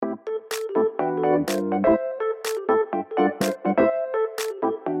Should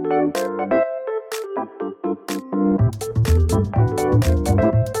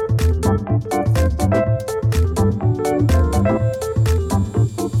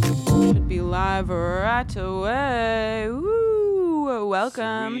be live right away. Woo!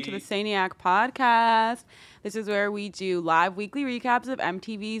 Welcome to the Saniac podcast. This is where we do live weekly recaps of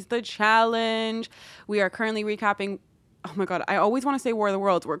MTV's The Challenge. We are currently recapping. Oh my God, I always want to say War of the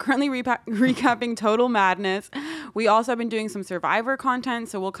Worlds. We're currently recapping Total Madness. We also have been doing some Survivor content,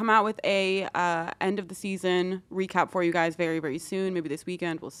 so we'll come out with a end of the season recap for you guys very, very soon. Maybe this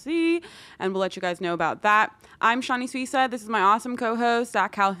weekend, we'll see, and we'll let you guys know about that. I'm Shawnee Suisa. This is my awesome co-host,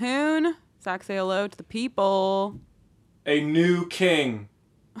 Zach Calhoun. Zach, say hello to the people. A new king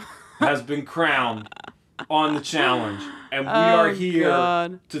has been crowned on the challenge, and we are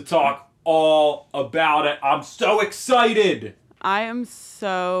here to talk all about it. I'm so excited. I am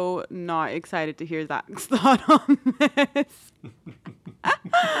so not excited to hear Zach's thought on this.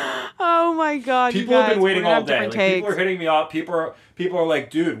 Oh my God! People have been waiting all day. Like, people are hitting me up. People are like,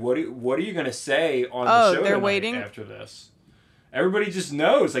 dude, what are you gonna say on the show tonight waiting after this? Everybody just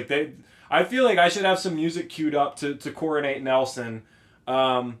knows. Like I feel like I should have some music queued up to coronate Nelson.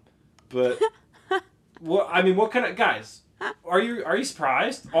 But what kind of guys? Are you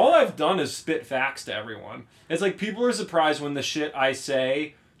surprised? All I've done is spit facts to everyone. It's like people are surprised when the shit I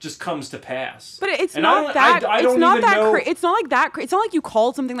say just comes to pass. But it's not that. It's not like you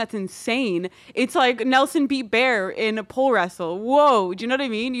called something that's insane. It's like Nelson beat Bear in a pole wrestle. Whoa, do you know what I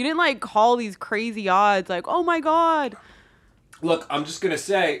mean? You didn't like call these crazy odds. Like, oh my God. Look, I'm just gonna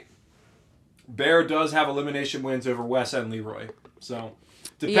say, Bear does have elimination wins over Wes and Leroy. So.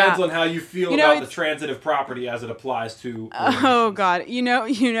 Depends on how you feel about the transitive property as it applies to. Oh God, you know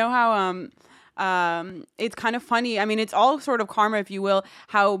how it's kind of funny. I mean, it's all sort of karma, if you will.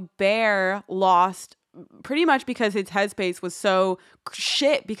 How Bear lost pretty much because his headspace was so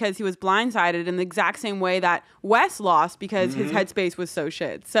shit because he was blindsided, in the exact same way that Wes lost because his headspace was so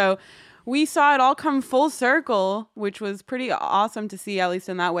shit. So we saw it all come full circle, which was pretty awesome to see, at least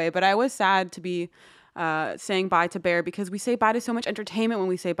in that way. But I was sad to be saying bye to Bear, because we say bye to so much entertainment when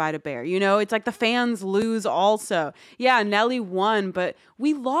we say bye to Bear. You know, it's like the fans lose also. Yeah, Nelly won, but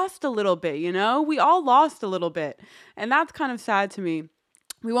we lost a little bit, you know? We all lost a little bit. And that's kind of sad to me.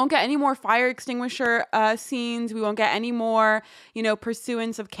 We won't get any more fire extinguisher scenes. We won't get any more,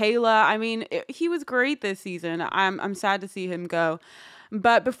 pursuance of Kayla. I mean, he was great this season. I'm sad to see him go.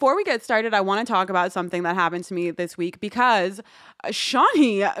 But before we get started, I want to talk about something that happened to me this week, because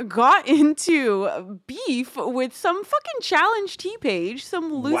Shawnee got into beef with some fucking Challenge Tea page,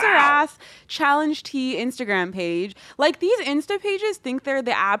 some loser-ass Challenge Tea Instagram page. Like, these Insta pages think they're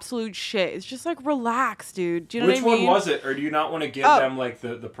the absolute shit. It's just like, relax, dude. Do you know what I mean? Which one was it? Or do you not want to give them, like,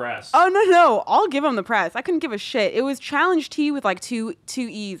 the press? Oh, no. I'll give them the press. I couldn't give a shit. It was Challenge Tea with, like, two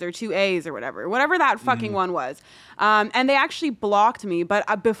E's or two A's or whatever that fucking one was. And they actually blocked me.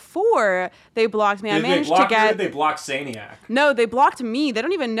 But before they blocked me, I managed to get... Or did they block Saniac? No, they blocked me. They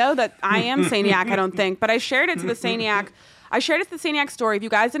don't even know that I am Saniac, I don't think. But I shared it to the Saniac... I shared it to the Saniac story. If you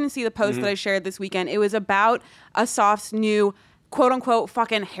guys didn't see the post that I shared this weekend, it was about Asaf's new quote-unquote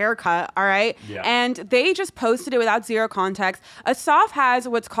fucking haircut, all right? Yeah. And they just posted it without zero context. Asaf has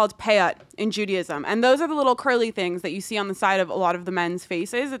what's called payat in Judaism, and those are the little curly things that you see on the side of a lot of the men's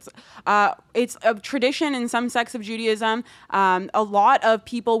faces. It's a tradition in some sects of Judaism. A lot of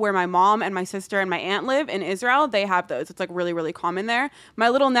people where my mom and my sister and my aunt live in Israel, they have those. It's like really, really common there. My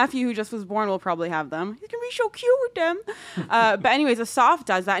little nephew who just was born will probably have them. He's gonna be so cute with them. But anyways, Asaf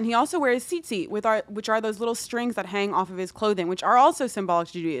does that, and he also wears tzitzit, which are those little strings that hang off of his clothing, which are also symbolic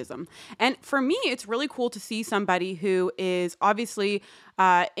to Judaism. And for me, it's really cool to see somebody who is obviously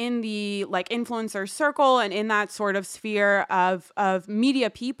in the like influencer circle and in that sort of sphere of media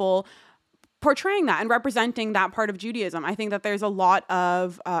people portraying that and representing that part of Judaism. I think that there's a lot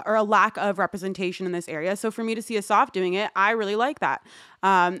of or a lack of representation in this area. So for me to see Asaf doing it, I really like that.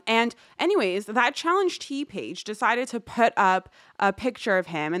 And anyways, that Challenge Tea page decided to put up a picture of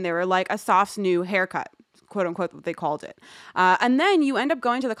him, and they were like Asaf's new haircut, quote unquote, what they called it. And then you end up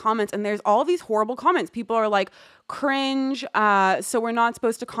going to the comments, and there's all these horrible comments. People are like, cringe. So we're not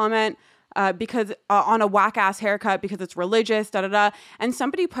supposed to comment because on a whack ass haircut because it's religious, da da da. And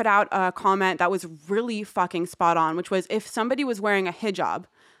somebody put out a comment that was really fucking spot on, which was, if somebody was wearing a hijab,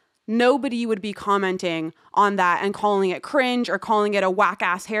 nobody would be commenting on that and calling it cringe or calling it a whack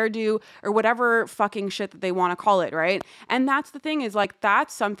ass hairdo or whatever fucking shit that they want to call it, right? And that's the thing, is like,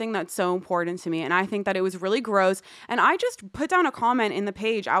 that's something that's so important to me. And I think that it was really gross. And I just put down a comment in the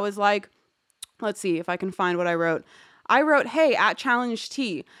page. I was like, let's see if I can find what I wrote. I wrote, hey, at Challenge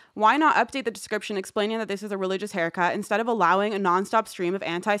T, why not update the description explaining that this is a religious haircut instead of allowing a nonstop stream of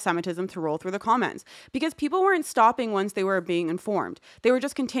anti-Semitism to roll through the comments? Because people weren't stopping once they were being informed. They were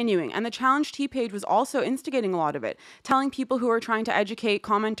just continuing. And the Challenge T page was also instigating a lot of it, telling people who were trying to educate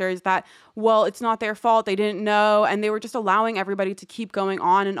commenters that, well, it's not their fault, they didn't know, and they were just allowing everybody to keep going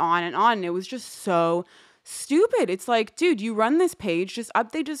on and on and on. And it was just so stupid. It's like, dude, you run this page, just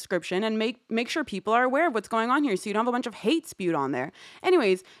update the description and make sure people are aware of what's going on here so you don't have a bunch of hate spewed on there.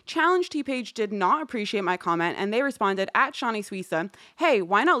 Anyways, Challenge T page did not appreciate my comment and they responded at Shawnee Suisa, hey,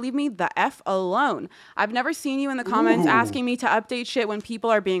 why not leave me the F alone? I've never seen you in the comments asking me to update shit when people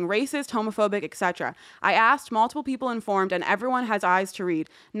are being racist, homophobic, etc. I asked multiple people informed and everyone has eyes to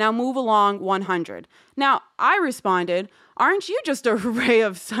read. Now move along 100. Now, I responded, aren't you just a ray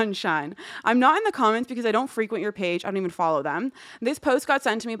of sunshine? I'm not in the comments because I don't frequent your page. I don't even follow them. This post got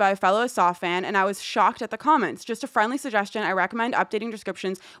sent to me by a fellow Asaf fan, and I was shocked at the comments. Just a friendly suggestion, I recommend updating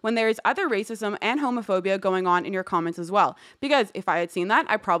descriptions when there is other racism and homophobia going on in your comments as well. Because if I had seen that,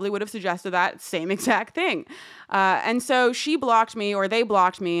 I probably would have suggested that same exact thing. And so she blocked me, or they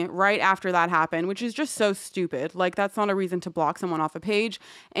blocked me right after that happened, which is just so stupid. Like, that's not a reason to block someone off a page.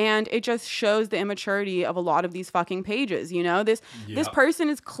 And it just shows the immaturity of a lot of these fucking pages, you know? This person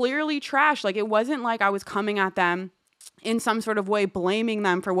is clearly trash. Like, it wasn't like I was coming at them in some sort of way blaming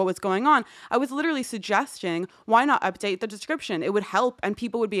them for what was going on. I was literally suggesting, why not update the description? It would help and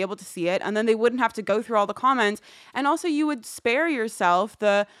people would be able to see it, and then they wouldn't have to go through all the comments. And also you would spare yourself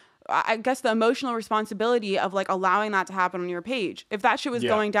the emotional responsibility of like allowing that to happen on your page. If that shit was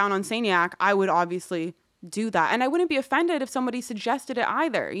going down on Saniac, I would obviously do that. And I wouldn't be offended if somebody suggested it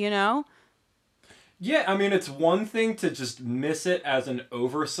either, you know? Yeah, I mean, it's one thing to just miss it as an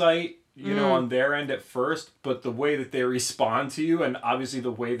oversight, you know, on their end at first, but the way that they respond to you and obviously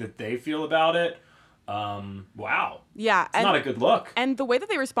the way that they feel about it, wow. Yeah. It's not a good look. And the way that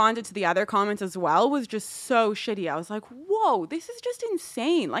they responded to the other comments as well was just so shitty. I was like, whoa, this is just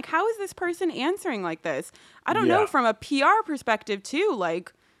insane. Like, how is this person answering like this? I don't know, from a PR perspective too,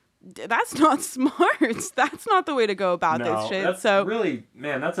 like, that's not smart. That's not the way to go about this shit. That's really,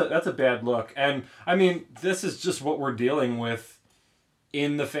 man, that's a bad look. And I mean, this is just what we're dealing with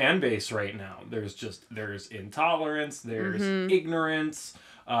in the fan base right now. There's intolerance, there's ignorance,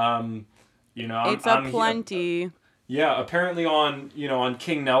 you know, it's aplenty. Yeah, apparently on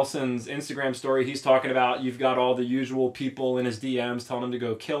King Nelson's Instagram story, he's talking about you've got all the usual people in his DMs telling him to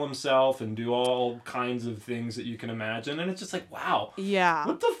go kill himself and do all kinds of things that you can imagine. And it's just like, wow. Yeah.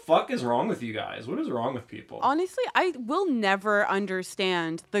 What the fuck is wrong with you guys? What is wrong with people? Honestly, I will never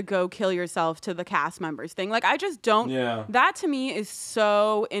understand the go kill yourself to the cast members thing. Like, I just don't. Yeah. That to me is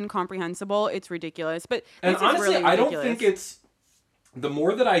so incomprehensible. It's ridiculous. But and this honestly, is really ridiculous. I don't think it's... The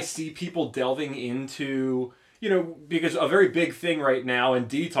more that I see people delving into... You know, because a very big thing right now, and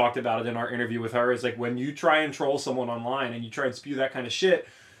Dee talked about it in our interview with her, is like when you try and troll someone online and you try and spew that kind of shit,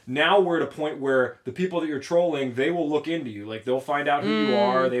 now we're at a point where the people that you're trolling, they will look into you. Like, they'll find out who you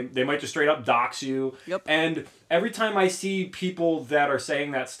are. They might just straight up dox you. Yep. And every time I see people that are saying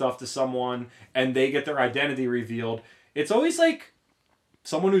that stuff to someone and they get their identity revealed, it's always like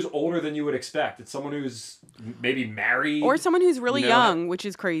someone who's older than you would expect. It's someone who's maybe married. Or someone who's really young, which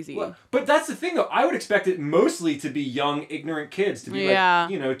is crazy. Well, but that's the thing, though. I would expect it mostly to be young, ignorant kids. To be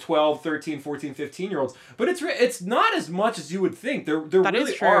like, 12, 13, 14, 15-year-olds. But it's not as much as you would think. There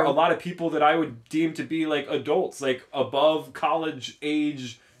really are a lot of people that I would deem to be like adults, like above college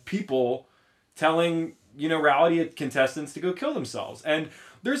age people telling, reality contestants to go kill themselves. And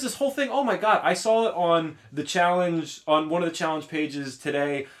there's this whole thing, oh my God, I saw it on the challenge, on one of the challenge pages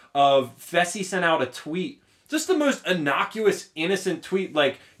today of Fessy sent out a tweet. Just the most innocuous, innocent tweet,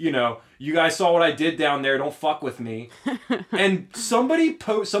 like, you guys saw what I did down there, don't fuck with me. And somebody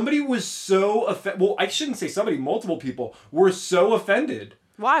was so offended. Well, I shouldn't say somebody, multiple people were so offended.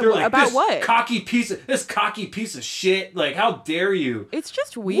 Why? They're like, about what? This cocky piece of shit. Like, how dare you? It's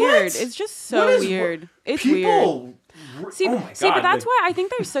just weird. What? It's just so weird. It's weird. See, but that's why I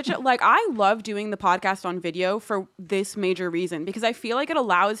think there's such a, I love doing the podcast on video for this major reason, because I feel like it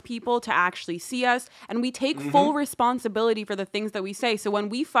allows people to actually see us and we take full responsibility for the things that we say. So when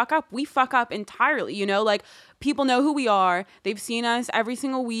we fuck up entirely, people know who we are. They've seen us every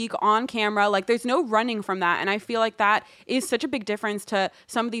single week on camera. Like, there's no running from that. And I feel like that is such a big difference to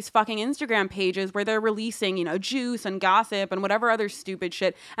some of these fucking Instagram pages where they're releasing, juice and gossip and whatever other stupid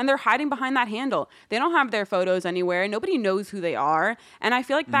shit. And they're hiding behind that handle. They don't have their photos anywhere. Nobody knows who they are. And I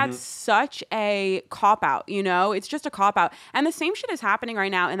feel like that's such a cop-out, It's just a cop-out. And the same shit is happening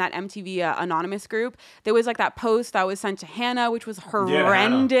right now in that MTV Anonymous group. There was that post that was sent to Hannah, which was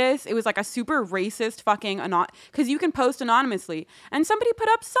horrendous. It was a super racist fucking not, because you can post anonymously. And somebody put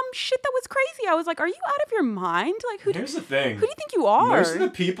up some shit that was crazy. I was like, are you out of your mind? Like, Here's the thing. Who do you think you are? Most of the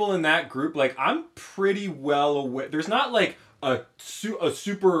people in that group, like, I'm pretty well aware. There's not like a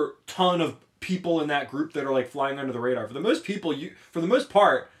super ton of people in that group that are like flying under the radar. For the most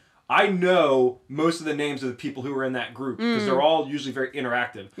part, I know most of the names of the people who are in that group because they're all usually very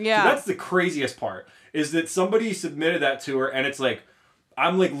interactive. Yeah. So that's the craziest part, is that somebody submitted that to her and it's like,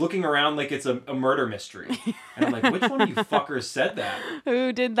 I'm like looking around like it's a murder mystery. And I'm like, which one of you fuckers said that?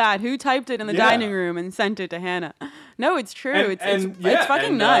 Who did that? Who typed it in the dining room and sent it to Hannah? No, it's true. It's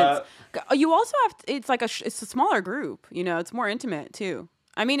fucking nuts. You also have it's like it's a smaller group, you know, it's more intimate too.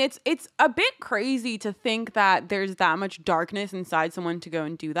 I mean, it's a bit crazy to think that there's that much darkness inside someone to go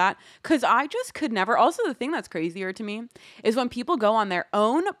and do that. Because I just could never. Also, the thing that's crazier to me is when people go on their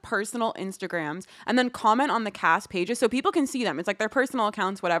own personal Instagrams and then comment on the cast pages so people can see them. It's like their personal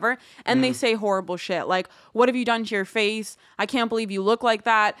accounts, whatever. And they say horrible shit. Like, what have you done to your face? I can't believe you look like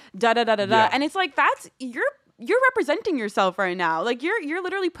that. Da da da da da. And it's like, you're representing yourself right now. Like, you're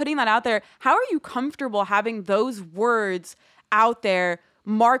literally putting that out there. How are you comfortable having those words out there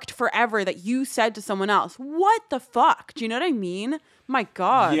marked forever that you said to someone else? What the fuck? Do you know what I mean? My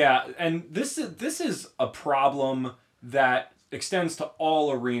God. Yeah, and this is a problem that extends to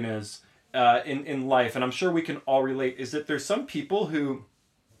all arenas in life, and I'm sure we can all relate, is that there's some people who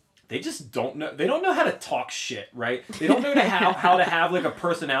they just don't know. They don't know how to talk shit, right? They don't know how to have like a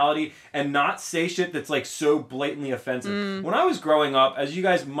personality and not say shit that's like so blatantly offensive. When I was growing up, as you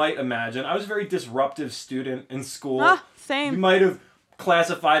guys might imagine, I was a very disruptive student in school. Same. You might have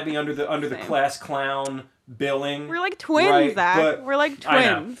classified me under the class clown billing. We're like twins, right? Zach. We're like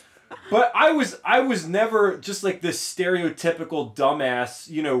twins. But I was never just like this stereotypical dumbass,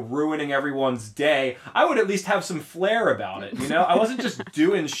 you know, ruining everyone's day. I would at least have some flair about it, you know? I wasn't just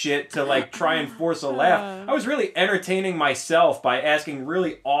doing shit to like try and force a laugh. I was really entertaining myself by asking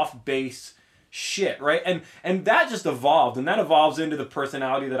really off-base shit, right? And that just evolved, and that evolves into the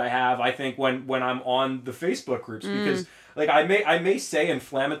personality that I have, I think, when I'm on the Facebook groups, because like I may say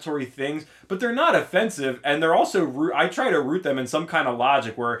inflammatory things, but they're not offensive, and they're also I try to root them in some kind of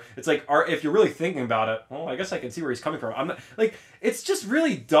logic where it's like, if you're really thinking about it, well, I guess I can see where he's coming from. I'm not like, it's just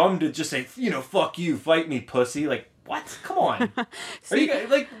really dumb to just say, you know, fuck you, fight me, pussy. Like, what? Come on. See, are you,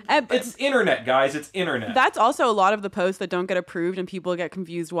 like, it's internet, guys. It's internet. That's also a lot of the posts that don't get approved and people get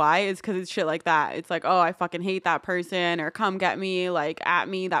confused why, is because it's shit like that. It's like, oh, I fucking hate that person, or come get me, like, at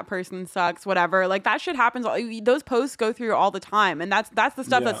me, that person sucks, whatever. Like, that shit happens. Those posts go through all the time, and that's the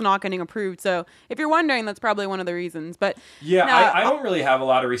stuff that's not getting approved. So if you're wondering, that's probably one of the reasons. But yeah, no, I don't really have a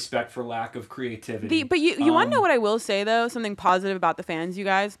lot of respect for lack of creativity. But you want to know what I will say, though? Something positive about the fans, you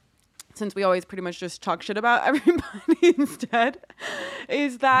guys, since we always pretty much just talk shit about everybody instead,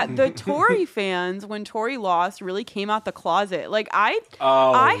 is that the Tory fans, when Tory lost, really came out the closet. Like, I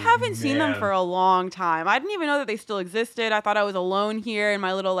haven't seen them for a long time. I didn't even know that they still existed. I thought I was alone here in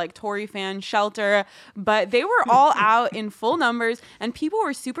my little, like, Tory fan shelter. But they were all out in full numbers, and people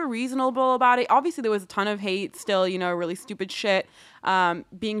were super reasonable about it. Obviously, there was a ton of hate still, you know, really stupid shit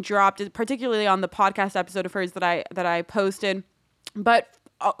being dropped, particularly on the podcast episode of hers that I posted. But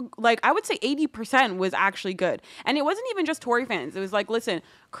like, I would say 80% was actually good. And it wasn't even just Tory fans. It was like, listen,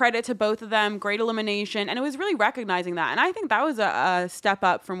 credit to both of them, great elimination. And it was really recognizing that. And I think that was a step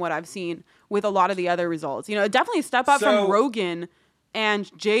up from what I've seen with a lot of the other results. You know, definitely a step up from Rogan and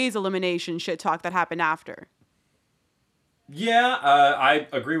Jay's elimination shit talk that happened after. Yeah, I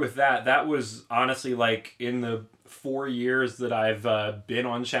agree with that. That was honestly, like, in the 4 years that I've been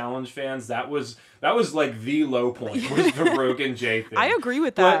on Challenge Fans, that was like the low point, was the Rogan Jay thing. I agree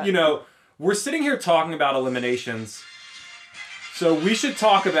with that. But, you know, we're sitting here talking about eliminations, so we should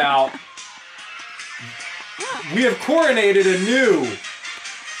talk about, we have coronated a new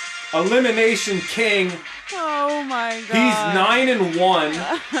Elimination King. Oh my God. He's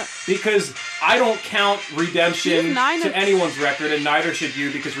 9-1 because I don't count Redemption to anyone's record, and neither should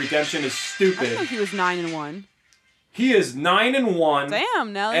you, because Redemption is stupid. I didn't know he was 9-1. He is 9-1.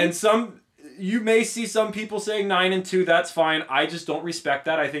 Damn, Nelly. And you may see some people saying 9-2. That's fine. I just don't respect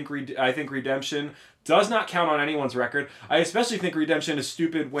that. I think Redemption does not count on anyone's record. I especially think Redemption is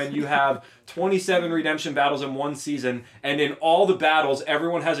stupid when you have 27 Redemption battles in one season, and in all the battles,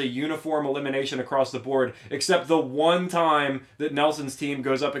 everyone has a uniform elimination across the board, except the one time that Nelson's team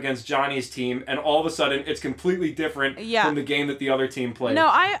goes up against Johnny's team, and all of a sudden, it's completely different from the game that the other team played. No,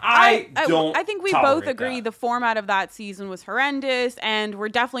 I think we both agree that. The format of that season was horrendous, and we're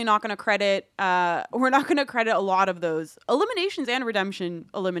definitely not going to credit. We're not going to credit a lot of those eliminations and Redemption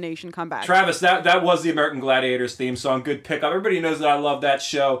elimination comebacks. Travis, that was the American Gladiators theme song. Good pickup. Everybody knows that I love that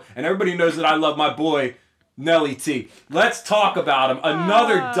show, and everybody knows that I love my boy Nelly T. Let's talk about him.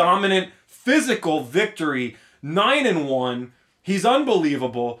 Another dominant physical victory. 9-1. He's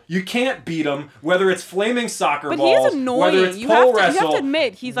unbelievable. You can't beat him, whether it's flaming soccer balls, But he's annoying. whether it's pole wrestle. You have to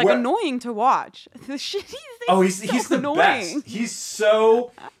admit, he's like annoying to watch. The shit he's the best. He's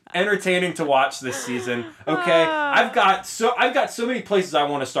so entertaining to watch this season. Okay, I've got so many places I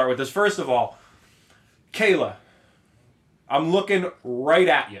want to start with this. First of all, Kayla, I'm looking right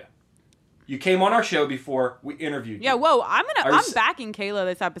at you. You came on our show before. We interviewed you. Yeah, whoa, I'm backing Kayla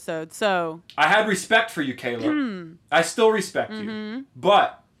this episode, so. I had respect for you, Kayla. I still respect you.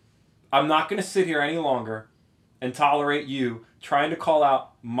 But I'm not going to sit here any longer and tolerate you trying to call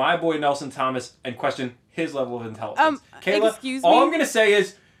out my boy Nelson Thomas and question his level of intelligence. Kayla, excuse me? all I'm going to say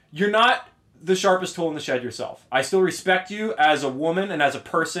is you're not the sharpest tool in the shed yourself. I still respect you as a woman and as a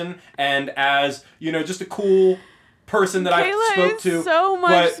person and as, just a cool person that I spoke to. Kayla is so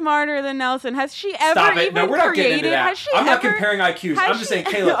much smarter than Nelson. Has she ever even No, we're not getting into that. I'm not comparing IQs. I'm just saying,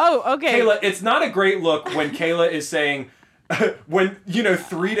 Kayla. Oh, okay. Kayla, it's not a great look when Kayla is saying, when,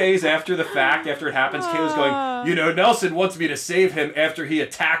 3 days after the fact, after it happens, Kayla's going, Nelson wants me to save him after he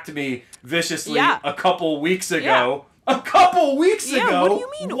attacked me viciously a couple weeks ago. Yeah. A couple weeks ago? What do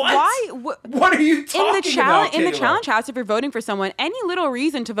you mean? What? Why? What are you talking about, Kayla? In the challenge house, if you're voting for someone, any little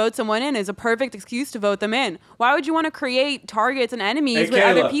reason to vote someone in is a perfect excuse to vote them in. Why would you want to create targets and enemies with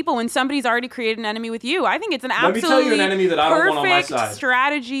other people when somebody's already created an enemy with you? I think it's an absolutely perfect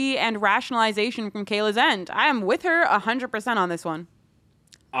strategy and rationalization from Kayla's end. I am with her 100% on this one.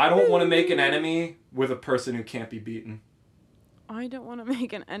 I don't want to make an enemy with a person who can't be beaten. I don't want to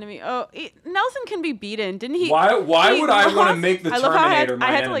make an enemy. Nelson can be beaten, didn't he? Why would I want to make the Terminator my enemy?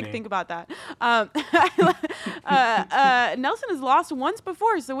 I had to think about that. Nelson has lost once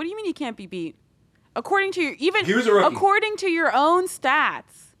before, so what do you mean he can't be beat? According to according to your own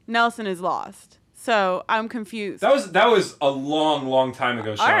stats, Nelson is lost. So I'm confused. That was a long time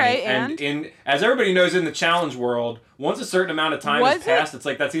ago, Shawnee. All right, and as everybody knows in the challenge world, once a certain amount of time has passed, it's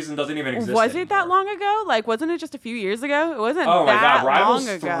like that season doesn't even exist Was it anymore. that long ago? Like, wasn't it just a few years ago? It wasn't oh my that God, Rivals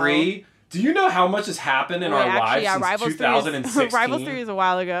long ago. 3? Do you know how much has happened in our lives since 2016? Rivals 3 is a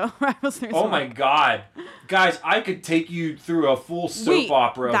while ago. Rivals 3 is oh my God. Guys, I could take you through a full soap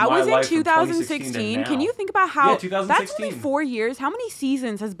opera of my life that was in 2016. Can you think about how... Yeah, 2016. That's only 4 years. How many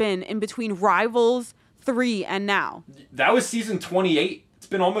seasons has been in between Rivals 3 and now? That was season 28. It's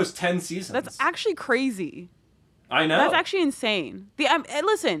been almost 10 seasons. That's actually crazy. I know. That's actually insane.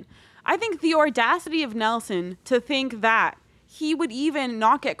 Listen, I think the audacity of Nelson to think that he would even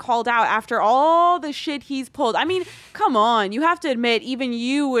not get called out after all the shit he's pulled. I mean, come on. You have to admit, even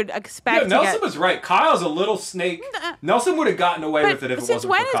you would expect Nelson was right. Kyle's a little snake. Nelson would have gotten away with it if it wasn't for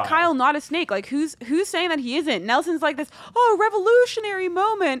Kyle. Since when is Kyle not a snake? Like, who's saying that he isn't? Nelson's like this, revolutionary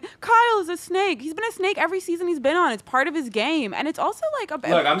moment. Kyle is a snake. He's been a snake every season he's been on. It's part of his game. And it's also like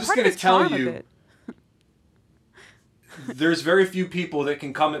Look, I'm just going to tell you, there's very few people that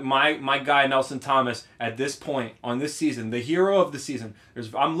can come at my guy Nelson Thomas at this point on this season, the hero of the season.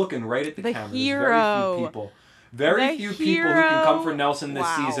 I'm looking right at the camera. Very few people who can come for Nelson this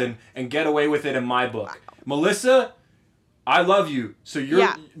season and get away with it in my book. Wow. Melissa, I love you, so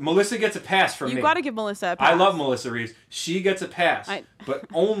Melissa gets a pass from me. You got to give Melissa a pass. I love Melissa Reeves. She gets a pass, but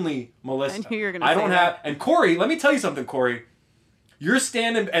only Melissa. I knew you were going to say that. And Corey, let me tell you something, Corey. You're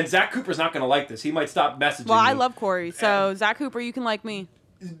standing, and Zach Cooper's not going to like this. He might stop messaging me. I love Corey, so Zach Cooper, you can like me.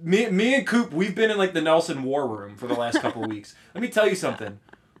 Me and Coop, we've been in like the Nelson war room for the last couple weeks. Let me tell you something,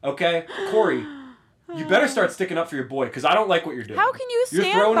 okay? Corey, you better start sticking up for your boy, because I don't like what you're doing. How can you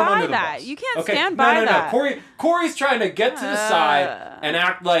stand by that? You can't stand by that. No. Corey's trying to get to the side and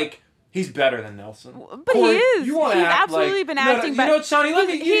act like he's better than Nelson. But Corey, he is. You want to act absolutely like, been acting. You know what,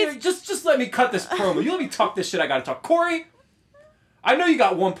 Shawnee? Just let me cut this promo. You let me talk this shit I got to talk. Corey, I know you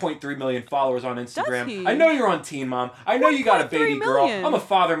got 1.3 million followers on Instagram. Does he? I know you're on Teen Mom. I know you got a baby girl. I'm a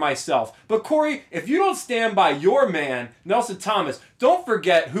father myself. But Corey, if you don't stand by your man, Nelson Thomas, don't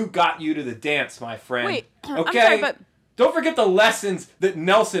forget who got you to the dance, my friend. Wait, okay? I'm sorry, but... Don't forget the lessons that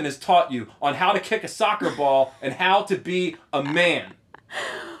Nelson has taught you on how to kick a soccer ball and how to be a man.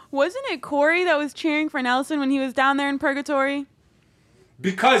 Wasn't it Corey that was cheering for Nelson when he was down there in purgatory?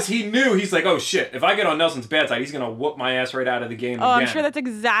 Because he knew, he's like, oh shit, if I get on Nelson's bad side, he's going to whoop my ass right out of the game again. I'm sure that's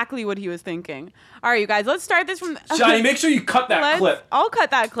exactly what he was thinking. All right, you guys, let's start this from... Johnny, make sure you cut that clip. I'll cut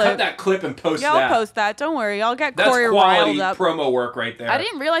that clip. Cut that clip and post that. Yeah, I'll post that. Don't worry. I'll get Corey riled up. That's quality promo work right there. I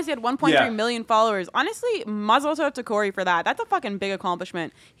didn't realize he had 1.3 million followers. Honestly, mazel tov to Corey for that. That's a fucking big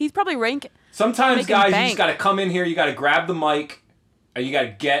accomplishment. He's probably Sometimes, guys, you just got to come in here, you got to grab the mic, and you got to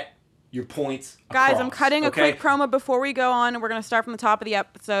get your points Guys, across, I'm cutting a quick promo before we go on, and we're going to start from the top of the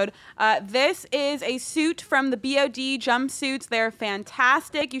episode. This is a suit from the BOD jumpsuits. They're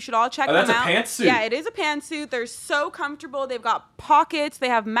fantastic. You should all check them out. Oh, that's a pantsuit. Yeah, it is a pantsuit. They're so comfortable. They've got pockets. They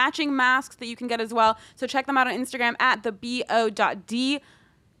have matching masks that you can get as well. So check them out on Instagram at thebo.d.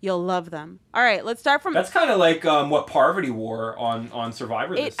 You'll love them. All right, let's start from... That's kind of like what Parvati wore on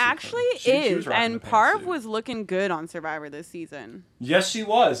Survivor this season. It actually is, and Parv was looking good on Survivor this season. Yes, she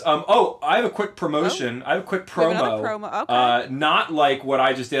was. I have a quick promotion. I have a quick promo. Okay. Not like what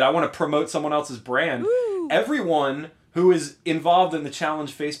I just did. I want to promote someone else's brand. Ooh. Everyone who is involved in the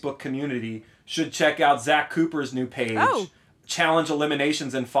Challenge Facebook community should check out Zach Cooper's new page. Oh. Challenge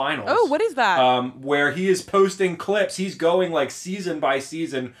Eliminations and Finals. Oh, what is that? Where he is posting clips. He's going like season by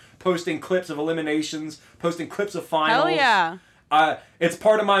season, posting clips of eliminations, posting clips of finals. Hell yeah. It's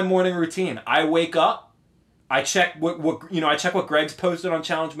part of my morning routine. I wake up, I check I check what Greg's posted on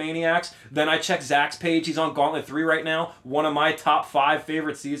Challenge Maniacs, then I check Zach's page. He's on Gauntlet 3 right now. One of my top 5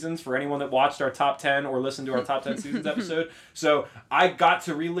 favorite seasons for anyone that watched our top 10 or listened to our top 10 seasons episode. So I got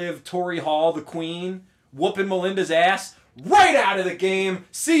to relive Tori Hall, the queen, whooping Melinda's ass. Right out of the game.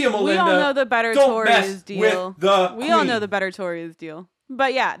 See you, Melinda. We all know the better Tori's deal. We all know the better Tori's deal.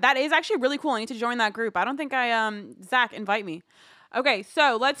 But yeah, that is actually really cool. I need to join that group. I don't think Zach, invite me. Okay,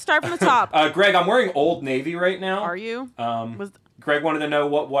 so let's start from the top. Greg, I'm wearing Old Navy right now. Are you? Greg wanted to know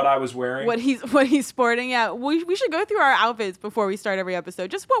what I was wearing. What he's sporting. Yeah, we should go through our outfits before we start every episode.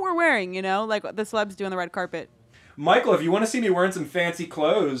 Just what we're wearing, like the celebs do on the red carpet. Michael, if you want to see me wearing some fancy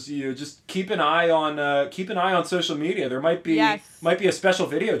clothes, you just keep an eye on social media. There might be a special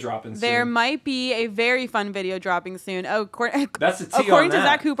video dropping soon. There might be a very fun video dropping soon. Oh, that's the tea according on to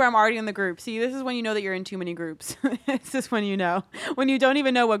that. Zach Cooper, I'm already in the group. See, this is when you know that you're in too many groups. This is when you know when you don't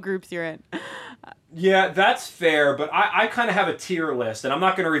even know what groups you're in. Yeah, that's fair, but I kind of have a tier list, and I'm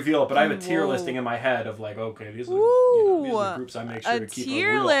not going to reveal it, but I have a tier listing in my head of like, okay, these are the groups I make sure to keep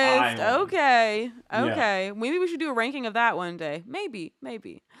a real eye on. Okay. Yeah. Maybe we should do a ranking of that one day. Maybe.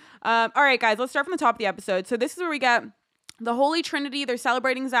 All right, guys, let's start from the top of the episode. So this is where we get the Holy Trinity. They're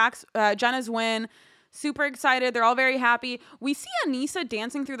celebrating Jenna's win. Super excited. They're all very happy. We see Anissa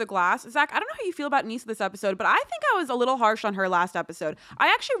dancing through the glass. Zach, I don't know how you feel about Anissa this episode, but I think I was a little harsh on her last episode. I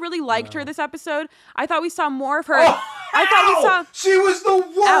actually really liked her this episode. I thought we saw more of her. She was the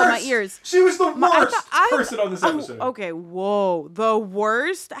worst. Ow, my ears. She was the worst person on this episode. Okay, whoa. The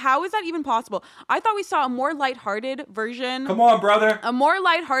worst? How is that even possible? I thought we saw a more lighthearted version. Come on, brother. A more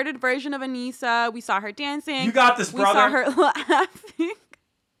lighthearted version of Anissa. We saw her dancing. You got this, brother. We saw her laughing.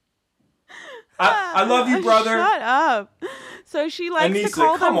 I love you, brother. Shut up. So she likes Anissa, to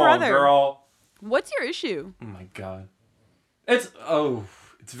call come him brother. On, girl. What's your issue? Oh my god. It's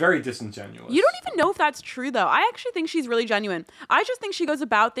very disingenuous. You don't even know if that's true though. I actually think she's really genuine. I just think she goes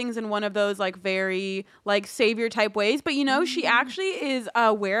about things in one of those like very like savior type ways. But she actually is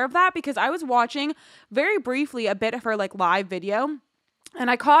aware of that because I was watching very briefly a bit of her like live video.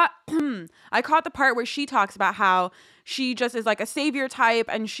 And I caught the part where she talks about how she just is like a savior type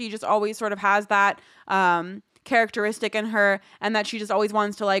and she just always sort of has that characteristic in her and that she just always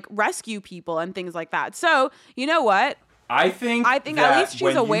wants to like rescue people and things like that. So, you know what? I think at least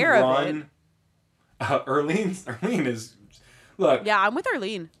she's aware of it. Erlene is... Look. Yeah, I'm with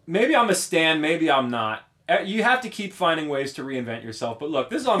Erlene. Maybe I'm a stan, maybe I'm not. You have to keep finding ways to reinvent yourself. But look,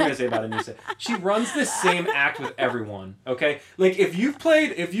 this is all I'm going to say about Anissa. She runs the same act with everyone, okay? Like, if you've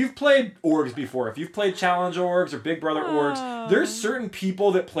played orgs before, if you've played Challenge orgs or Big Brother orgs, there's certain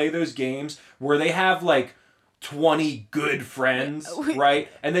people that play those games where they have, like, 20 good friends, right?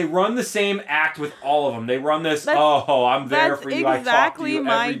 And they run the same act with all of them. They run this, I'm there for you, I talk to you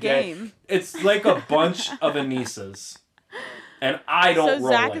every day. Game. It's like a bunch of Anissas. And I don't roll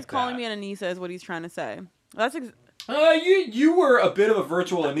like that. So Zach is calling me an Anissa is what he's trying to say. That's you were a bit of a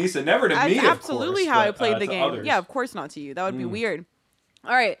virtual Anissa, never to me, of course. That's absolutely how I played the game. Others. Yeah, of course not to you. That would be weird.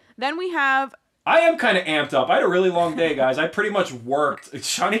 All right, then we have... I am kind of amped up. I had a really long day, guys. I pretty much worked.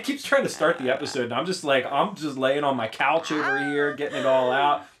 Shawnee keeps trying to start the episode, and I'm just laying on my couch over here, getting it all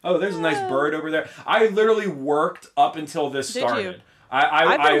out. Oh, there's a nice bird over there. I literally worked up until this started. Did you?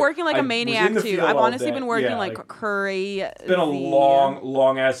 I've been working like a maniac too. I've honestly been working like crazy. It's been a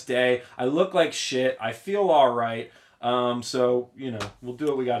long ass day. I look like shit. I feel all right. So we'll do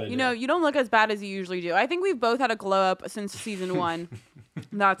what we got to do. You don't look as bad as you usually do. I think we've both had a glow up since season 1.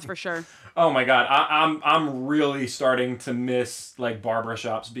 That's for sure. Oh my god, I'm really starting to miss like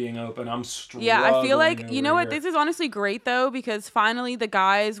barbershops being open. I'm struggling. Yeah, I feel like, you know what, here. this is honestly great though, because finally the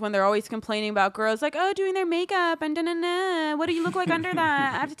guys, when they're always complaining about girls like, oh, doing their makeup and da-na-na, what do you look like under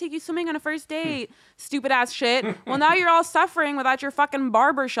that? I have to take you swimming on a first date. Stupid ass shit. Well, now you're all suffering without your fucking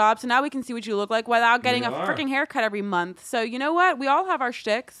barbershop, so now we can see what you look like without getting a freaking haircut every month. So you know what? We all have our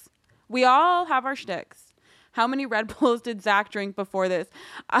shticks. We all have our shticks. How many Red Bulls did Zach drink before this?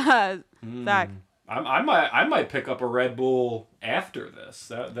 Zach. I might pick up a Red Bull after this.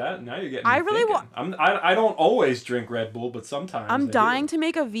 That now you're getting. I really want. I don't always drink Red Bull, but sometimes I'm dying to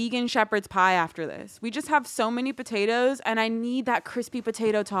make a vegan shepherd's pie after this. We just have so many potatoes, and I need that crispy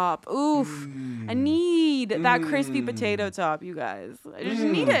potato top. Oof! I need that crispy potato top, you guys. I just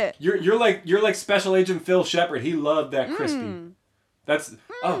need it. You're like Special Agent Phil Shepard. He loved that crispy. That's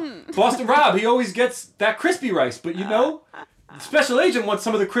Boston Rob. He always gets that crispy rice, but you know, Special Agent wants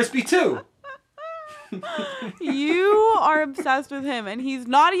some of the crispy too. You are obsessed with him, and he's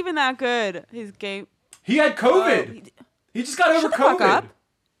not even that good. His game. He had COVID. He just got over COVID. Fuck up.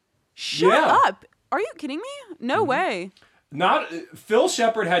 Shut up. Are you kidding me? No way. Not Phil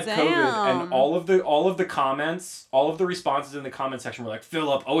Shepard had COVID, and all of the comments, all of the responses in the comment section were like,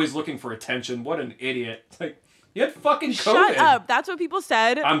 Philip, always looking for attention. What an idiot. It's like, you had fucking COVID. Shut up. That's what people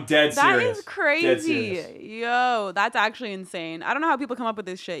said. I'm dead serious. That is crazy. Yo, that's actually insane. I don't know how people come up with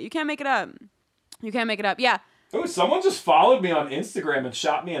this shit. You can't make it up. You can't make it up. Yeah. Oh, someone just followed me on Instagram and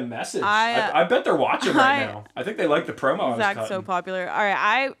shot me a message. I bet they're watching right now. I think they like the promo I was cutting. Zach's so popular. All right,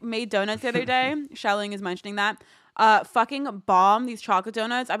 I made donuts the other day. Shelling is mentioning that. Fucking bomb, these chocolate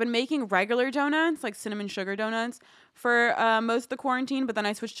donuts. I've been making regular donuts, like cinnamon sugar donuts, for most of the quarantine, but then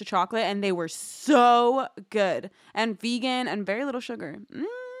I switched to chocolate, and they were so good. And vegan and very little sugar.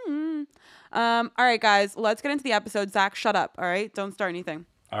 All right, guys, let's get into the episode. Zach, shut up, all right? Don't start anything.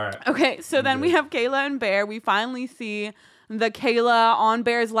 All right. Okay, so then we have Kayla and Bear. We finally see the Kayla on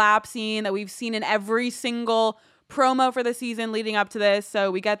Bear's lap scene that we've seen in every single promo for the season leading up to this. So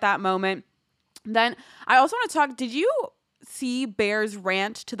we get that moment. Then I also want to talk, did you see Bear's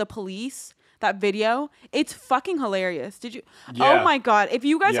rant to the police? That video? It's fucking hilarious. Did you? Yeah. Oh my God. If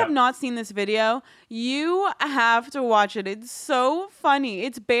you guys have not seen this video, you have to watch it. It's so funny.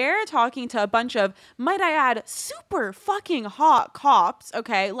 It's Bear talking to a bunch of, might I add, super fucking hot cops.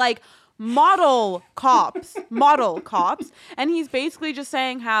 Okay. Like model cops. And he's basically just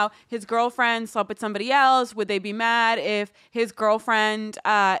saying how his girlfriend slept with somebody else. Would they be mad if his girlfriend,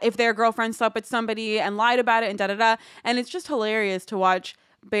 if their girlfriend slept with somebody and lied about it and da-da-da. And it's just hilarious to watch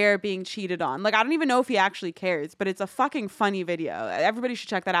Bear being cheated on. Like, I don't even know if he actually cares, but it's a fucking funny video. Everybody should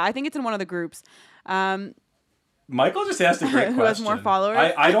check that out. I think it's in one of the groups. Michael just asked a great question. Who has more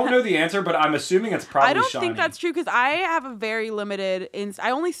followers? I don't know the answer, but I'm assuming it's probably I don't Shawnee. think that's true because I have a very limited. I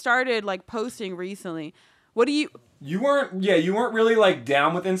only started like posting recently. What do you? You weren't really like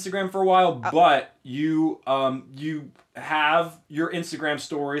down with Instagram for a while, but you have your Instagram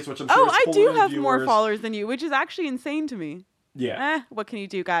stories, which I'm sure. I do have more followers than you, which is actually insane to me. Yeah. What can you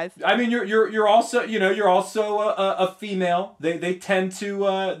do, guys? I mean, you're also a female. They tend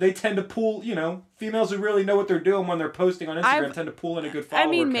to pull, females who really know what they're doing when they're posting on Instagram tend to pull in a good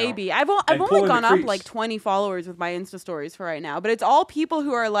follower count. Maybe I've only gone up like 20 followers with my Insta stories for right now, but it's all people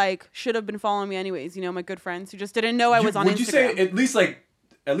who are like should have been following me anyways. My good friends who just didn't know I was on Instagram. Would you say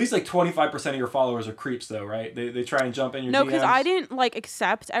at least like 25% of your followers are creeps though, right? They try and jump in your DMs? No, because I didn't like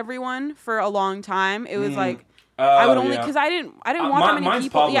accept everyone for a long time. It was like. I would only because I didn't want that many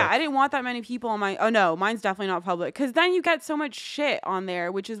people. Public. Yeah, I didn't want that many people on my. Oh no, mine's definitely not public. Because then you get so much shit on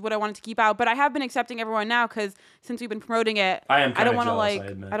there, which is what I wanted to keep out. But I have been accepting everyone now because since we've been promoting it, I don't want to like. I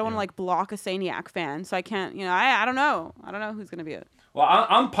don't want to like block a Saniac fan, so I can't. I don't know. I don't know who's gonna be it. Well,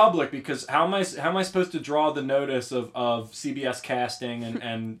 I'm public because how am I supposed to draw the notice of CBS casting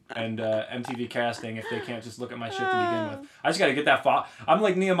and MTV casting if they can't just look at my shit to begin with? I just got to get that I'm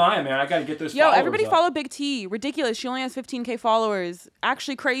like Nehemiah, man. I got to get those followers everybody up. Follow Big T. Ridiculous. She only has 15K followers.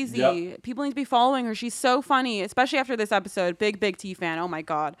 Actually crazy. Yep. People need to be following her. She's so funny, especially after this episode. Big T fan. Oh my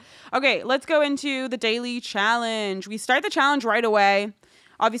God. Okay, let's go into the daily challenge. We start the challenge right away.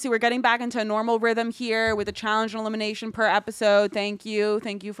 Obviously, we're getting back into a normal rhythm here with a challenge and elimination per episode. Thank you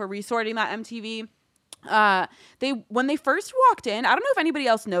for resorting that MTV. When they first walked in, I don't know if anybody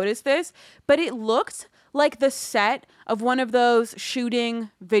else noticed this, but it looked like the set of one of those shooting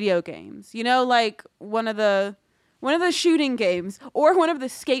video games. Like one of the shooting games or one of the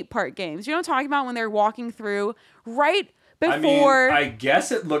skate park games. You know what I'm talking about when they're walking through right before. I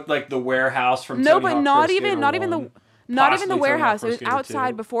guess it looked like the warehouse from Tony Hawk Pro Skater 1. Not even the possibly throwing out warehouse. It Pro was Skater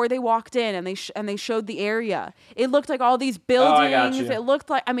outside 2. before they walked in, and they showed the area. It looked like all these I buildings. got you. It looked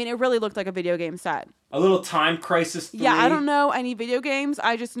like, I mean, it really looked like a video game set. A little Time Crisis 3. Yeah, I don't know any video games.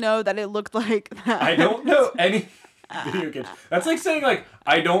 I just know that it looked like that. I don't know any video games. That's like saying like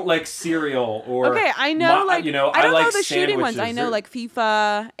I don't like cereal or Okay, I know I don't like know the shooting ones. sandwiches. I know like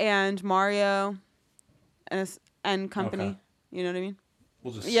FIFA and Mario and company. Okay. You know what I mean?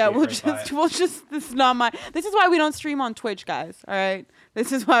 We'll just this is not my, this is why we don't stream on Twitch, guys. All right?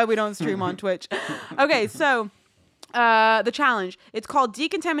 This is why we don't stream on Twitch. Okay, so the challenge, it's called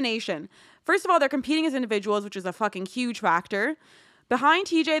decontamination. First of all, they're competing as individuals, which is a fucking huge factor. Behind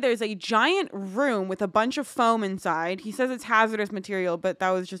TJ, there's a giant room with a bunch of foam inside. He says it's hazardous material, but that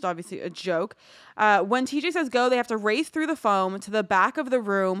was just obviously a joke. When TJ says go, they have to race through the foam to the back of the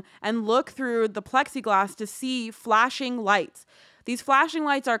room and look through the plexiglass to see flashing lights. These flashing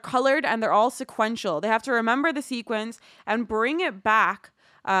lights are colored and they're all sequential. They have to remember the sequence and bring it back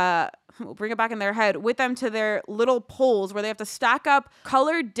in their head with them to their little poles where they have to stack up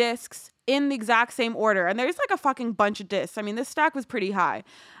colored discs in the exact same order. And there's like a fucking bunch of discs. I mean, this stack was pretty high.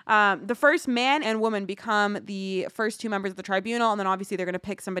 The first man and woman become the first two members of the tribunal, and then obviously they're going to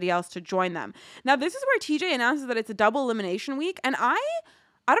pick somebody else to join them. Now, this is where TJ announces that it's a double elimination week, and I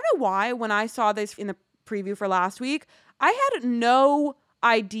don't know why when I saw this in the preview for last week, I had no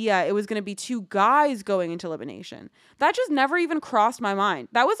idea it was going to be two guys going into elimination. That just never even crossed my mind.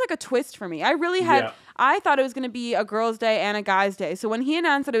 That was like a twist for me. I thought it was going to be a girls' day and a guys' day. So when he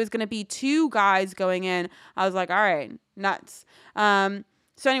announced that it was going to be two guys going in, I was like, all right, nuts. So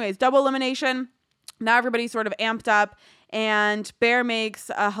anyways, double elimination. Now everybody's sort of amped up. And Bear makes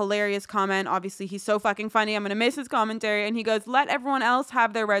a hilarious comment. Obviously, he's so fucking funny. I'm going to miss his commentary. And he goes, let everyone else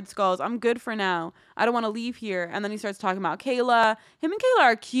have their red skulls. I'm good for now. I don't want to leave here. And then he starts talking about Kayla. Him and Kayla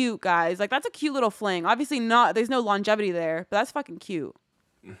are cute, guys. Like, that's a cute little fling. Obviously, there's no longevity there, but that's fucking cute.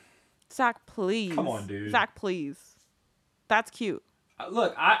 Zach, please. Come on, dude. Zach, please. That's cute.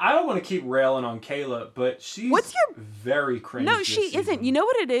 Look, I don't want to keep railing on Kayla, but she's very cringe. No, she isn't. You know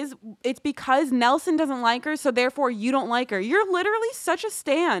what it is? It's because Nelson doesn't like her, so therefore you don't like her. You're literally such a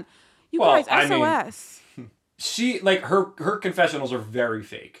stan. Guys, SOS. I mean, she, like, her confessionals are very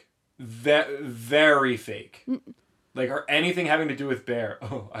fake. Very fake. Like, or anything having to do with Bear.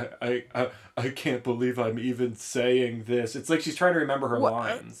 Oh, I can't believe I'm even saying this. It's like she's trying to remember her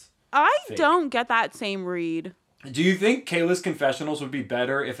lines. I don't get that same read. Do you think Kayla's confessionals would be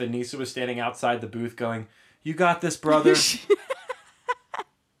better if Anissa was standing outside the booth going, "You got this, brother.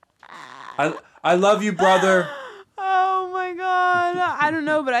 I love you, brother." Oh my god. I don't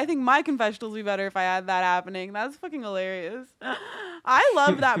know, but I think my confessionals would be better if I had that happening. That's fucking hilarious. I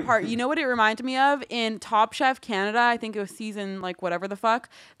love that part. You know what it reminded me of? In Top Chef Canada, I think it was season, like, whatever the fuck.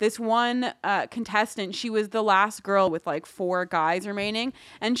 This one contestant, she was the last girl with, like, 4 guys remaining.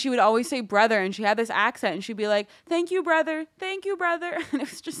 And she would always say brother. And she had this accent. And she'd be like, thank you, brother. Thank you, brother. And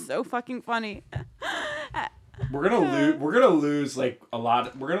it was just so fucking funny. We're gonna lose, like, a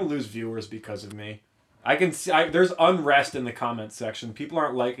lot. We're gonna lose viewers because of me. I can see there's unrest in the comment section. People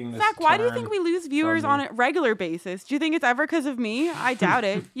aren't liking this. Zach, why do you think we lose viewers on a regular basis? Do you think it's ever because of me? I doubt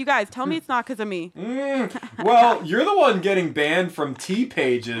it. You guys, tell me it's not because of me. Well, you're the one getting banned from T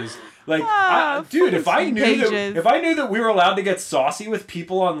pages. Like, dude, if I knew that we were allowed to get saucy with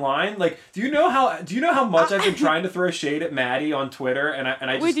people online, like, do you know how much I've been trying to throw shade at Maddie on Twitter, and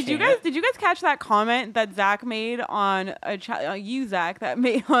I just did you guys catch that comment that Zach made on Zach that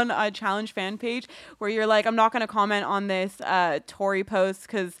made on a challenge fan page where you're like, I'm not going to comment on this Tori post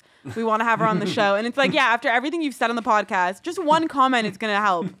because we want to have her on the show, and it's like, yeah, after everything you've said on the podcast, just one comment is going to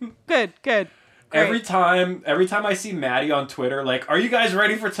help. Good. Great. Every time I see Maddie on Twitter, like, are you guys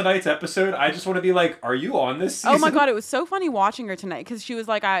ready for tonight's episode? I just want to be like, are you on this season? Oh my god, it was so funny watching her tonight because she was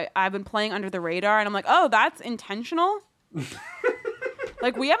like, I've been playing under the radar, and I'm like, oh, that's intentional?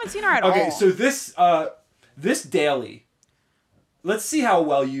 Like, we haven't seen her at all. Okay, so this daily, let's see how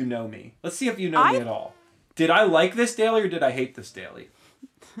well you know me. Let's see if you know me at all. Did I like this daily or did I hate this daily?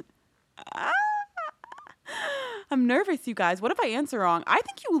 I'm nervous, you guys. What if I answer wrong? I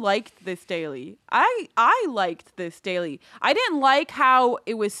think you liked this daily. I liked this daily. I didn't like how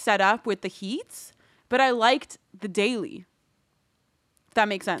it was set up with the heats, but I liked the daily. If that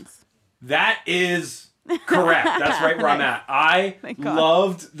makes sense. That is correct. That's right where I'm at. I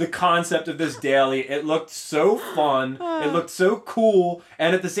loved the concept of this daily. It looked so fun. It looked so cool.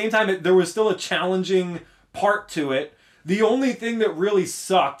 And at the same time, there was still a challenging part to it. The only thing that really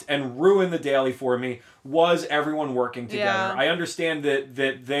sucked and ruined the daily for me was everyone working together. Yeah. I understand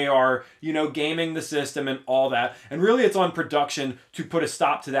that they are, gaming the system and all that. And really it's on production to put a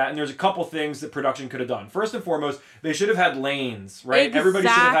stop to that. And there's a couple things that production could have done. First and foremost, they should have had lanes, right? Exactly. Everybody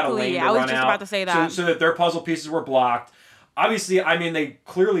should have had a lane to run out. I was just about to say that. So that their puzzle pieces were blocked. Obviously, I mean, they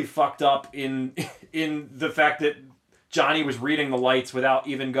clearly fucked up in the fact that Johnny was reading the lights without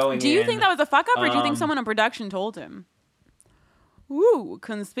even going in. Do you think that was a fuck up, or do you think someone in production told him? Ooh,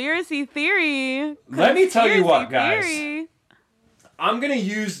 conspiracy theory. Let me tell you what, guys. I'm going to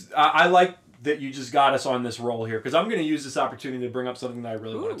use... I like that you just got us on this roll here, because I'm going to use this opportunity to bring up something that I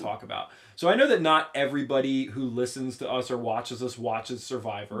really want to talk about. So I know that not everybody who listens to us or watches us watches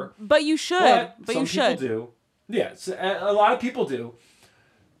Survivor. But you should. But some people do. Yeah, a lot of people do.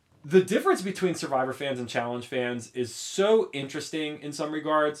 The difference between Survivor fans and Challenge fans is so interesting in some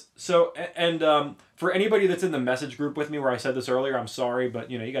regards. So, and for anybody that's in the message group with me where I said this earlier, I'm sorry, but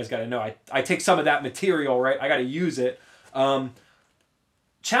you guys got to know, I take some of that material, right? I got to use it.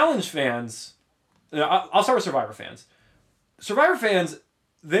 Challenge fans, I'll start with Survivor fans. Survivor fans,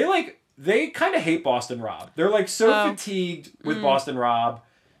 they kind of hate Boston Rob. They're like so fatigued with Boston Rob.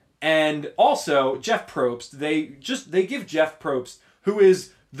 And also, Jeff Probst, they give Jeff Probst, who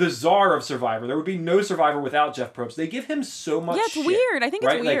is the czar of Survivor. There would be no Survivor without Jeff Probst. They give him so much shit. Yeah, it's weird. I think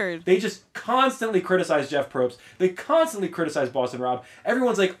it's weird. Like, they just constantly criticize Jeff Probst. They constantly criticize Boston Rob.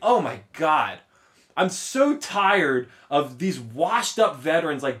 Everyone's like, oh my God. I'm so tired of these washed up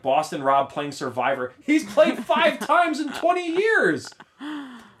veterans like Boston Rob playing Survivor. He's played 5 times in 20 years.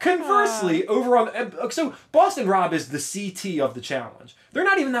 Conversely, so Boston Rob is the CT of the challenge. They're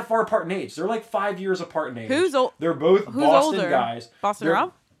not even that far apart in age. They're like 5 years apart in age. They're both Boston older? guys. Boston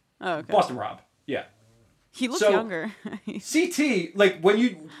Rob? Oh, okay. Boston Rob, yeah. He looks younger. CT,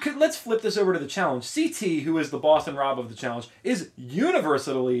 let's flip this over to the challenge. CT, who is the Boston Rob of the challenge, is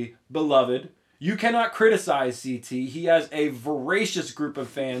universally beloved. You cannot criticize CT. He has a voracious group of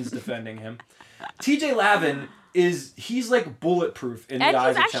fans defending him. TJ Lavin he's like bulletproof in the eyes of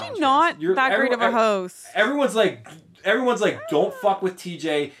challenge fans. And he's actually not that great of a host. Everyone's like, don't fuck with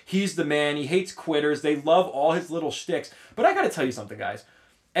TJ. He's the man. He hates quitters. They love all his little shticks. But I got to tell you something, guys.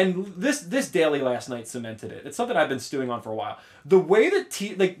 And this daily last night cemented it. It's something I've been stewing on for a while. The way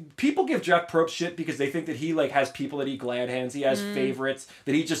that people give Jeff Probst shit because they think that he has people that he glad hands. He has favorites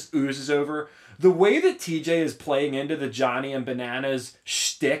that he just oozes over. The way that TJ is playing into the Johnny and Bananas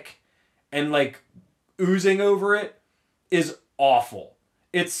shtick and oozing over it is awful.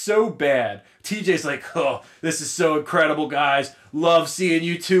 It's so bad. TJ's like, oh, this is so incredible, guys. Love seeing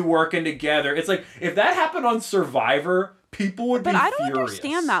you two working together. It's like, if that happened on Survivor, people would be furious. But I don't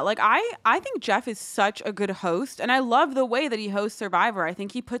understand that. I think Jeff is such a good host, and I love the way that he hosts Survivor. I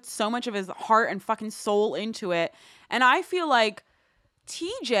think he puts so much of his heart and fucking soul into it. And I feel like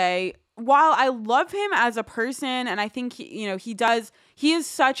TJ, while I love him as a person, and I think he is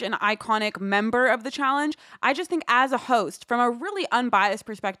such an iconic member of the challenge, I just think as a host, from a really unbiased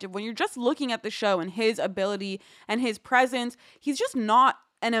perspective, when you're just looking at the show and his ability and his presence, he's just not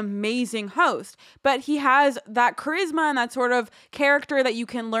an amazing host, but he has that charisma and that sort of character that you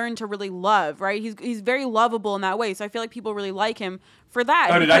can learn to really love, right? He's very lovable in that way. So I feel like people really like him for that.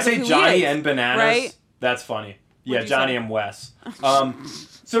 Oh, did I say Johnny and Bananas? Right? That's funny. Yeah, Johnny and Wes.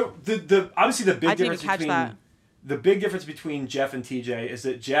 So the obviously the big difference between Jeff and TJ is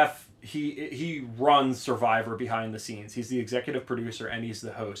that Jeff he runs Survivor behind the scenes. He's the executive producer and he's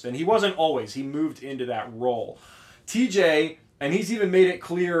the host. And he wasn't always. He moved into that role. TJ, and he's even made it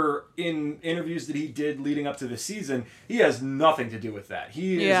clear in interviews that he did leading up to the season, he has nothing to do with that.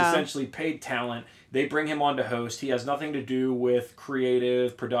 He is essentially paid talent. They bring him on to host. He has nothing to do with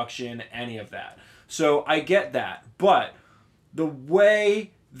creative, production, any of that. So I get that. But the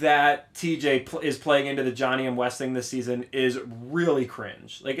way that TJ is playing into the Johnny and Wes thing this season is really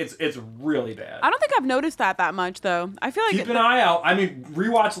cringe. It's really bad. I don't think I've noticed that much though. I feel like keep an eye out. I mean,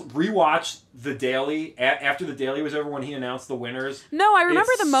 rewatch the daily after the daily was over when he announced the winners. No, I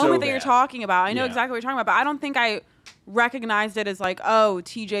remember the moment that you're talking about. I know exactly what you're talking about, but I don't think I recognized it as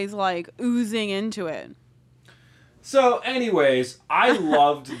TJ's oozing into it. So, anyways, I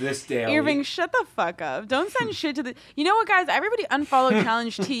loved this daily. Irving, shut the fuck up. Don't send shit to the... You know what, guys? Everybody unfollow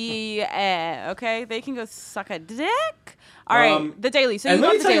Challenge T. Okay? They can go suck a dick. All right, the daily. So and you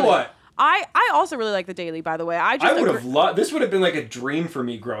let me tell you what. I also really like the daily, by the way. I would have loved... This would have been like a dream for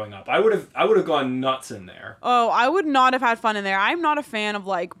me growing up. I would have gone nuts in there. Oh, I would not have had fun in there. I'm not a fan of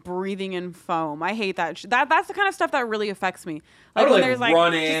breathing in foam. I hate that. That's the kind of stuff that really affects me. I would have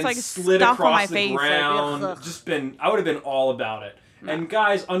run in, slid across the ground. I would have been all about it. No. And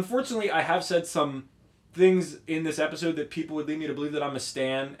guys, unfortunately, I have said some things in this episode that people would lead me to believe that I'm a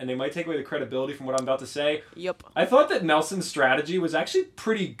stan, and they might take away the credibility from what I'm about to say. Yep. I thought that Nelson's strategy was actually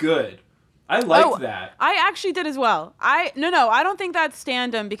pretty good. I liked that. I actually did as well. I don't think that's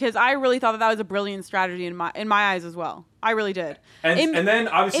standum, because I really thought that was a brilliant strategy in my eyes as well. I really did. And then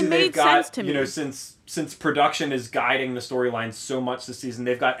obviously they've got, to me. Since production is guiding the storyline so much this season,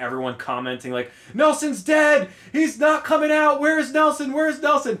 they've got everyone commenting like, Nelson's dead! He's not coming out! Where's Nelson? Where's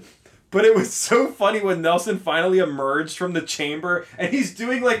Nelson? But it was so funny when Nelson finally emerged from the chamber and he's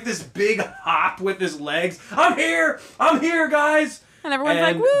doing like this big hop with his legs. I'm here, guys! And everyone's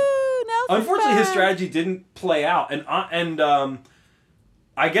like, woo, Nelson! Unfortunately, his strategy didn't play out. And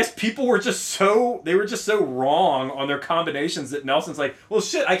I guess people were just so wrong on their combinations that Nelson's like, well,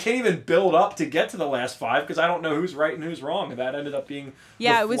 shit, I can't even build up to get to the last 5 because I don't know who's right and who's wrong. And that ended up being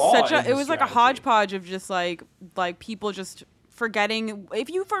it was like a hodgepodge of just like people just forgetting. If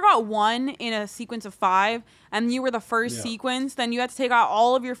you forgot one in a sequence of 5 and you were the first sequence, then you had to take out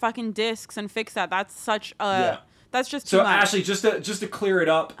all of your fucking discs and fix that. That's such a that's just too much. Ashley, just to clear it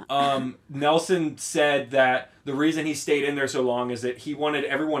up, Nelson said that the reason he stayed in there so long is that he wanted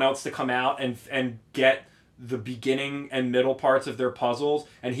everyone else to come out and get the beginning and middle parts of their puzzles,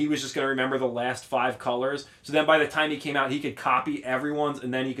 and he was just going to remember the last 5 colors. So then by the time he came out, he could copy everyone's,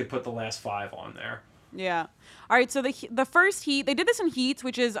 and then he could put the last 5 on there. Yeah. All right, so the first heat, they did this in heats,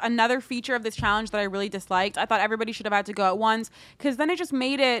 which is another feature of this challenge that I really disliked. I thought everybody should have had to go at once, because then it just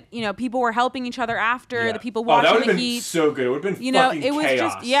made it, people were helping each other after, the people watching the heat. So good. It would have been fucking it was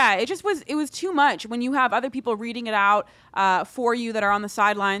chaos. It was too much when you have other people reading it out for you that are on the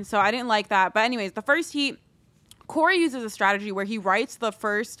sidelines, so I didn't like that. But anyways, the first heat, Corey uses a strategy where he writes the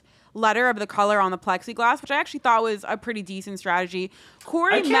first letter of the color on the plexiglass, which I actually thought was a pretty decent strategy.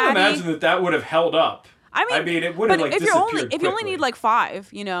 I can't imagine that would have held up. I mean, it would have like disappeared if you only need like 5,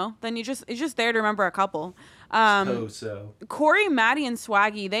 then it's just there to remember a couple. Corey, Maddie, and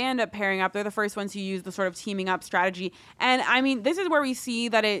Swaggy, they end up pairing up. They're the first ones who use the sort of teaming up strategy. And I mean, this is where we see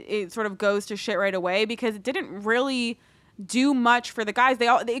that it sort of goes to shit right away, because it didn't really do much for the guys.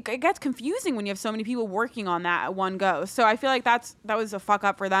 It gets confusing when you have so many people working on that at one go. So I feel like that was a fuck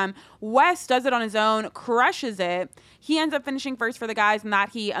up for them. Wes does it on his own, crushes it. He ends up finishing first for the guys in that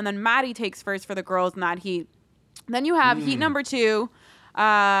heat, and then Maddie takes first for the girls in that heat. Then you have heat number 2,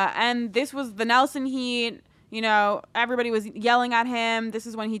 and this was the Nelson heat. Everybody was yelling at him. This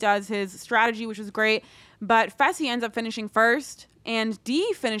is when he does his strategy, which was great. But Fessy ends up finishing first, and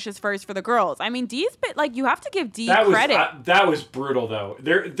Dee finishes first for the girls. I mean, Dee's you have to give Dee credit. That was brutal, though.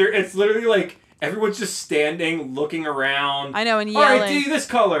 It's literally like everyone's just standing, looking around. I know, and yelling. All right, Dee, this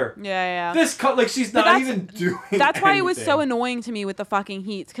color. Yeah. This color, like she's not even doing That's why it was anything. so annoying to me with the fucking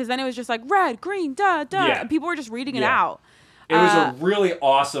heats, because then it was just like red, green, and people were just reading it out. It was a really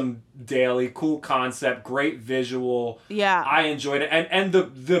awesome daily, cool concept, great visual. Yeah. I enjoyed it. And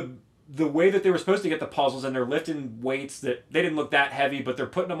the way that they were supposed to get the puzzles, and they're lifting weights that they didn't look that heavy, but they're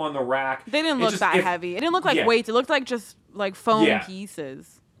putting them on the rack. They didn't look heavy. It didn't look like weights. It looked like just like foam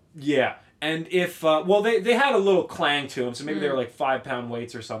pieces. Yeah. And if, they had a little clang to them, so maybe they were like 5-pound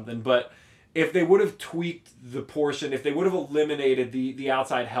weights or something, but if they would have tweaked the portion, if they would have eliminated the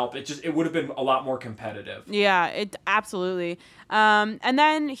outside help, it would have been a lot more competitive. Yeah, it absolutely. And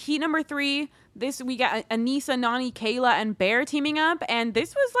then heat number 3, we got Anissa, Nani, Kayla, and Bear teaming up, and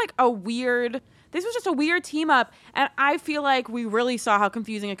this was just a weird team up, and I feel like we really saw how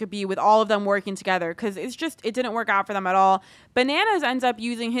confusing it could be with all of them working together, because it didn't work out for them at all. Bananas ends up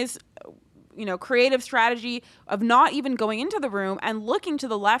using his creative strategy of not even going into the room and looking to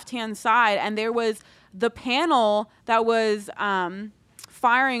the left-hand side, and there was the panel that was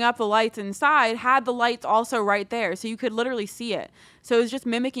firing up the lights inside had the lights also right there, so you could literally see it. So it was just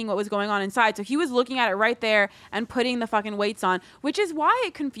mimicking what was going on inside. So he was looking at it right there and putting the fucking weights on, which is why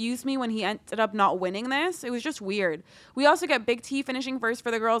it confused me when he ended up not winning this. It was just weird. We also got Big T finishing first for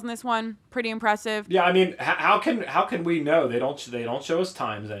the girls in this one. Pretty impressive. Yeah, I mean, how can we know? They don't show us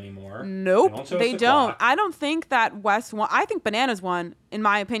times anymore. Nope, they don't. I don't think that Wes won. I think Bananas won, in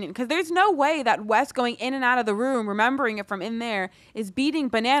my opinion, because there's no way that Wes going in and out of the room, remembering it from in there, is beating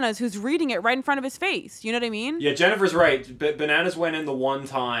Bananas, who's reading it right in front of his face. You know what I mean? Yeah, Jennifer's right. Bananas went in the one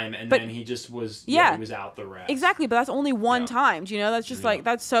time, and then he just was he was out the rest. Exactly, but that's only one time. Do you know? That's just like,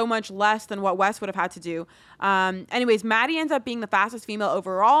 that's so much less than what Wes would have had to do. Anyways, Maddie ends up being the fastest female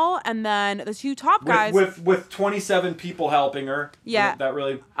overall, and then the 2 top guys with 27 people helping her. Yeah, that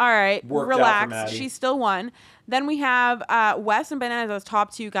really all right. Worked Relax, out for Maddie. She still won. Then we have Wes and Bananas as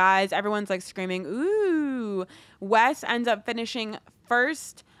top 2 guys. Everyone's like screaming, "Ooh!" Wes ends up finishing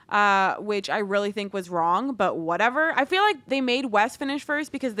first. which I really think was wrong, but whatever. I feel like they made Wes finish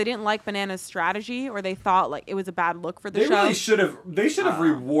first because they didn't like Banana's strategy, or they thought like it was a bad look for the show. They should have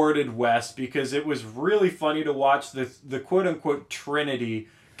rewarded Wes, because it was really funny to watch the quote unquote Trinity.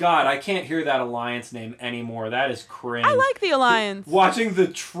 God, I can't hear that Alliance name anymore. That is cringe. I like the Alliance. Watching the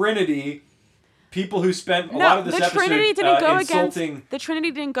Trinity, people who spent a lot of this episode Trinity didn't go insulting... against. The Trinity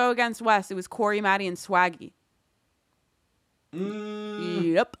didn't go against Wes. It was Corey, Maddie, and Swaggy.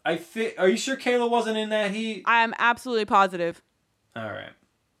 Yep. Are you sure Kayla wasn't in that heat? I am absolutely positive. All right.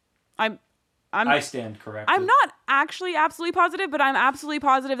 I stand corrected. I'm not actually absolutely positive, but I'm absolutely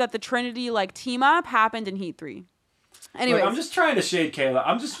positive that the Trinity like team up happened in Heat 3. Anyway, I'm just trying to shade Kayla.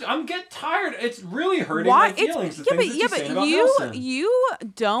 I'm getting tired. It's really hurting my feelings. But you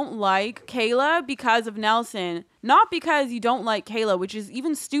don't like Kayla because of Nelson, not because you don't like Kayla, which is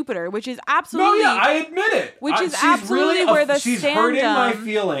even stupider. Which is absolutely. No, yeah, I admit it. She's absolutely where the she's hurting my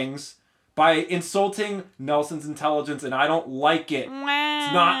feelings by insulting Nelson's intelligence, and I don't like it. Wah.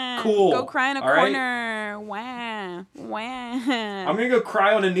 It's not cool. Go cry in a corner. Wah. I'm gonna go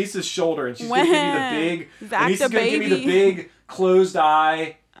cry on Anissa's shoulder, and she's gonna give me the big. Anissa's gonna give me the big closed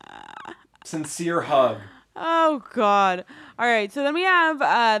eye, sincere hug. Oh God! All right, so then we have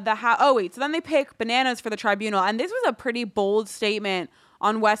so then they pick Bananas for the tribunal, and this was a pretty bold statement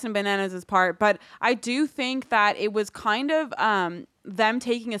on Wes and Bananas' part, but I do think that it was kind of them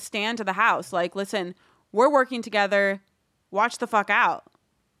taking a stand to the house, like, listen, we're working together, watch the fuck out.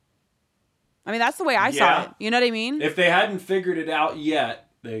 I mean, that's the way I saw it. You know what I mean? If they hadn't figured it out yet,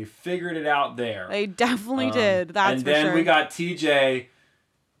 they figured it out there. They definitely did. That's for sure. And then we got TJ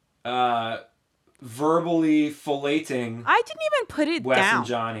verbally filleting. I didn't even put it Wes down. and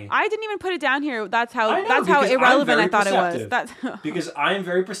Johnny. I didn't even put it down here. That's how because irrelevant I thought it was. Because I am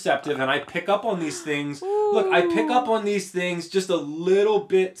very perceptive and I pick up on these things. Ooh. Look, I pick up on these things just a little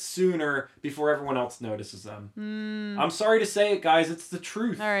bit sooner before everyone else notices them. I'm sorry to say it, guys. It's the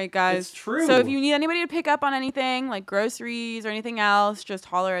truth. All right, guys. It's true. So if you need anybody to pick up on anything, like groceries or anything else, just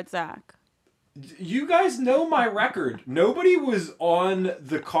holler at Zach. You guys know my record. Nobody was on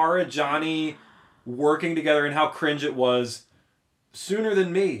the Cara Johnny working together and how cringe it was sooner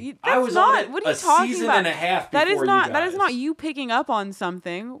than me. I was on it a season and a half before you guys. That is not you picking up on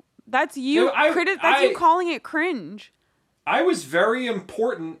something. That's you. That's you calling it cringe. I was very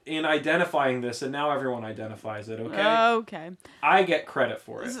important in identifying this, and now everyone identifies it. Okay. Okay. I get credit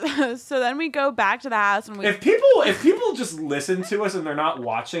for it. So then we go back to the house, and if people just listen to us and they're not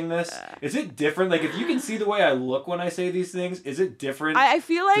watching this, is it different? Like, if you can see the way I look when I say these things, is it different? I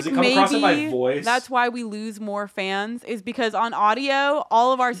feel like does it come across in my voice? That's why we lose more fans, is because on audio,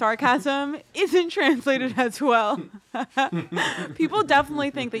 all of our sarcasm isn't translated as well. People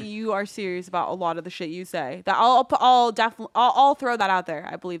definitely think that you are serious about a lot of the shit you say. That I'll throw that out there.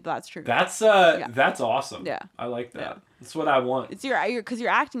 I believe that's true. That's awesome. Yeah, I like that. Yeah. That's what I want. It's because your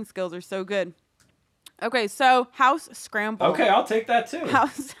acting skills are so good. Okay, so house scramble. Okay, I'll take that too.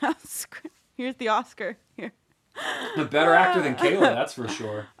 Here's the Oscar. Here. A better actor than Kayla, that's for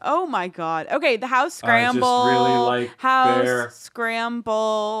sure. Oh my God. Okay, the house scramble. I just really like house Bear.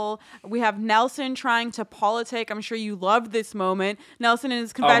 Scramble. We have Nelson trying to politic. I'm sure you loved this moment. Nelson in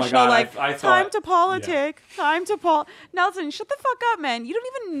his confessional, time to politic. Yeah. Time to Nelson, shut the fuck up, man. You don't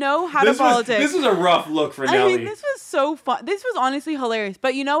even know how to politic. This was a rough look for Nelly. I mean, this was so fun. This was honestly hilarious.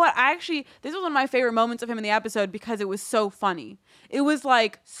 But you know what? This was one of my favorite moments of him in the episode because it was so funny. It was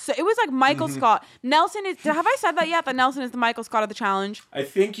like Michael Scott. Nelson is. Have I said that yet? That Nelson is the Michael Scott of the challenge. I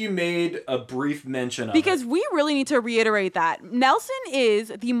think you made a brief mention of because we really need to reiterate that Nelson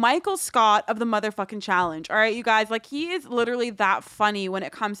is the Michael Scott of the motherfucking challenge. All right, you guys. Like, he is literally that funny when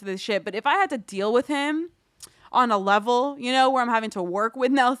it comes to this shit. But if I had to deal with him on a level, where I'm having to work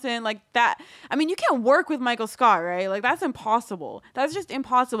with Nelson like that. I mean, you can't work with Michael Scott, right? Like, that's impossible. That's just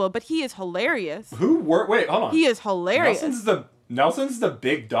impossible. But he is hilarious. Wait, hold on. He is hilarious. Nelson's the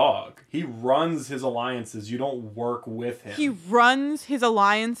big dog. He runs his alliances. You don't work with him. He runs his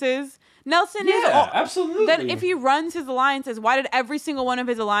alliances. Nelson is... Yeah, absolutely. Then if he runs his alliances, why did every single one of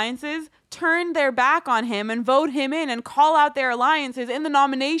his alliances turn their back on him and vote him in and call out their alliances in the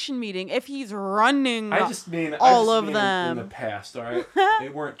nomination meeting if he's running all of them? In the past, all right? They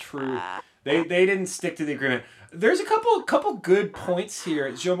weren't true. They didn't stick to the agreement. There's a couple good points here.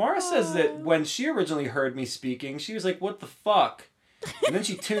 Jomara says that when she originally heard me speaking, she was like, "What the fuck?" And then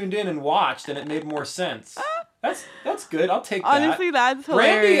she tuned in and watched, and it made more sense. That's good. I'll take that. Honestly, that's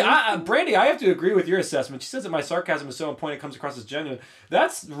hilarious. Brandy, I have to agree with your assessment. She says that my sarcasm is so on point; it comes across as genuine.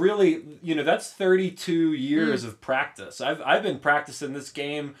 That's really, that's 32 years of practice. I've been practicing this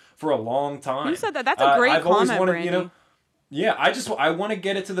game for a long time. You said that. That's a great comment, Brandy. Yeah, I want to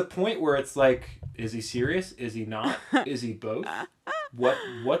get it to the point where it's like, is he serious? Is he not? Is he both?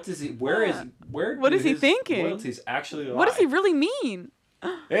 What does he? Where? What do is he his thinking? Loyalties actually lie? What does he really mean?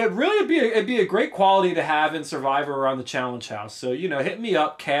 It'd be a great quality to have in Survivor or on the Challenge House. So hit me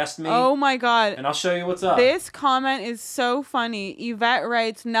up, cast me. Oh my God! And I'll show you what's up. This comment is so funny. Yvette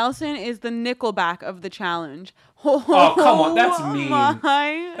writes, "Nelson is the Nickelback of the challenge." Oh come on, that's mean.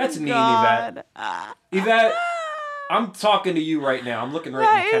 That's mean, Yvette. Yvette. I'm talking to you right now. I'm looking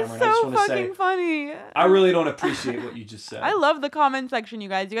right in the camera. That is so and I just want to fucking funny. I really don't appreciate what you just said. I love the comment section, you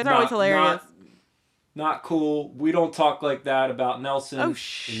guys. You guys are always hilarious. Not cool. We don't talk like that about Nelson. Oh,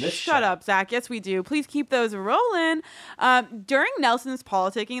 shut up, Zach. Yes, we do. Please keep those rolling. During Nelson's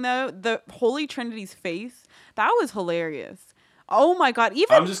politicking, though, the Holy Trinity's face, that was hilarious. Oh my God!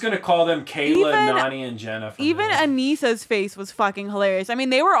 I'm just gonna call them Kayla, Nani, and Jenna. Even Anissa's face was fucking hilarious. I mean,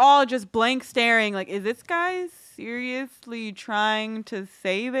 they were all just blank staring. Like, is this guy seriously trying to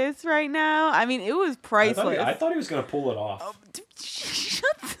say this right now? I mean, it was priceless. I thought he was gonna pull it off. Oh,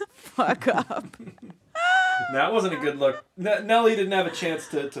 shut the fuck up. That wasn't a good look. Nelly didn't have a chance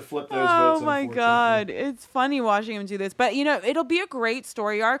to flip those votes. Oh my God. It's funny watching him do this. But, it'll be a great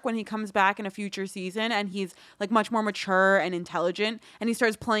story arc when he comes back in a future season and he's like much more mature and intelligent and he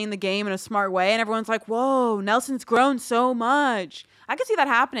starts playing the game in a smart way and everyone's like, whoa, Nelson's grown so much. I could see that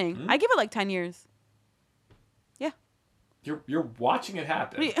happening. Mm-hmm. I give it like 10 years. Yeah. You're watching it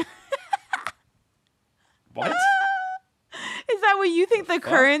happen. What? Is that what you think the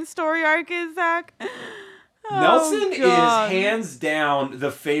current story arc is, Zach? Nelson is hands down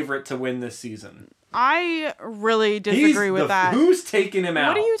the favorite to win this season. I really disagree with that. Who's taking him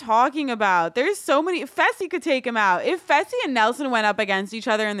out? What are you talking about? There's so many. Fessy could take him out. If Fessy and Nelson went up against each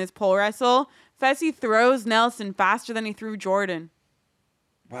other in this pole wrestle, Fessy throws Nelson faster than he threw Jordan.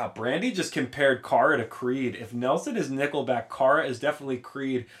 Wow, Brandy just compared Cara to Creed. If Nelson is Nickelback, Cara is definitely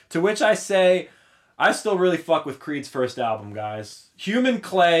Creed. To which I say, I still really fuck with Creed's first album, guys. Human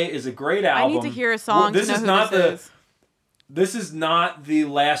Clay is a great album. I need to hear a song to know who this is. This is not the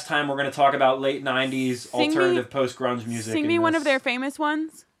last time we're going to talk about late 90s alternative post-grunge music. Sing me one of their famous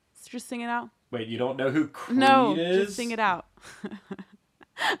ones. Just sing it out. Wait, you don't know who Creed is? No, just sing it out.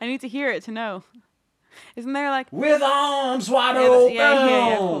 I need to hear it to know. Isn't there like... With arms wide open.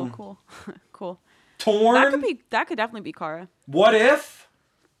 Yeah. Cool. Torn. That could definitely be Cara. What if?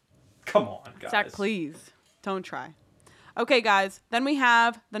 Come on, guys. Zach, please. Don't try. Okay, guys. Then we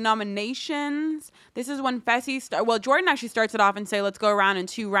have the nominations. This is when Fessy... Jordan actually starts it off and say, let's go around in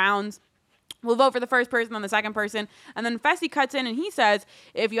 2 rounds. We'll vote for the first person, then the second person. And then Fessy cuts in and he says,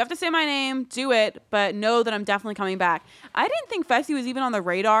 if you have to say my name, do it, but know that I'm definitely coming back. I didn't think Fessy was even on the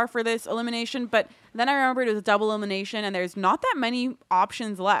radar for this elimination, but then I remembered it was a double elimination and there's not that many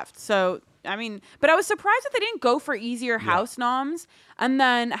options left. So, I mean, but I was surprised that they didn't go for easier house noms and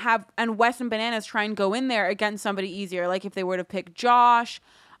then and Wes and Bananas try and go in there against somebody easier. Like if they were to pick Josh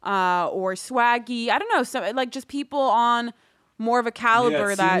or Swaggy. I don't know. So, like just people on more of a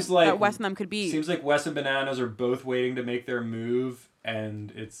caliber that Wes and them could be. Seems like Wes and Bananas are both waiting to make their move.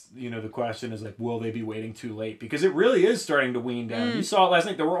 And it's, the question is like, will they be waiting too late? Because it really is starting to wean down. You saw it last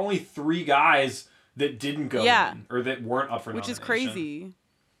night. There were only 3 guys that didn't go in or that weren't up for nomination. Which is crazy.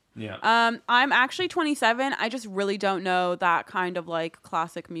 Yeah. I'm actually 27. I just really don't know that kind of like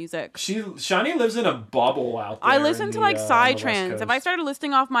classic music. Shani lives in a bubble out there. I listen to like Psytrance. If I started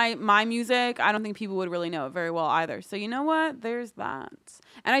listing off my music, I don't think people would really know it very well either. So you know what? There's that.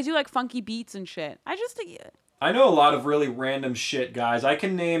 And I do like funky beats and shit. I know a lot of really random shit, guys. I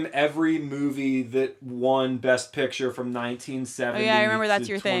can name every movie that won Best Picture from 1970. Oh yeah, I remember that's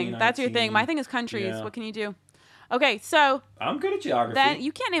your thing. That's your thing. My thing is countries. Yeah. What can you do? Okay, so I'm good at geography. Then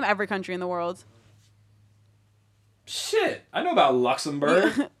you can't name every country in the world. Shit, I know about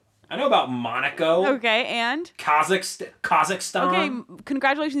Luxembourg. I know about Monaco. Okay, and Kazakhstan. Okay,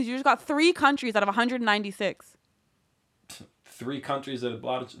 congratulations. You just got 3 countries out of 196. 3 countries that a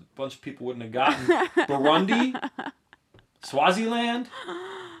bunch of people wouldn't have gotten. Burundi, Swaziland.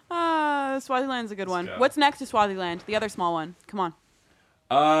 Swaziland's a good one. What's next to Swaziland? The other small one. Come on.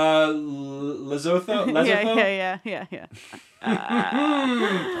 Lesotho? Yeah.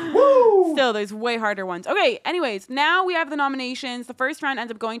 Woo! Still, there's way harder ones. Okay, anyways, now we have the nominations. The first round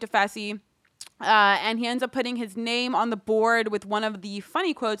ends up going to Fessy. And he ends up putting his name on the board with one of the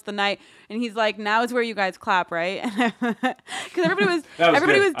funny quotes of the night. And he's like, now is where you guys clap, right? Because everybody was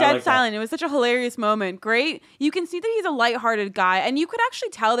dead silent. It was such a hilarious moment. Great. You can see that he's a lighthearted guy. And you could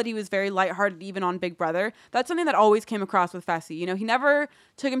actually tell that he was very lighthearted even on Big Brother. That's something that always came across with Fessy. He never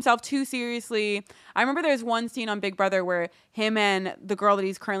took himself too seriously. I remember there's one scene on Big Brother where him and the girl that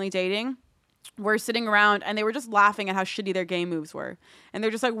he's currently dating, were sitting around and they were just laughing at how shitty their game moves were. And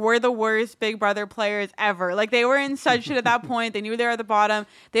they're just like, we're the worst Big Brother players ever. Like, they were in such shit at that point. They knew they were at the bottom.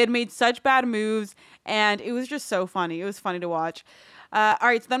 They had made such bad moves. And it was just so funny. It was funny to watch. All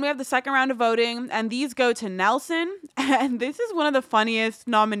right, so then we have the second round of voting, and these go to Nelson. And this is one of the funniest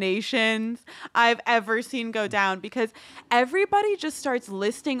nominations I've ever seen go down, because everybody just starts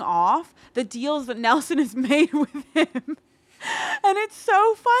listing off the deals that Nelson has made with him. And it's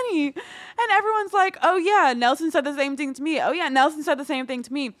so funny. And everyone's like, oh, yeah, Nelson said the same thing to me. Oh, yeah, Nelson said the same thing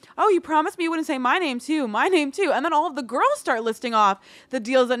to me. Oh, you promised me you wouldn't say my name, too. My name, too. And then all of the girls start listing off the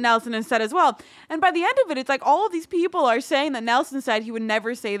deals that Nelson has said as well. And by the end of it, it's like all of these people are saying that Nelson said he would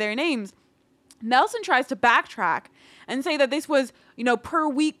never say their names. Nelson tries to backtrack and say that this was, per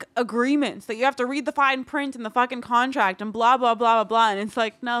week agreements, that you have to read the fine print in the fucking contract and blah, blah, blah, blah, blah. And it's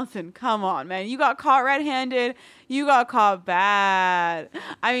like, Nelson, come on, man. You got caught red-handed. You got caught bad.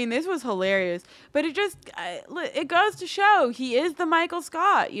 I mean, this was hilarious. But it goes to show he is the Michael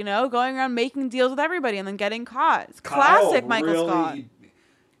Scott, going around making deals with everybody and then getting caught. It's classic Michael Scott.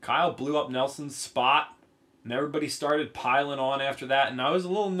 Kyle blew up Nelson's spot. And everybody started piling on after that. And I was a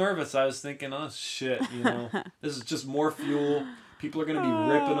little nervous. I was thinking, oh, shit, this is just more fuel. People are going to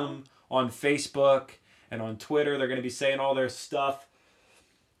be ripping them on Facebook and on Twitter. They're going to be saying all their stuff.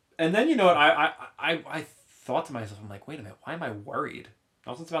 And then, I thought to myself, I'm like, wait a minute, why am I worried?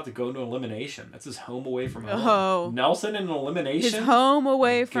 Nelson's about to go into elimination. That's his home away from home. Oh. Nelson in an elimination? His home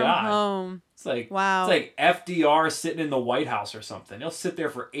away from home. It's like, wow. It's like FDR sitting in the White House or something. He'll sit there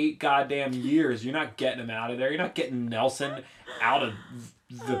for 8 goddamn years. You're not getting him out of there. You're not getting Nelson out of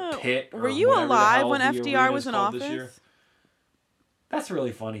the pit. Were you alive when FDR was in office? That's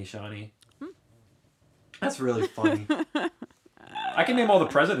really funny, Shawnee. That's really funny. I can name all the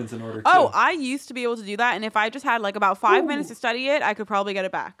presidents in order, too. Oh, I used to be able to do that, and if I just had about 5 minutes to study it, I could probably get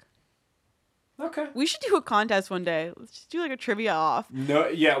it back. Okay. We should do a contest one day. Let's just do a trivia off. No,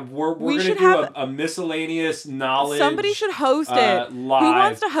 yeah, we're going to do a miscellaneous knowledge. Somebody should host it. Live, who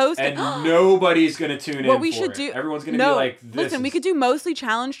wants to host it? And nobody's going to tune in. What we should do? Everyone's going to be like, listen, we could do mostly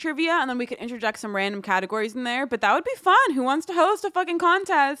challenge trivia, and then we could interject some random categories in there. But that would be fun. Who wants to host a fucking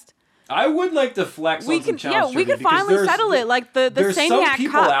contest? I would like to flex on some challenge trivia. Yeah, we could finally settle it, like the Saniac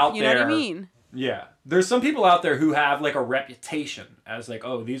Cup. You know what I mean? Yeah. There's some people out there who have a reputation as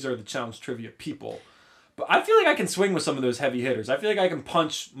oh, these are the challenge trivia people. But I feel like I can swing with some of those heavy hitters. I feel like I can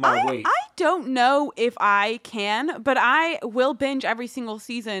punch my weight. I don't know if I can, but I will binge every single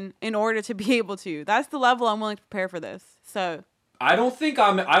season in order to be able to. That's the level I'm willing to prepare for this. So I don't think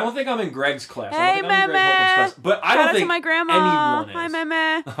I'm in Greg's class. Hey, I don't think I'm in Greg Holcomb's class. But I don't think my grandma. anyone is. Hi,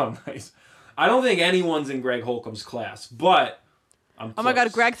 Meme. Oh, nice. I don't think anyone's in Greg Holcomb's class, but I'm close. Oh my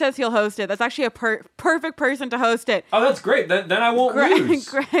God, Greg says he'll host it. That's actually a perfect person to host it. Oh, that's great. Then I won't lose.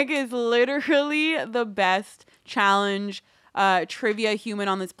 Greg is literally the best challenge trivia human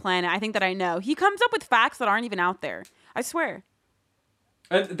on this planet. I think that I know. He comes up with facts that aren't even out there. I swear.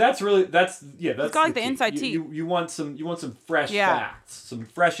 That's He's got the inside teeth. You want some fresh facts, some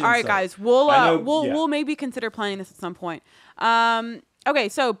fresh insight. All right, guys, we'll maybe consider playing this at some point. Okay,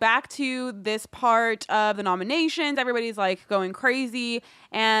 so back to this part of the nominations. Everybody's going crazy,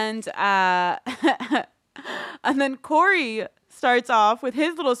 and and then Corey starts off with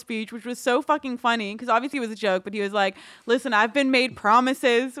his little speech, which was so fucking funny because obviously it was a joke, but he was like, listen, I've been made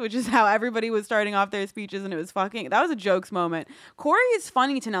promises, which is how everybody was starting off their speeches, and it was that was a jokes moment. Corey is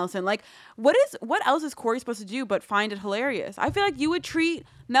funny to Nelson. What else is Corey supposed to do but find it hilarious? I feel like you would treat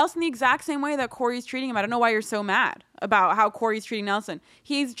Nelson the exact same way that Corey's treating him. I don't know why you're so mad about how Corey's treating Nelson.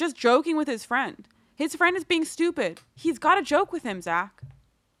 He's just joking with his friend. His friend is being stupid. He's got to joke with him, Zach.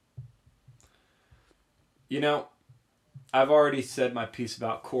 I've already said my piece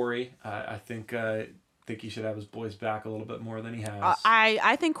about Corey. I think he should have his boys back a little bit more than he has.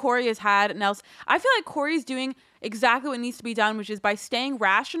 I think Corey has had Nelson. I feel like Corey's doing exactly what needs to be done, which is by staying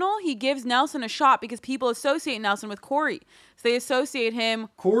rational, he gives Nelson a shot because people associate Nelson with Corey. So they associate him.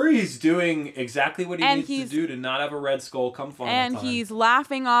 Corey's doing exactly what he needs to do to not have a red skull come final time. And he's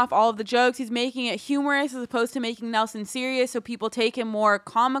laughing off all of the jokes. He's making it humorous as opposed to making Nelson serious, so people take him more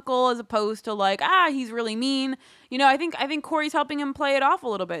comical as opposed to he's really mean. I think Corey's helping him play it off a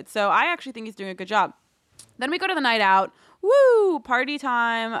little bit. So I actually think he's doing a good job. Then we go to the night out. Woo! Party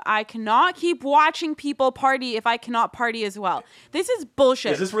time. I cannot keep watching people party if I cannot party as well. This is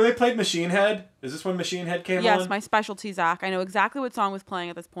bullshit. Is this where they played Machine Head? Is this when Machine Head came on? Yes, my specialty, Zach. I know exactly what song was playing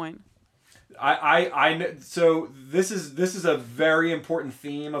at this point. So this is a very important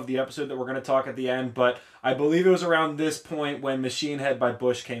theme of the episode that we're going to talk at the end, but I believe it was around this point when Machine Head by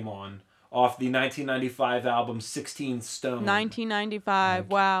Bush came on, off the 1995 album 16 Stone.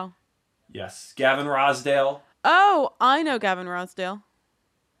 1995, wow. Yes, Gavin Rosdale. Oh, I know Gavin Rossdale.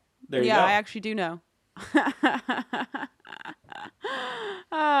 There you Yeah, go. I actually do know.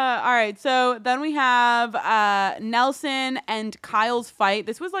 All right, so then we have Nelson and Kyle's fight.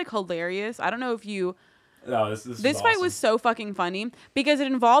 This was like hilarious. I don't know if you. Oh, this This fight awesome. was so fucking funny because it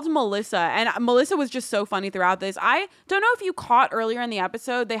involved Melissa, and Melissa was just so funny throughout this. I don't know if you caught earlier in the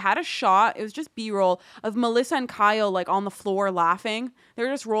episode, they had a shot, it was just B-roll, of Melissa and Kyle like on the floor laughing. They were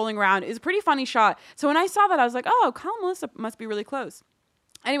just rolling around. It was a pretty funny shot. So when I saw that, I was like, oh, Kyle and Melissa must be really close.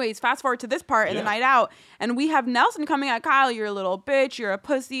 Anyways, fast forward to this part in the night out, and we have Nelson coming at Kyle. You're a little bitch. You're a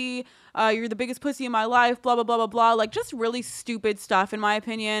pussy. You're the biggest pussy in my life. Blah, blah, blah, blah, blah. Like, just really stupid stuff, in my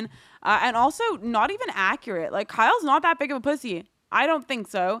opinion. And also not even accurate. Like, Kyle's not that big of a pussy. I don't think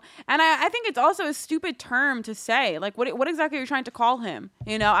so. And I think it's also a stupid term to say. Like, what exactly are you trying to call him?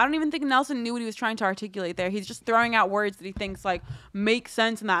 You know, I don't even think Nelson knew what he was trying to articulate there. He's just throwing out words that he thinks, like, make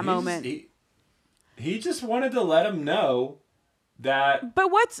sense in that moment. He just wanted to let him know that,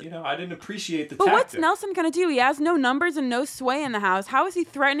 but what's, I didn't appreciate the but tactic. what's Nelson gonna do? He has no numbers and no sway in the house. How is he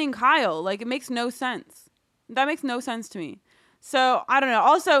threatening Kyle? Like, it makes no sense. That makes no sense to me. So I don't know.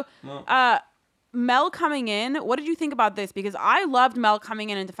 Also, Mel coming in, what did you think about this? Because I loved Mel coming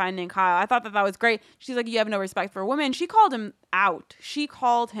in and defending Kyle. I thought that was great. She's like, you have no respect for women. She called him out.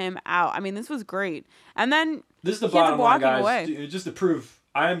 I mean, this was great. And then this is the bottom line, guys. Just to prove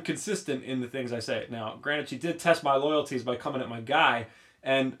I am consistent in the things I say. Now, granted, she did test my loyalties by coming at my guy.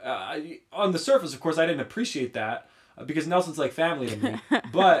 And on the surface, of course, I didn't appreciate that because Nelson's like family to me.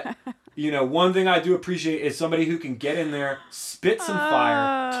 But, one thing I do appreciate is somebody who can get in there, spit some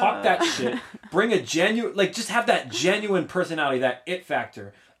fire, talk that shit, bring a genuine, just have that genuine personality, that it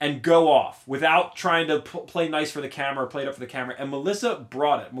factor, and go off without trying to play nice for the camera or play it up for the camera. And Melissa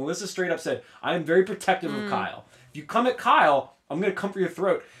brought it. Melissa straight up said, I am very protective of Kyle. If you come at Kyle, I'm going to come for your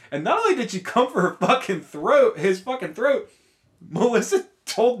throat. And not only did she come for his fucking throat, Melissa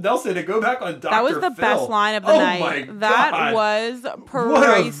told Nelson to go back on Dr. Phil. That was the best line of the night. My God. That was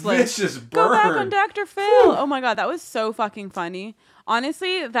priceless. What a vicious burn. Go back on Dr. Phil. Whew. Oh my God, that was so fucking funny.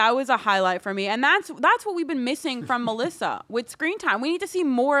 Honestly, that was a highlight for me. And that's what we've been missing from Melissa with screen time. We need to see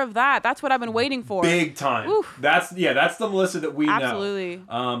more of that. That's what I've been waiting for. Big time. Oof. That's the Melissa that we know. Absolutely.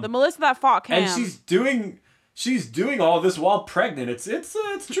 The Melissa that fought Cam. And she's doing all this while pregnant.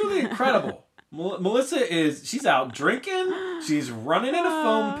 It's truly incredible. Melissa she's out drinking. She's running in a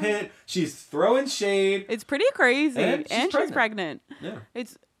foam pit. She's throwing shade. It's pretty crazy. And she's pregnant. Yeah.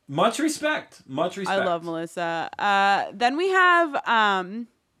 It's much respect. I love Melissa. Then we have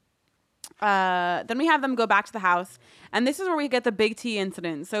them go back to the house. And this is where we get the Big T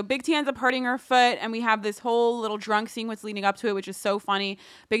incident. So Big T ends up hurting her foot, and we have this whole little drunk sequence leading up to it, which is so funny.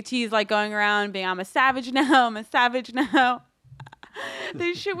 Big T is like going around being, I'm a savage now.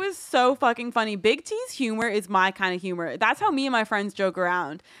 This shit was so fucking funny. Big T's humor is my kind of humor. That's how me and my friends joke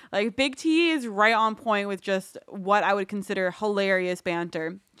around. Like, Big T is right on point with just what I would consider hilarious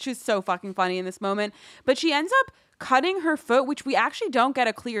banter. She's so fucking funny in this moment. But she ends up cutting her foot, which we actually don't get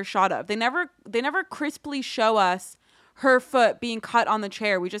a clear shot of. They never crisply show us her foot being cut on the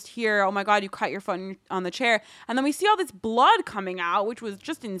chair. We just hear, oh my God, you cut your foot on the chair. And then we see all this blood coming out, which was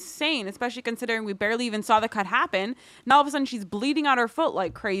just insane, especially considering we barely even saw the cut happen. And all of a sudden she's bleeding out her foot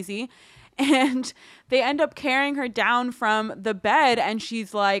like crazy. And they end up carrying her down from the bed, and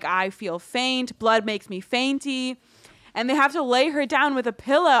she's like, I feel faint. Blood makes me fainty. And they have to lay her down with a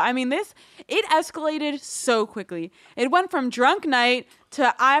pillow. I mean, it escalated so quickly. It went from drunk night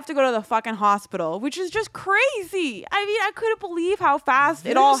to I have to go to the fucking hospital, which is just crazy. I mean, I couldn't believe how fast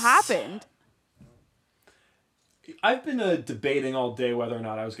it all happened. I've been debating all day whether or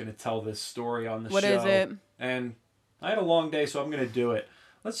not I was going to tell this story on the show. What is it? And I had a long day, so I'm going to do it.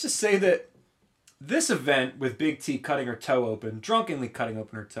 Let's just say that this event with Big T cutting her toe open, drunkenly cutting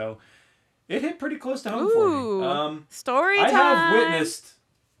open her toe, it hit pretty close to home for me. Story time. I have witnessed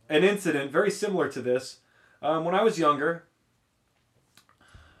an incident very similar to this. When I was younger,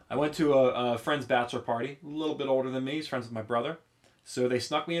 I went to a friend's bachelor party, a little bit older than me. He's friends with my brother. So they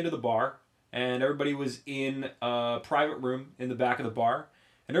snuck me into the bar, and everybody was in a private room in the back of the bar,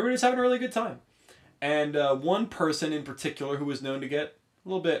 and everybody was having a really good time. And one person in particular who was known to get a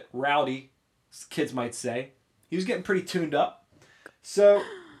little bit rowdy, as kids might say, he was getting pretty tuned up. So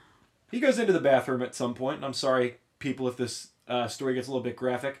he goes into the bathroom at some point, and I'm sorry, people, if this story gets a little bit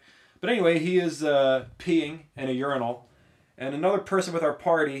graphic. But anyway, he is peeing in a urinal, and another person with our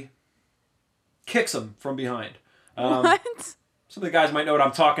party kicks him from behind. What? Some of the guys might know what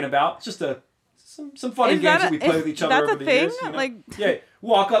I'm talking about. It's just some funny games that we play with each other over the years. You know? Like, yeah,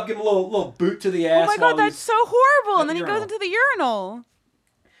 walk up, give him a little boot to the ass. Oh my God, that's so horrible! And then he goes into the urinal.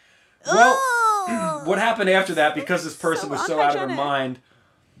 Well, Ugh. what happened after that, because this person So was so out of their unhygienic.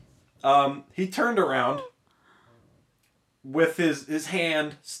 mind, he turned around with his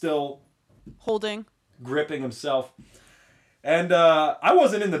hand still Holding. gripping himself. And I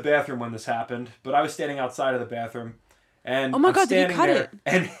wasn't in the bathroom when this happened, but I was standing outside of the bathroom. And Oh my I'm God, did he standing cut there, it?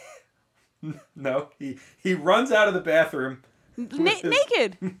 And no, he runs out of the bathroom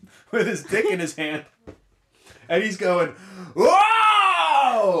Naked. with his dick in his hand. And he's going,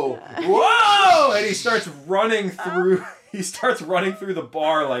 "Whoa! Whoa!" And he starts running through the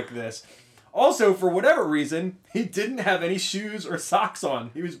bar like this. Also, for whatever reason, he didn't have any shoes or socks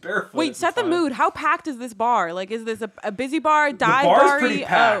on. He was barefoot. Wait, set the mood. How packed is this bar? Like, is this a busy bar? The Dive bar's bar-y? pretty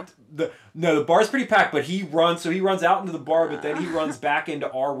packed. The bar's pretty packed, but he runs out into the bar, but then he runs back into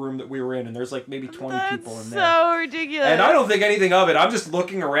our room that we were in, and there's like maybe 20 people in there. So ridiculous. And I don't think anything of it. I'm just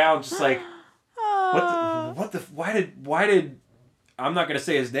looking around, just like, Oh. why did, I'm not going to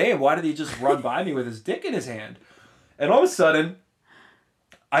say his name, why did he just run by me with his dick in his hand? And all of a sudden,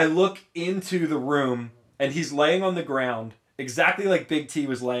 I look into the room, and he's laying on the ground, exactly like Big T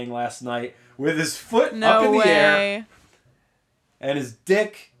was laying last night, with his foot up in the air, and his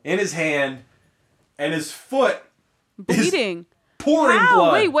dick in his hand, and his foot bleeding, is pouring How?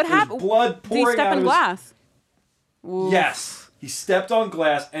 blood. Wait, what There's happened? blood Did pouring he step out in of glass? his... Yes. He stepped on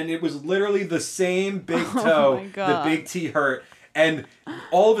glass, and it was literally the same big toe my God. that Big T hurt. And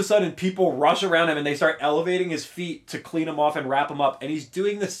all of a sudden, people rush around him, and they start elevating his feet to clean him off and wrap him up. And he's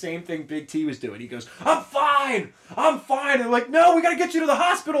doing the same thing Big T was doing. He goes, "I'm fine! I'm fine!" And they're like, "No, we gotta get you to the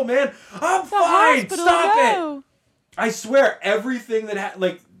hospital, man! I'm fine! Stop it!" I swear, everything that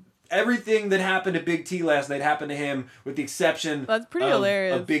happened to Big T last night happened to him, with the exception That's pretty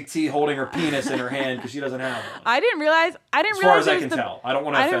hilarious. of Big T holding her penis in her hand because she doesn't have one. I didn't realize. As far as I can tell, I don't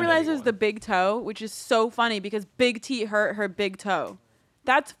want to. I didn't realize it was the big toe, which is so funny because Big T hurt her big toe.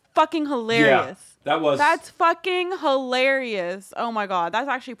 That's fucking hilarious. Yeah, That's fucking hilarious. Oh my God, that's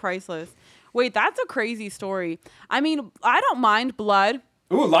actually priceless. Wait, that's a crazy story. I mean, I don't mind blood.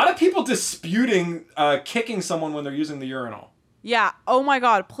 Ooh, a lot of people disputing kicking someone when they're using the urinal. Yeah. Oh my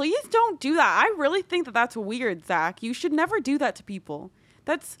God. Please don't do that. I really think that that's weird, Zach. You should never do that to people.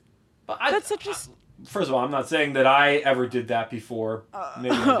 That's such a. First of all, I'm not saying that I ever did that before.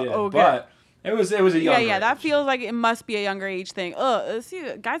 Maybe I did, okay. but it was a younger Yeah. That age. feels like it must be a younger age thing. Ugh. See,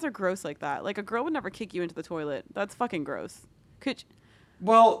 guys are gross like that. Like a girl would never kick you into the toilet. That's fucking gross.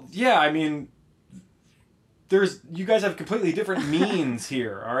 Well, yeah. I mean, you guys have completely different means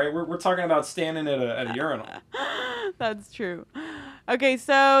here. All right, we're talking about standing at a urinal. That's true. Okay,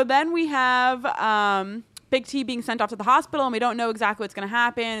 so then we have Big T being sent off to the hospital, and we don't know exactly what's going to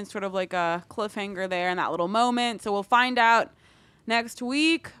happen. It's sort of like a cliffhanger there in that little moment. So we'll find out next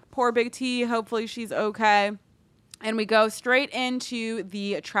week. Poor Big T. Hopefully she's okay. And we go straight into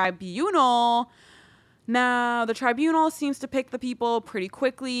the tribunal. Now, the tribunal seems to pick the people pretty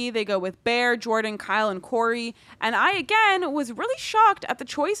quickly. They go with Bear, Jordan, Kyle, and Corey. And I, again, was really shocked at the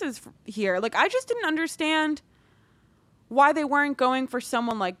choices here. Like, I just didn't understand why they weren't going for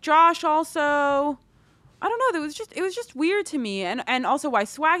someone like Josh also. I don't know. It was just weird to me. And also why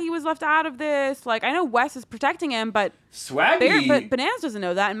Swaggy was left out of this. Like, I know Wes is protecting him, but Swaggy... but Bananas doesn't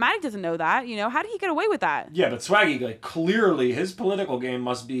know that, and Maddie doesn't know that. You know, how did he get away with that? Yeah, but Swaggy, like, clearly his political game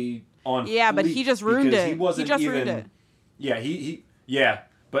must be on Yeah, but he just ruined it. He wasn't ruined it. Yeah,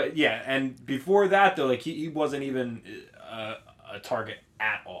 and before that, though, like, he wasn't even a target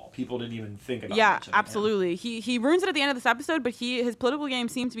at all. People didn't even think about it. Yeah, absolutely. He ruins it at the end of this episode, but his political game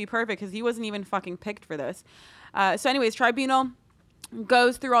seemed to be perfect because he wasn't even fucking picked for this. So anyways, Tribunal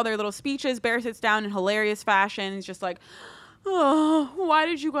goes through all their little speeches. Bear sits down in hilarious fashion. He's just like, "Oh, why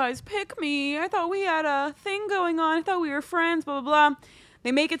did you guys pick me? I thought we had a thing going on. I thought we were friends, blah, blah, blah."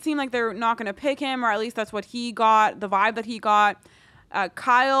 They make it seem like they're not going to pick him, or at least that's what he got, the vibe that he got.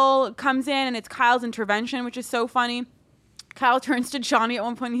 Kyle comes in, and it's Kyle's intervention, which is so funny. Kyle turns to Johnny at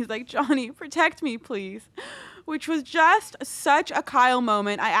one point, and he's like, "Johnny, protect me, please." Which was just such a Kyle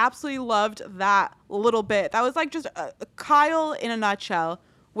moment. I absolutely loved that little bit. That was like just Kyle in a nutshell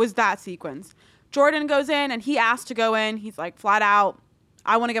was that sequence. Jordan goes in, and he asked to go in. He's like, flat out,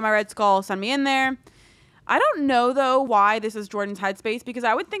 "I want to get my Red Skull. Send me in there." I don't know, though, why this is Jordan's headspace, because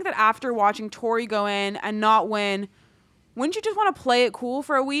I would think that after watching Tori go in and not win, wouldn't you just want to play it cool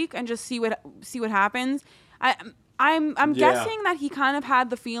for a week and just see what happens? I'm guessing that he kind of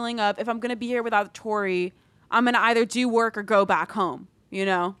had the feeling of, if I'm going to be here without Tori, I'm going to either do work or go back home, you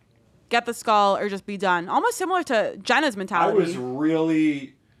know? Get the skull or just be done. Almost similar to Jenna's mentality. I was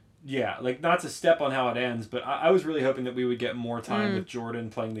really... Yeah, like, not to step on how it ends, but I was really hoping that we would get more time with Jordan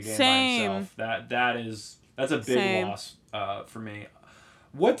playing the game by himself. That's a big loss for me.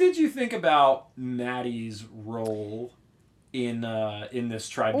 What did you think about Maddie's role in this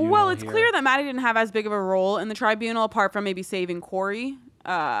tribunal? Well, it's here? clear that Maddie didn't have as big of a role in the tribunal, apart from maybe saving Corey.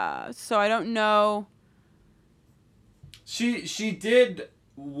 So I don't know. She did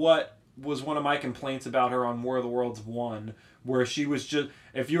what was one of my complaints about her on War of the Worlds 1, where she was just,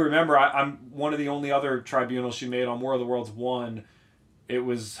 if you remember, I'm one of the only other tribunals she made on War of the Worlds 1. It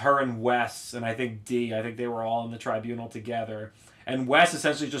was her and Wes, and I think D. I think they were all in the tribunal together. And Wes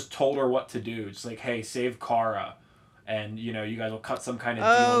essentially just told her what to do. Just like, hey, save Kara. And, you know, you guys will cut some kind of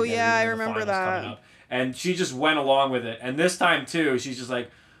deal. Oh, yeah, I remember that. And she just went along with it. And this time, too, she's just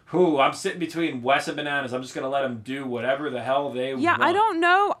like, I'm sitting between Wes and Bananas. I'm just going to let them do whatever the hell they want. Yeah, I don't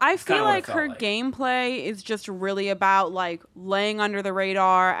know. I feel like her like. gameplay is just really about, like, laying under the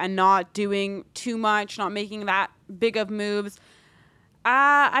radar and not doing too much, not making that big of moves.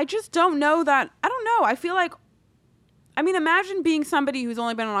 I just don't know that. I don't know. I feel like, I mean, imagine being somebody who's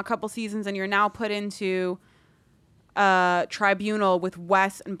only been on a couple seasons and you're now put into a tribunal with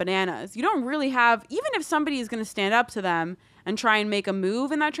Wes and Bananas. You don't really have, even if somebody is going to stand up to them and try and make a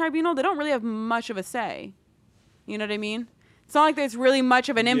move in that tribunal, they don't really have much of a say. You know what I mean? It's not like there's really much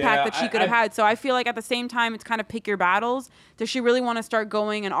of an impact that she could have had. So I feel like at the same time, it's kind of pick your battles. Does she really want to start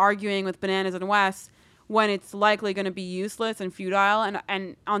going and arguing with Bananas and Wes when it's likely going to be useless and futile?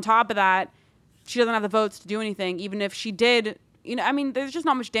 And on top of that, she doesn't have the votes to do anything. Even if she did, you know, I mean, there's just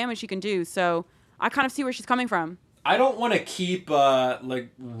not much damage she can do. So I kind of see where she's coming from. I don't want to keep like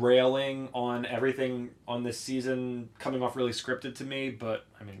railing on everything on this season coming off really scripted to me, but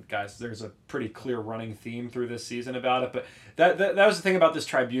I mean, guys, there's a pretty clear running theme through this season about it. But that was the thing about this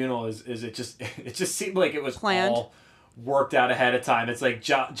tribunal is it just seemed like it was planned, all worked out ahead of time. It's like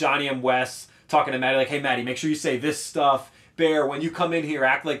Johnny and Wes talking to Maddie like, "Hey, Maddie, make sure you say this stuff. Bear, when you come in here,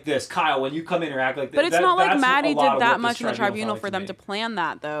 act like this. Kyle, when you come in here, act like this." But it's not like Maddie did that much in the tribunal for them to plan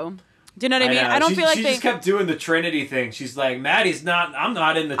that, though. Do you know what I mean? I don't feel like she just kept doing the Trinity thing. She's like, I'm not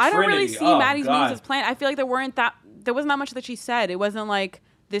in the Trinity. I don't really see Maddie's moves as planned. I feel like there wasn't that much that she said. It wasn't like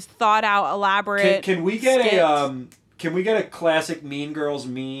this thought out, elaborate. Can we get a classic Mean Girls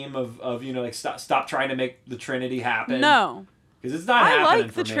meme of you know, like stop trying to make the Trinity happen? No, because it's not happening. I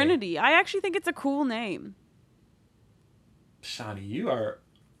like the Trinity. I actually think it's a cool name. Shawnee,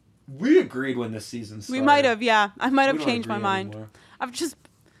 we agreed when this season started. We might have, yeah. I might have changed my mind. Anymore. I've just.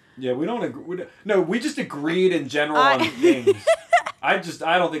 Yeah, we don't agree. No, we just agreed in general on things. I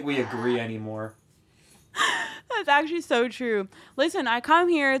don't think we agree anymore. That's actually so true. Listen, I come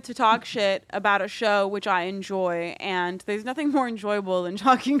here to talk shit about a show which I enjoy, and there's nothing more enjoyable than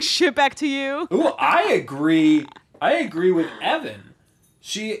talking shit back to you. Ooh, I agree. I agree with Evan.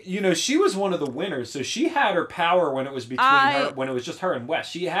 She was one of the winners, so she had her power when it was when it was just her and Wes.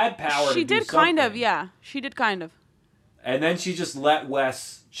 She had power. She did kind of, yeah. She did kind of. And then she just let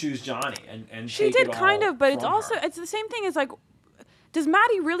Wes choose Johnny and she did kind of, but it's also it's the same thing as like, does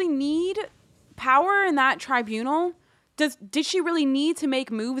Maddie really need power in that tribunal? Did she really need to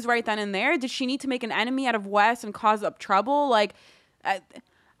make moves right then and there? Did she need to make an enemy out of Wes and cause up trouble? Like,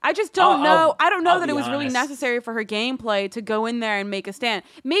 I just don't know. I don't know that it was really necessary for her gameplay to go in there and make a stand.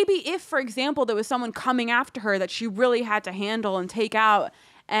 Maybe if, for example, there was someone coming after her that she really had to handle and take out,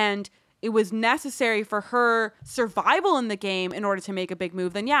 and it was necessary for her survival in the game in order to make a big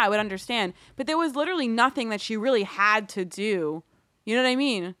move, then yeah, I would understand. But there was literally nothing that she really had to do. You know what I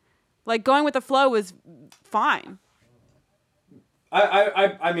mean? Like, going with the flow was fine.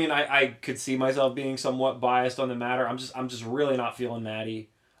 I mean, I could see myself being somewhat biased on the matter. I'm just really not feeling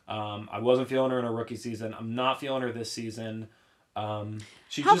Maddie. I wasn't feeling her in her rookie season. I'm not feeling her this season. How can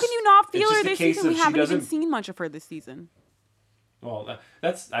you not feel her this season? We haven't even seen much of her this season. Well,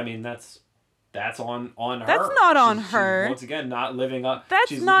 that's on her. That's not on her. She's, once again, not living up.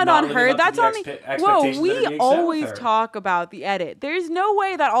 That's not on her. That's on the. Whoa, we always talk about the edit. There's no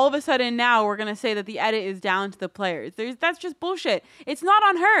way that all of a sudden now we're gonna say that the edit is down to the players. That's just bullshit. It's not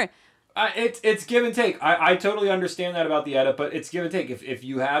on her. It's give and take. I totally understand that about the edit, but it's give and take. If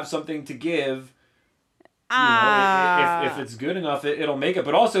you have something to give, if it's good enough, it'll make it.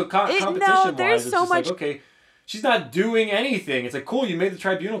 But also competition-wise, it's just like, okay, she's not doing anything. It's like, cool, you made the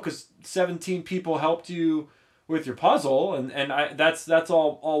tribunal because 17 people helped you with your puzzle, and that's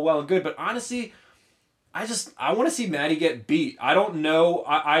all well and good. But honestly, I want to see Maddie get beat. I don't know.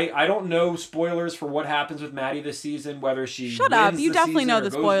 I don't know spoilers for what happens with Maddie this season. Whether she shut up, you definitely know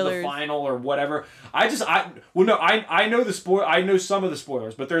the spoilers. Goes to the final or whatever. I know the spoil. I know some of the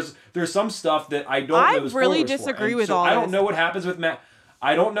spoilers, but there's some stuff that I don't know the spoilers really disagree with all. I don't know what happens with Matt.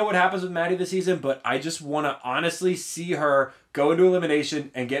 I don't know what happens with Maddie this season, but I just want to honestly see her go into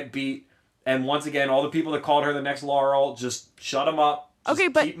elimination and get beat. And once again, all the people that called her the next Laurel, just shut them up. Just okay,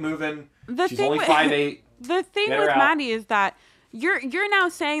 but keep moving. the She's thing only with- 5'8". The thing Get her with out. Maddie is that you're now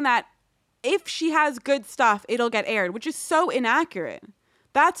saying that if she has good stuff, it'll get aired, which is so inaccurate.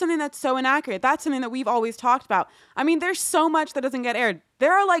 That's something that's so inaccurate. That's something that we've always talked about. I mean, there's so much that doesn't get aired.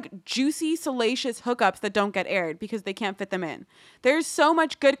 There are like juicy, salacious hookups that don't get aired because they can't fit them in. There's so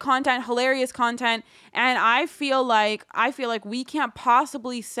much good content, hilarious content, and I feel like we can't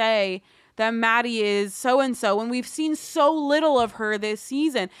possibly say that Maddie is so-and-so when we've seen so little of her this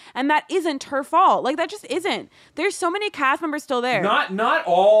season. And that isn't her fault. Like, that just isn't. There's so many cast members still there. Not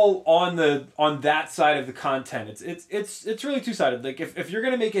all on that side of the content. It's really two-sided. Like, if you're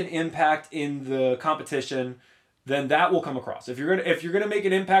gonna make an impact in the competition, then that will come across. If you're gonna make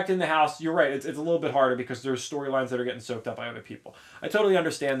an impact in the house, you're right. It's a little bit harder because there's storylines that are getting soaked up by other people. I totally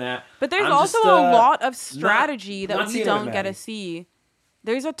understand that. But there's I'm also just, a lot of strategy not that we seeing it with don't get to Maddie. see.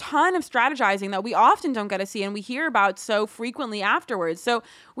 There's a ton of strategizing that we often don't get to see and we hear about so frequently afterwards. So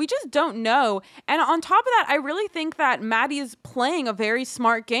we just don't know. And on top of that, I really think that Maddie is playing a very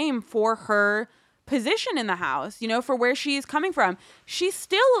smart game for her position in the house, you know, for where she is coming from. She's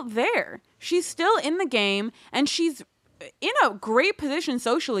still there. She's still in the game and she's in a great position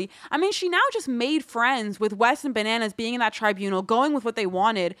socially. I mean, she now just made friends with Wes and Bananas being in that tribunal, going with what they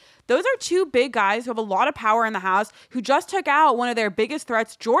wanted. Those are two big guys who have a lot of power in the house, who just took out one of their biggest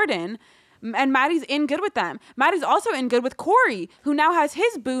threats, Jordan, and Maddie's in good with them. Maddie's also in good with Corey, who now has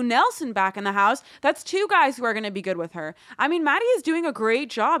his boo Nelson back in the house. That's two guys who are going to be good with her. I mean, Maddie is doing a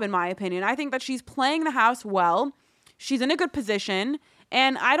great job, in my opinion. I think that she's playing the house well. She's in a good position,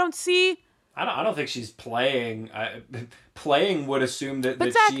 and I don't think she's playing. Playing would assume that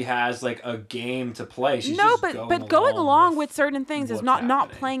Zach, she has like a game to play. She's no, just but going along with certain things is what's not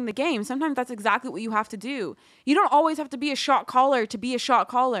happening. playing the game. Sometimes that's exactly what you have to do. You don't always have to be a shot caller to be a shot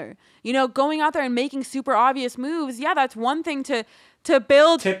caller. You know, going out there and making super obvious moves. Yeah, that's one thing to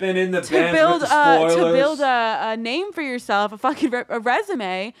build tipping in the to bends build with the spoilers. to build a name for yourself, a fucking a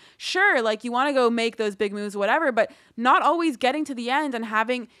resume. Sure, like you want to go make those big moves, whatever, but not always getting to the end and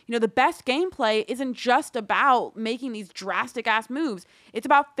having, you know, the best gameplay isn't just about making these drastic ass moves. It's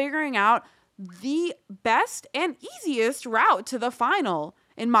about figuring out the best and easiest route to the final,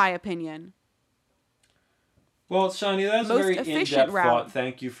 in my opinion. Well, Shani, that's a Most very efficient in-depth route. thought.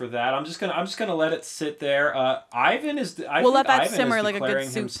 Thank you for that. I'm just gonna let it sit there. Ivan is. We'll let that Ivan simmer is like a good declaring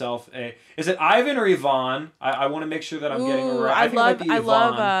soup. himself a. Is it Ivan or Yvonne? I want to make sure that I'm getting it right. I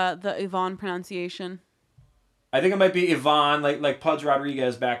love the Yvonne pronunciation. I think it might be Yvonne, like Pudge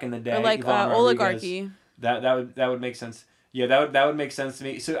Rodriguez back in the day. Or like Yvonne oligarchy. Rodriguez. That would make sense. Yeah, that would make sense to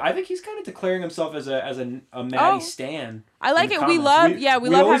me. So I think he's kind of declaring himself as a Maddie stan. I like it. We comments. love we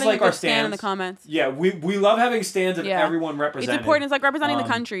love always having like a our good stan in stans. the comments. Yeah, we love having stands of everyone represented. It's important. It's like representing the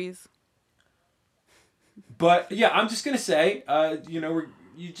countries. But yeah, I'm just gonna say,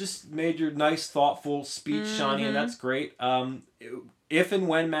 you just made your nice, thoughtful speech, Shani, and that's great. If and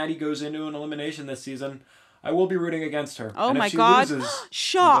when Maddie goes into an elimination this season, I will be rooting against her. Oh and my if she God! loses,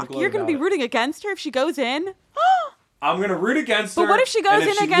 Shock! You're gonna be rooting against her if she goes in. I'm gonna root against her. But what if she goes and if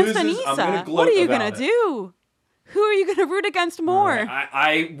in she against loses, I'm gonna Anissa? gloat What are you about gonna it. do? Who are you gonna root against more?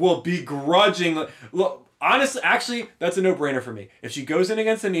 I will begrudgingly look. Honestly, actually, that's a no-brainer for me. If she goes in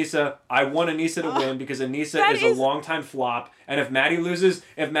against Anissa, I want Anissa to win because Anissa is a long-time flop. And if Maddie loses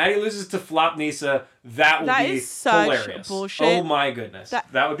to flop Nisa, that will be is such hilarious. bullshit. Oh my goodness,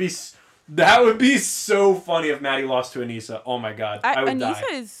 that would be so funny if Maddie lost to Anissa. Oh my God, I would die.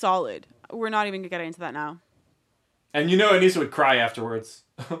 Anissa is solid. We're not even gonna get into that now. And you know Anissa would cry afterwards.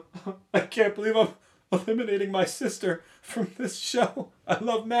 I can't believe I'm eliminating my sister from this show. I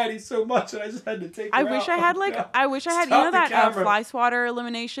love Maddie so much, and I just had to take her I wish out. I had Stop you know the that camera. fly swatter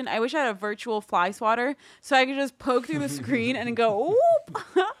elimination. I wish I had a virtual fly swatter so I could just poke through the screen and go whoop.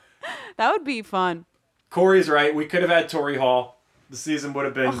 That would be fun. Corey's right. We could have had Tori Hall. The season would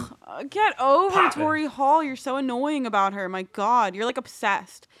have been. Get over poppin'. Tori Hall. You're so annoying about her. My God, you're like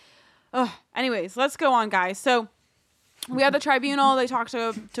obsessed. Ugh. Anyways, let's go on, guys. So we had the tribunal. They talked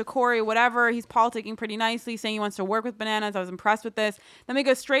to Corey, whatever. He's politicking pretty nicely, saying he wants to work with Bananas. I was impressed with this. Then we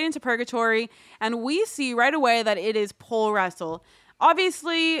go straight into Purgatory, and we see right away that it is pole wrestle.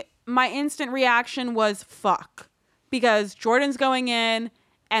 Obviously, my instant reaction was fuck, because Jordan's going in,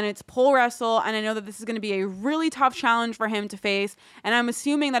 and it's pole wrestle, and I know that this is going to be a really tough challenge for him to face, and I'm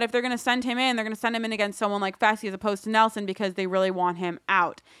assuming that if they're going to send him in, they're going to send him in against someone like Fessy as opposed to Nelson because they really want him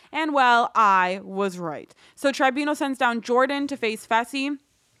out. And, well, I was right. So Tribunal sends down Jordan to face Fessy.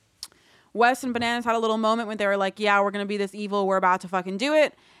 Wes and Bananas had a little moment when they were like, yeah, we're going to be this evil, we're about to fucking do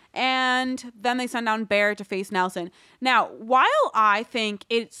it. And then they send down Bear to face Nelson. Now, while I think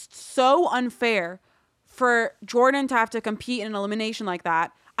it's so unfair for Jordan to have to compete in an elimination like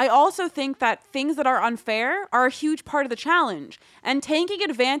that. I also think that things that are unfair are a huge part of the challenge. And taking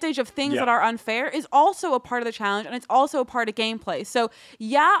advantage of things that are unfair is also a part of the challenge, and it's also a part of gameplay. So,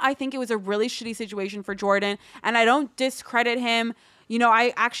 yeah, I think it was a really shitty situation for Jordan, and I don't discredit him. You know,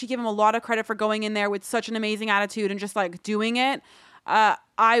 I actually give him a lot of credit for going in there with such an amazing attitude and just, like, doing it.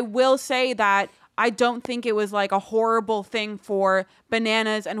 I will say that I don't think it was, like, a horrible thing for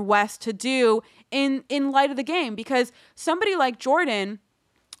Bananas and West to do in light of the game, because somebody like Jordan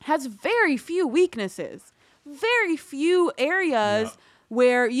has very few weaknesses, very few areas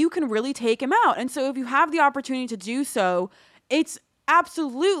where you can really take him out. And so if you have the opportunity to do so, it's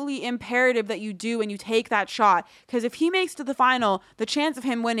absolutely imperative that you do and you take that shot. Because if he makes to the final, the chance of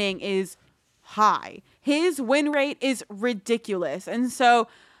him winning is high. His win rate is ridiculous. And so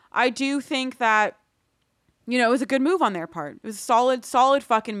I do think that, you know, it was a good move on their part. It was a solid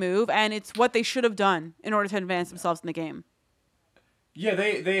fucking move. And it's what they should have done in order to advance themselves in the game. Yeah,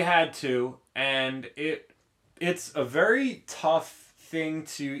 they had to, and it's a very tough thing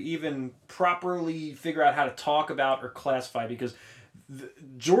to even properly figure out how to talk about or classify, because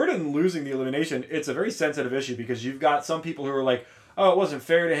Jordan losing the elimination, it's a very sensitive issue, because you've got some people who are like, oh, it wasn't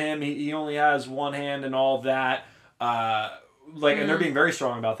fair to him, he only has one hand and all that, and they're being very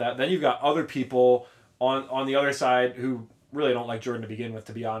strong about that. Then you've got other people on the other side who really don't like Jordan to begin with,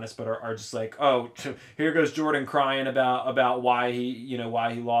 to be honest, but are just like, oh, here goes Jordan crying about why he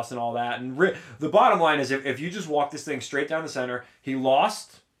lost and all that. And the bottom line is, if you just walk this thing straight down the center, he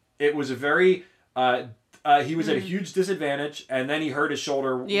lost. It was a very he was at a huge disadvantage, and then he hurt his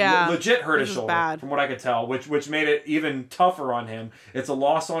shoulder. Yeah, legit hurt his shoulder, bad. From what I could tell, which made it even tougher on him. It's a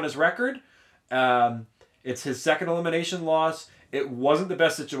loss on his record. It's his second elimination loss. It wasn't the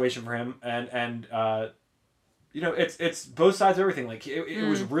best situation for him, and you know, it's both sides of everything. Like, it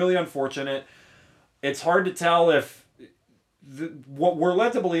was really unfortunate. It's hard to tell if what we're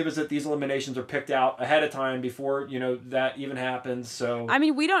led to believe is that these eliminations are picked out ahead of time before, you know, that even happens. So I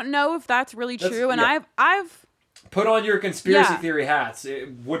mean, we don't know if that's really true. And I've put on your conspiracy theory hats.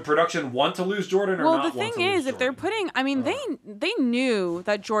 Would production want to lose Jordan or not? Well, the thing is, if they're putting, I mean, they knew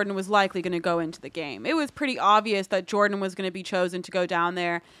that Jordan was likely going to go into the game. It was pretty obvious that Jordan was going to be chosen to go down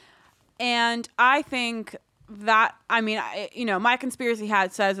there, and I think that, I mean, you know, my conspiracy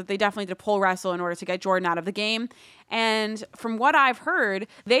hat says that they definitely did a pole wrestle in order to get Jordan out of the game. And from what I've heard,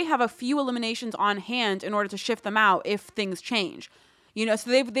 they have a few eliminations on hand in order to shift them out if things change. You know, so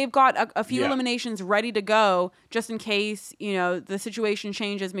they've got a few eliminations ready to go just in case, you know, the situation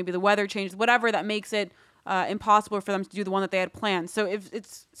changes, maybe the weather changes, whatever that makes it impossible for them to do the one that they had planned. So if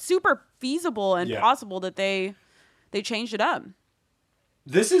it's super feasible and possible that they changed it up.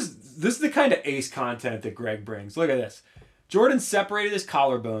 This is the kind of ace content that Greg brings. Look at this. Jordan separated his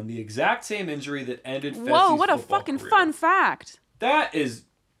collarbone, the exact same injury that ended Fessie's Whoa, what a fucking career. fun fact. That is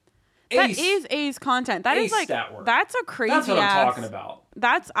ace. That is ace content. That ace is like, stat work. That's a crazy That's what I'm talking about.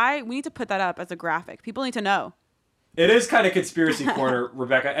 We need to put that up as a graphic. People need to know. It is kind of conspiracy corner,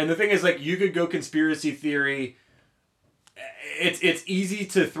 Rebecca. And the thing is, like, you could go conspiracy theory. It's easy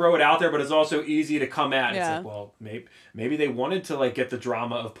to throw it out there, but it's also easy to come at. Yeah. It's like, well, maybe they wanted to, like, get the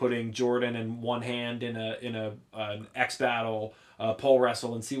drama of putting Jordan in one hand in an X battle pole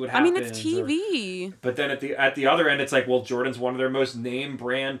wrestle and see what happens. I mean, it's TV. But then at the other end, it's like, well, Jordan's one of their most name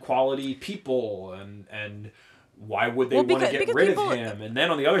brand quality people, and why would they want to get rid of him? And then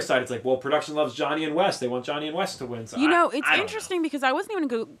on the other side, it's like, well, production loves Johnny and West. They want Johnny and West to win. So it's interesting because I wasn't even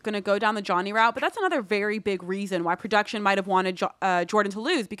going to go down the Johnny route, but that's another very big reason why production might have wanted Jordan to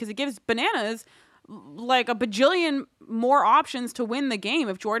lose, because it gives Bananas like a bajillion more options to win the game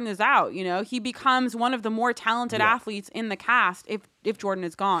if Jordan is out. You know, he becomes one of the more talented athletes in the cast if Jordan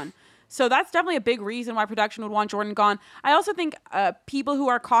is gone. So that's definitely a big reason why production would want Jordan gone. I also think people who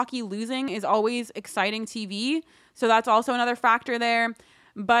are cocky losing is always exciting TV. So that's also another factor there.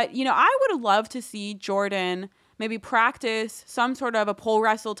 But, you know, I would have loved to see Jordan maybe practice some sort of a pole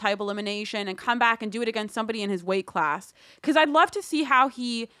wrestle type elimination and come back and do it against somebody in his weight class. Because I'd love to see how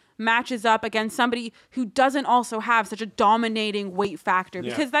he matches up against somebody who doesn't also have such a dominating weight factor.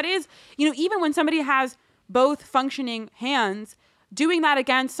 Because that is, you know, even when somebody has both functioning hands, doing that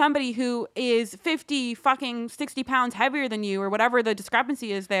against somebody who is 60 pounds heavier than you, or whatever the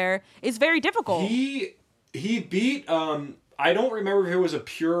discrepancy is there, is very difficult. He beat, I don't remember if it was a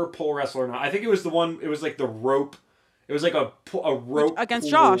pure pole wrestler or not. I think it was the one, it was like the rope. It was like a rope against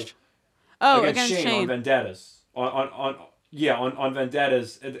pool Josh. Oh, against Shane. On Vendettas. On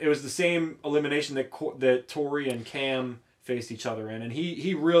Vendettas. It was the same elimination that Tori and Cam faced each other in. And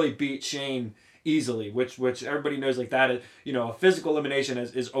he really beat Shane easily, which everybody knows like that is, a physical elimination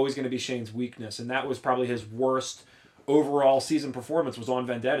is always going to be Shane's weakness, and that was probably his worst overall season performance was on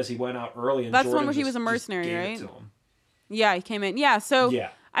Vendettas. He went out early, and that's Jordan the one where he was a mercenary, right? Yeah, he came in. Yeah, so yeah.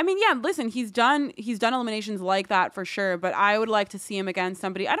 I mean, yeah, listen, he's done eliminations like that for sure, but I would like to see him against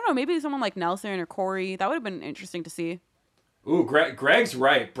somebody. I don't know, maybe someone like Nelson or Corey. That would have been interesting to see. Ooh, Greg's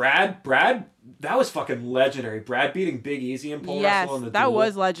right. Brad, that was fucking legiondary. Brad beating Big Easy and pole wrestle in the that duel.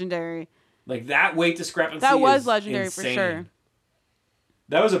 was legendary. Like that weight discrepancy. That was is legendary insane. for sure.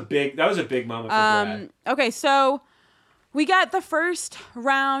 That was a big moment for Brad. Okay, so we got the first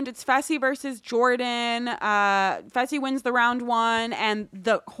round. It's Fessy versus Jordan. Fessy wins the round 1, and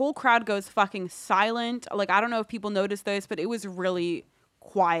the whole crowd goes fucking silent. Like, I don't know if people noticed this, but it was really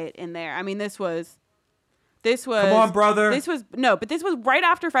quiet in there. I mean, this was. Come on, brother. This was right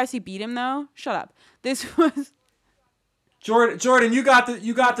after Fessy beat him, though. Shut up. This was. Jordan, you got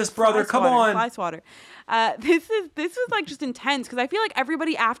this, brother. Come on. Fly swatter. This was like just intense because I feel like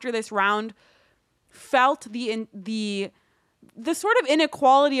everybody after this round felt the sort of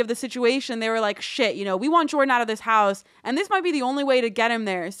inequality of the situation. They were like, shit, we want Jordan out of this house, and this might be the only way to get him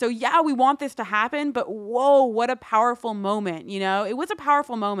there. So yeah, we want this to happen, but whoa, what a powerful moment. It was a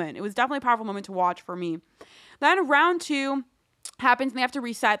powerful moment. It was definitely a powerful moment to watch for me. Then round 2 happens, and they have to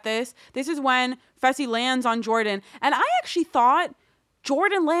reset this. This is when Fessy lands on Jordan, and I actually thought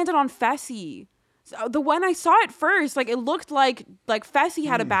Jordan landed on Fessy. So when I saw it first, like it looked like Fessy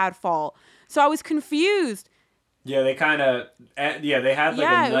had a bad fall. So I was confused. Yeah, they kind of they had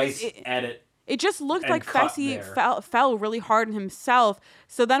like a nice edit. It just looked like Fessy fell really hard on himself.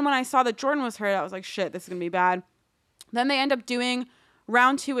 So then when I saw that Jordan was hurt, I was like, shit, this is going to be bad. Then they end up doing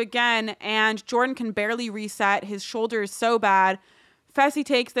round 2 again, and Jordan can barely reset. His shoulder is so bad. Fessy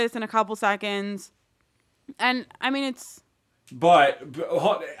takes this in a couple seconds. And, I mean, it's... But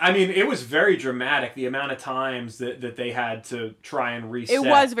I mean, it was very dramatic, the amount of times that they had to try and reset. It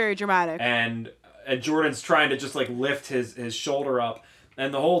was very dramatic. And Jordan's trying to just, like, lift his shoulder up.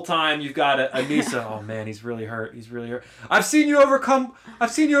 And the whole time you've got Anissa. Oh, man, he's really hurt. I've seen you overcome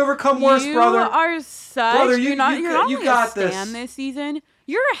worse, brother. You are such... Brother, you're not you got a stan this season.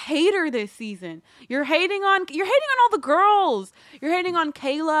 You're a hater this season. You're hating on all the girls. You're hating on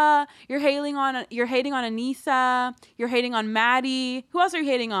Kayla. You're hating on Anissa. You're hating on Maddie. Who else are you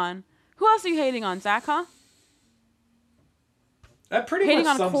hating on? Zach, huh? That pretty much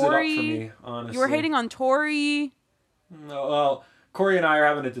sums it up for me, honestly. You were hating on Tori. No, well, Corey and I are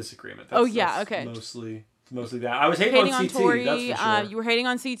having a disagreement. That's okay. Mostly that. I was hating on CT. Tori, that's for sure. You were hating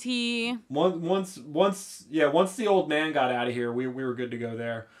on CT. Once the old man got out of here, we were good to go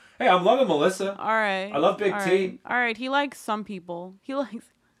there. Hey, I'm loving Melissa. All right. I love Big T. All right. He likes some people.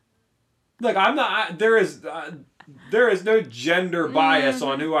 Look, I'm not. There is no gender bias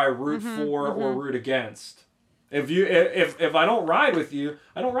on who I root for or root against. If I don't ride with you,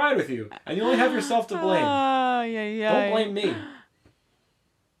 I don't ride with you, and you only have yourself to blame. Don't blame me.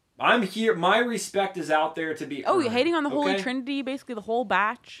 I'm here. My respect is out there to be earned, you're hating on the Holy Trinity, basically the whole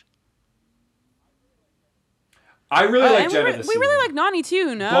batch? I really like Jenna this We really like Nani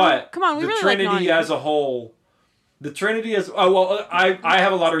too, no? But come on, we really Trinity like Nani. as a whole. The Trinity is... Oh, well, I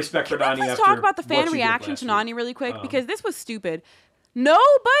have a lot of respect for Nani after... Let's talk about the fan reaction to Nani really quick, because this was stupid. Nobody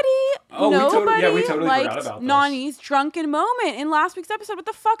we totally forgot about this. Nani's drunken moment in last week's episode. What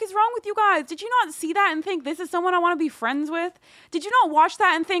the fuck is wrong with you guys? Did you not see that and think this is someone I want to be friends with? Did you not watch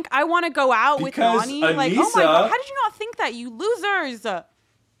that and think I want to go out with Nani? Anissa, like, oh my god, how did you not think that, you losers?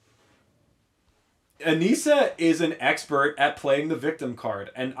 Anissa is an expert at playing the victim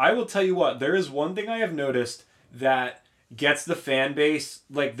card, and I will tell you what, there is one thing I have noticed that gets the fan base,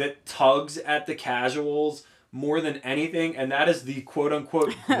 like, that tugs at the casuals more than anything, and that is the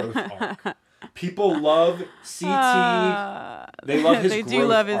quote-unquote growth arc. People love CT. They love his growth arc. They do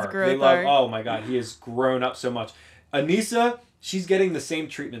love his growth arc. Oh my god, he has grown up so much. Anissa, she's getting the same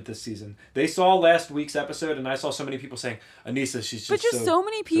treatment this season. They saw last week's episode, and I saw so many people saying, Anissa, she's just so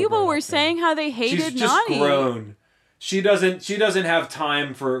many people were saying how they hated Nani. She's just grown. She doesn't have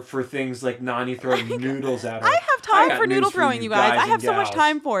time for things like Nani throwing noodles at her. I have time for noodle throwing, you guys. I have so much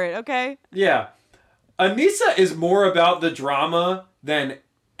time for it, okay? Yeah. Anissa is more about the drama than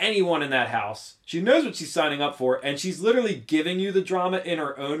anyone in that house. She knows what she's signing up for, and she's literally giving you the drama in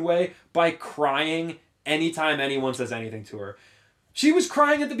her own way by crying anytime anyone says anything to her. She was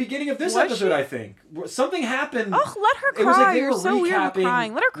crying at the beginning of this episode, I think. Something happened. Oh, let her cry. It was like You're so weird with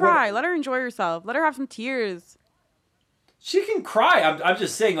crying. Let her cry. Let her enjoy herself. Let her have some tears. She can cry. I'm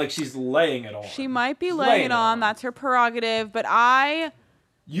just saying, like, she's laying it on. She might be laying it on. That's her prerogative. But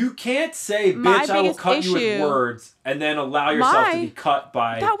You can't say, My bitch, I will biggest cut you with issue- words, and then allow yourself to be cut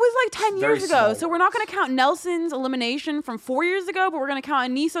by... That was like 10 very years ago. small So we're not words. going to count Nelson's elimination from 4 years ago, but we're going to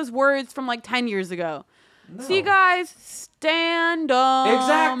count Anissa's words from like 10 years ago. No. See, guys, stand up.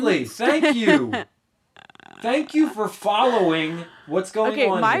 Exactly. Thank you. Thank you for following what's going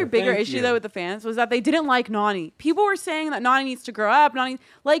on my here. bigger Thank issue you. though with the fans was that they didn't like Nani. People were saying that Nani needs to grow up.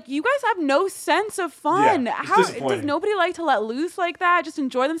 Like, you guys have no sense of fun. Yeah, it's How disappointing. does nobody like to let loose like that? Just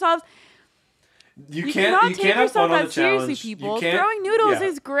enjoy themselves. You cannot can't take have yourself fun on that the seriously, challenge. people. You can't- Throwing noodles yeah.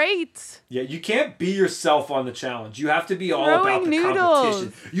 is great. Yeah, you can't be yourself on the challenge. You have to be all Throwing about the noodles.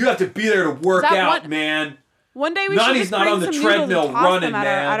 competition. You have to be there to work That out, one- man. One day we Nani's should just not bring on the some noodles treadmill and toss running, them at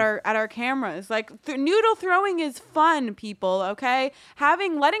man. at our cameras. Like noodle throwing is fun, people. Okay,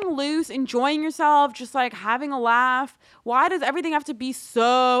 letting loose, enjoying yourself, just like having a laugh. Why does everything have to be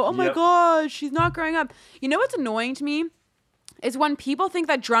so? Oh my Yep. gosh, she's not growing up. You know what's annoying to me is when people think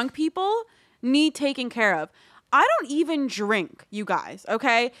that drunk people need taking care of. I don't even drink, you guys.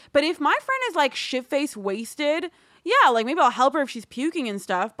 Okay, but if my friend is like shit-faced wasted. Yeah, like maybe I'll help her if she's puking and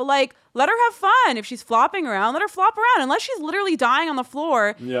stuff, but like let her have fun. If she's flopping around, let her flop around. Unless she's literally dying on the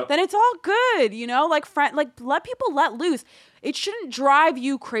floor, Yep. then it's all good, you know? Like let people let loose. It shouldn't drive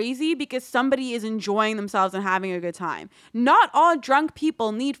you crazy because somebody is enjoying themselves and having a good time. Not all drunk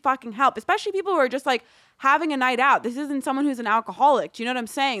people need fucking help, especially people who are just like having a night out. This isn't someone who's an alcoholic. Do you know what I'm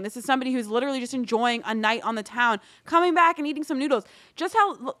saying? This is somebody who's literally just enjoying a night on the town, coming back and eating some noodles. Just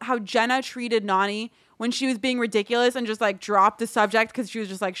how Jenna treated Nani when she was being ridiculous and just like dropped the subject because she was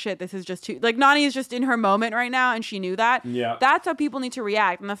just like, shit, this is just too, like Nani is just in her moment right now and she knew that. Yeah. That's how people need to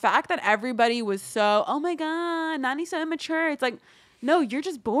react. And the fact that everybody was so, oh my God, Nani's so immature. It's like, no, you're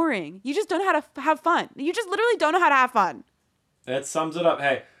just boring. You just don't know how to have fun. You just literally don't know how to have fun. That sums it up.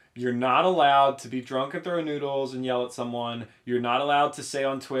 Hey, you're not allowed to be drunk and throw noodles and yell at someone. You're not allowed to say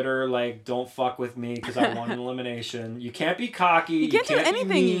on Twitter, like, don't fuck with me because I won an elimination. You can't be cocky. You can't do be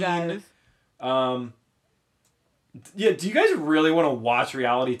anything, you mean. guys. Yeah, do you guys really want to watch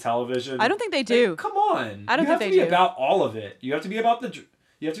reality television? I don't think they do. Like, come on. I don't think they You have to be do. about all of it. You have to be about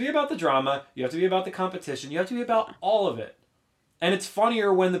the drama. You have to be about the competition. You have to be about all of it. And it's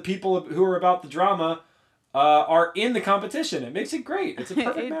funnier when the people who are about the drama are in the competition. It makes it great. It's a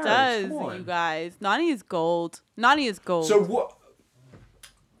perfect marriage. It does, Come on. you guys. Nani is gold. Nani is gold. So what?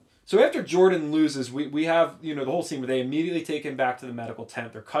 So after Jordan loses, we have, the whole scene where they immediately take him back to the medical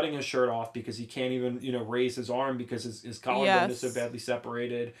tent. They're cutting his shirt off because he can't even, raise his arm because his collarbone is so badly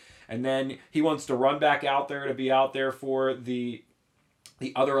separated. And then he wants to run back out there to be out there for the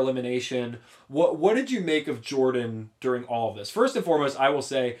other elimination. What did you make of Jordan during all of this? First and foremost, I will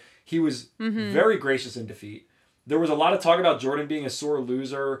say he was very gracious in defeat. There was a lot of talk about Jordan being a sore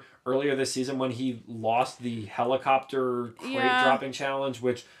loser earlier this season when he lost the helicopter crate dropping challenge,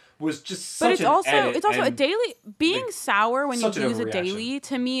 which was just such but it's an edit. it's also a and daily being sour when you such an lose a overreaction. daily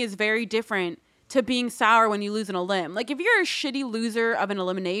to me is very different to being sour when you lose an elim. Like if you're a shitty loser of an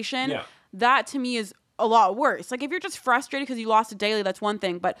elimination, that to me is a lot worse. Like if you're just frustrated because you lost a daily, that's one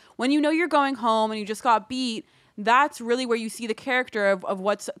thing. But when you know you're going home and you just got beat, that's really where you see the character of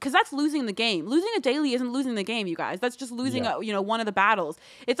what's, because that's losing the game. Losing a daily isn't losing the game, you guys. That's just losing one of the battles.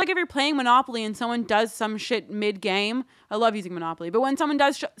 It's like if you're playing Monopoly and someone does some shit mid-game. I love using Monopoly, but when someone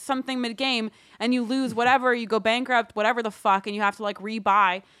does something mid-game and you lose whatever, you go bankrupt, whatever the fuck, and you have to like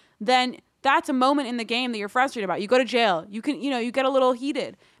rebuy, then that's a moment in the game that you're frustrated about. You go to jail. You can, you get a little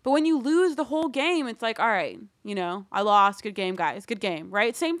heated. But when you lose the whole game, it's like, all right, I lost. Good game, guys. Good game,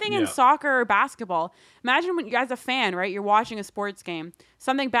 right? Same thing in soccer or basketball. Imagine when you as a fan, right? You're watching a sports game.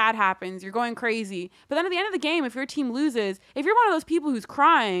 Something bad happens. You're going crazy. But then at the end of the game, if your team loses, if you're one of those people who's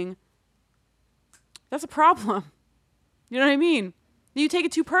crying, that's a problem. You know what I mean? You take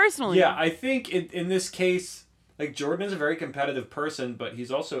it too personally. Yeah, I think in this case, like Jordan is a very competitive person, but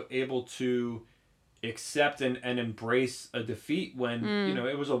he's also able to accept and embrace a defeat when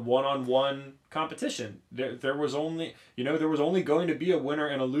it was a one-on-one competition. There was only going to be a winner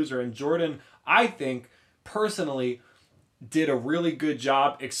and a loser, and Jordan, I think personally, did a really good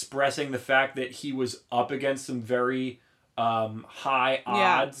job expressing the fact that he was up against some very high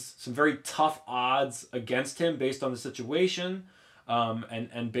odds, some very tough odds against him based on the situation.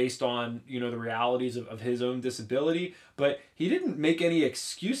 And based on, the realities of his own disability. But he didn't make any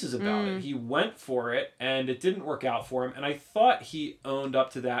excuses about it. He went for it, and it didn't work out for him. And I thought he owned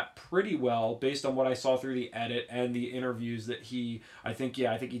up to that pretty well based on what I saw through the edit and the interviews that I think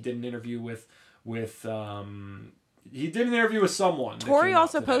he did an interview with he did an interview with someone. Tori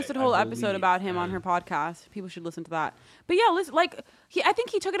also posted a whole episode about him on her podcast. People should listen to that. But yeah, listen, I think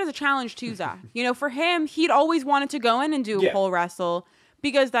he took it as a challenge too, Zach. For him, he'd always wanted to go in and do a pole wrestle.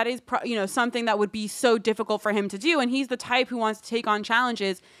 because that is, something that would be so difficult for him to do. And he's the type who wants to take on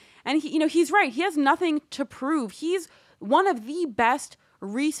challenges. And he's right. He has nothing to prove. He's one of the best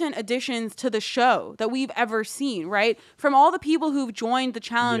recent additions to the show that we've ever seen, right? From all the people who've joined the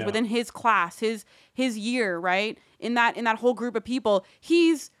challenge within his class, his year, right? In that whole group of people,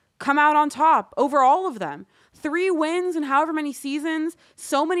 he's come out on top over all of them. 3 wins in however many seasons,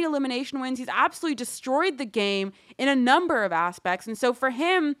 so many elimination wins. He's absolutely destroyed the game in a number of aspects. And so for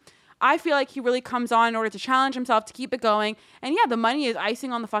him, I feel like he really comes on in order to challenge himself, to keep it going. And yeah, the money is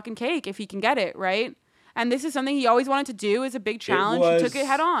icing on the fucking cake if he can get it, right? And this is something he always wanted to do, is a big challenge. He took it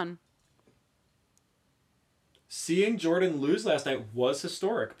head on. Seeing Jordan lose last night was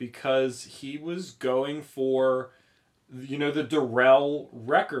historic because he was going for, the Darrell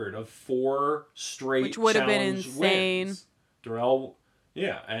record of 4 straight which would have been insane. Wins. Darrell,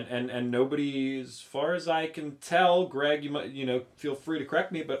 and nobody, as far as I can tell, Greg, you might, feel free to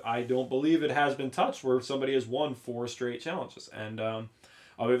correct me, but I don't believe it has been touched where somebody has won 4 straight challenges, and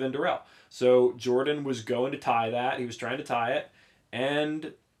other than Darrell. So Jordan was going to tie that. He was trying to tie it,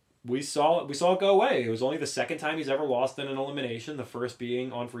 and we saw it go away. It was only the second time he's ever lost in an elimination, the first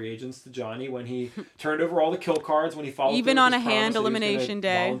being on Free Agents to Johnny when he turned over all the kill cards when he followed even on a hand elimination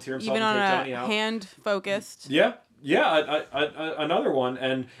day, even on a hand focused. Yeah, another one,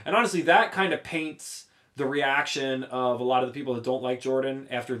 and honestly, that kind of paints the reaction of a lot of the people that don't like Jordan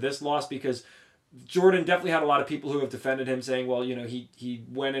after this loss, because Jordan definitely had a lot of people who have defended him, saying, well, he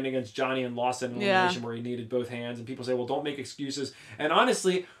went in against Johnny and lost an elimination where he needed both hands, and people say, well, don't make excuses. And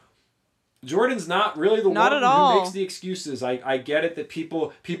honestly, Jordan's not really the one who makes the excuses. I get it that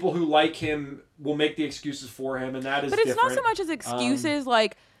people who like him will make the excuses for him, and that is different. But it's not so much as excuses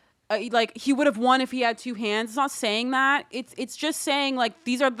like he would have won if he had 2 hands. It's not saying that. It's just saying like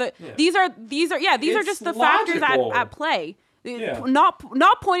these are just the factors at play. Yeah.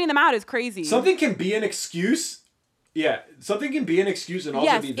 Not pointing them out is crazy. Something can be an excuse. Yeah, something can be an excuse and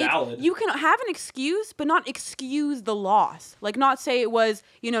also be valid. You can have an excuse, but not excuse the loss. Like, not say it was,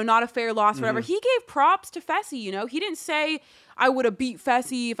 not a fair loss, whatever. He gave props to Fessy, He didn't say, I would have beat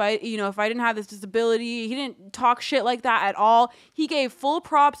Fessy if I didn't have this disability. He didn't talk shit like that at all. He gave full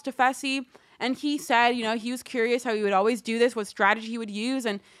props to Fessy, and he said, he was curious how he would always do this, what strategy he would use,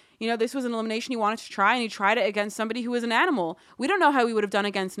 and this was an elimination he wanted to try, and he tried it against somebody who was an animal. We don't know how he would have done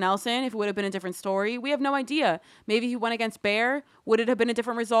against Nelson, if it would have been a different story. We have no idea. Maybe he went against Bear. Would it have been a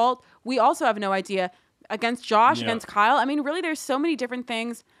different result? We also have no idea. Against Josh, against Kyle. I mean, really, there's so many different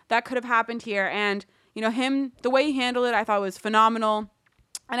things that could have happened here. And, him, the way he handled it, I thought was phenomenal.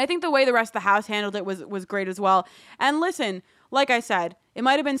 And I think the way the rest of the house handled it was great as well. And listen, like I said, it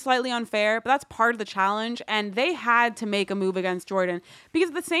might have been slightly unfair, but that's part of the challenge. And they had to make a move against Jordan. Because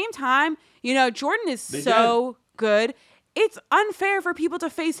at the same time, Jordan is so good. It's unfair for people to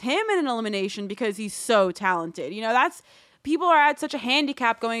face him in an elimination because he's so talented. People are at such a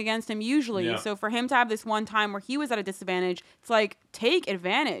handicap going against him usually. Yeah. So for him to have this one time where he was at a disadvantage, it's like, take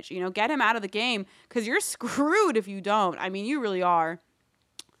advantage. Get him out of the game because you're screwed if you don't. I mean, you really are.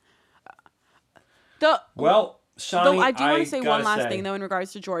 Shawnee, I do want to say one last thing, though, in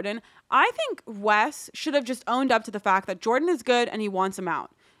regards to Jordan. I think Wes should have just owned up to the fact that Jordan is good and he wants him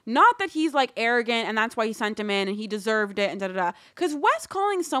out. Not that he's, arrogant and that's why he sent him in and he deserved it and da-da-da. Because Wes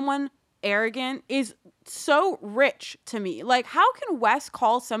calling someone arrogant is so rich to me. How can Wes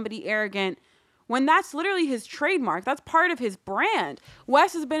call somebody arrogant when that's literally his trademark? That's part of his brand.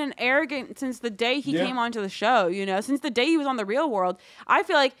 Wes has been an arrogant since the day he came onto the show, since the day he was on The Real World. I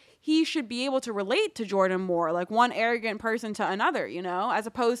feel like he should be able to relate to Jordan more, like one arrogant person to another, as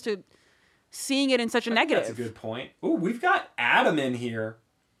opposed to seeing it in such a negative. That's a good point. Ooh, we've got Adam in here.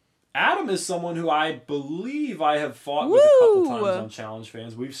 Adam is someone who I believe I have fought with a couple times on Challenge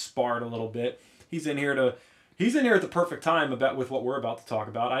Fans. We've sparred a little bit. He's in here at the perfect time with what we're about to talk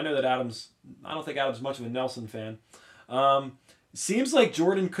about. I know that I don't think Adam's much of a Nelson fan. Seems like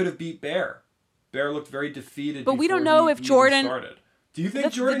Jordan could have beat Bear. Bear looked very defeated. But we don't know if Jordan started. Do you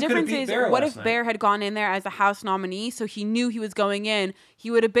think Jordan could have beat Bear what last if Bear had gone in there as a house nominee, so he knew he was going in? He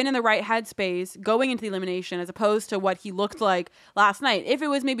would have been in the right headspace going into the elimination as opposed to what he looked like last night. If it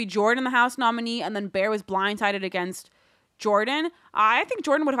was maybe Jordan the house nominee and then Bear was blindsided against Jordan, I think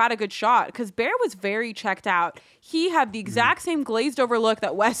Jordan would have had a good shot because Bear was very checked out. He had the exact same glazed over look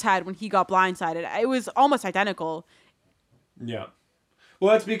that Wes had when he got blindsided. It was almost identical. Yeah.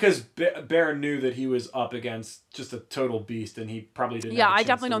 Well, that's because Bear knew that he was up against just a total beast, and he probably didn't. Yeah, I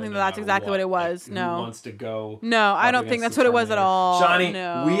definitely don't think that's exactly what it was. No. Who wants to go? No, I don't think that's what it was at all. Shawnee,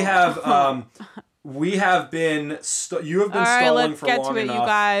 no. we have you have been stalling for long enough. All right, let's get to it, you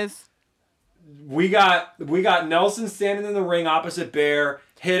guys. we got Nelson standing in the ring opposite Bear.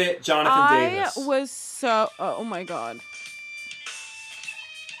 Hit it, Jonathan Davis. I was so... Oh, my God.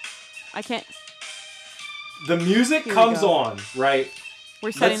 I can't... The music comes on, right?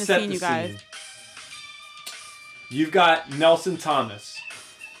 We're setting the scene, you guys. You've got Nelson Thomas,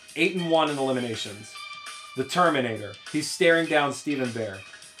 8-1 in eliminations. The Terminator. He's staring down Stephen Bear.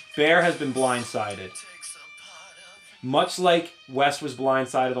 Bear has been blindsided. Much like Wes was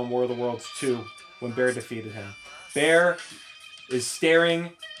blindsided on War of the Worlds 2 when Bear defeated him. Bear is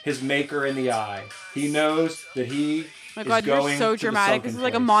staring his maker in the eye. He knows that he oh my God, you're so dramatic. This is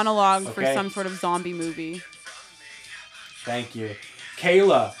like a monologue for some sort of zombie movie. Thank you.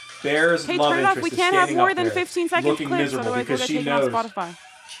 Kayla, Bear's love turn it off. interest, We is can't have standing more up than there, 15 seconds looking clips, miserable otherwise we'll because get she taken off knows. Spotify.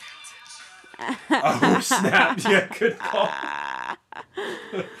 Oh, snap. Yeah, good call.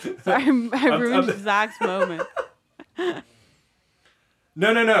 Sorry, I ruined Zach's moment.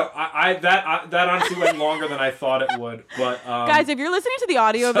 No. That honestly went longer than I thought it would. But guys, if you're listening to the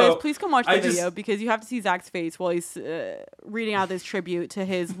audio of this, please come watch the video because you have to see Zach's face while he's reading out this tribute to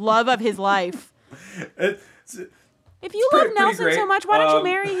his love of his life. If you love Nelson so much, why don't you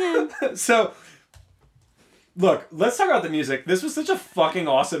marry him? So, look, let's talk about the music. This was such a fucking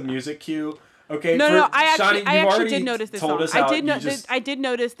awesome music cue. Okay. No. I actually did notice this song. I did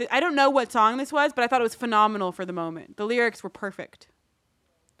notice that. I don't know what song this was, but I thought it was phenomenal for the moment. The lyrics were perfect.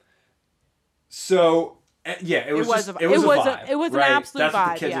 So yeah, it was a vibe. It was right? an absolute vibe. That's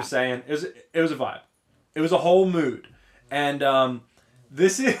what the kids are saying. It was a vibe. It was a whole mood, and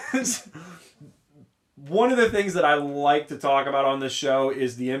this is one of the things that I like to talk about on this show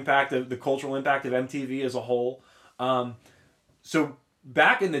is the cultural impact of MTV as a whole. So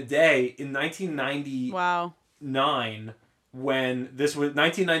back in the day, in 1999, when this was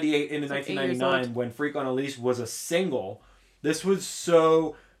 1998 into 1999, when "Freak on a Leash" was a single, this was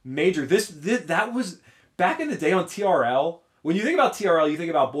so major. That was back in the day on TRL. When you think about TRL, you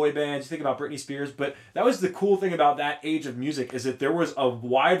think about boy bands, you think about Britney Spears, but that was the cool thing about that age of music is that there was a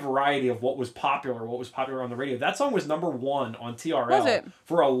wide variety of what was popular on the radio. That song was #1 on TRL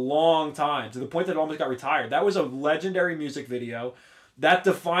for a long time, to the point that it almost got retired. That was a legendary music video that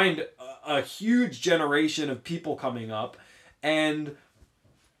defined a huge generation of people coming up, and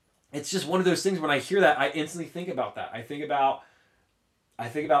it's just one of those things when I hear that, I instantly think about that. I think about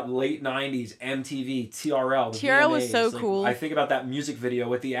late 90s MTV, TRL. TRL was so cool. I think about that music video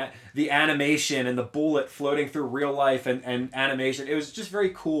with the animation and the bullet floating through real life and animation. It was just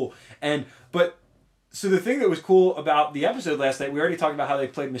very cool. So the thing that was cool about the episode last night, we already talked about how they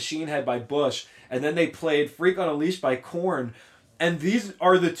played Machine Head by Bush, and then they played Freak on a Leash by Korn. And these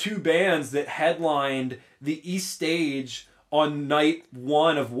are the two bands that headlined the East Stage on night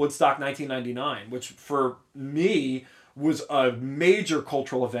 1 of Woodstock 1999, which for me was a major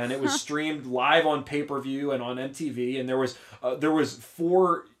cultural event. It was streamed live on pay-per-view and on MTV, and there was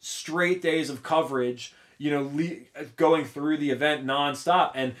 4 straight days of coverage, going through the event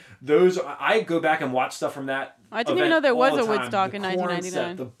nonstop. And those, I go back and watch stuff from that. I didn't even know there was a Woodstock in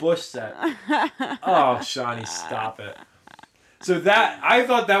 1999. The Bush set. Oh, Shawnee, stop it. So I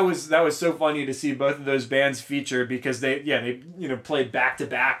thought that was so funny to see both of those bands featured because they played back to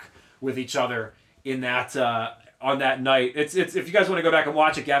back with each other in that on that night. It's if you guys want to go back and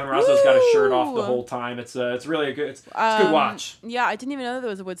watch it, Gavin Rosso's got a shirt off the whole time. It's really a good a good watch. Yeah, I didn't even know there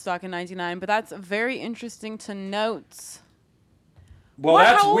was a Woodstock in '99, but that's very interesting to note. Well,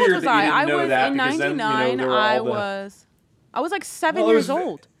 that's weird that you didn't know that because then I was like 7 years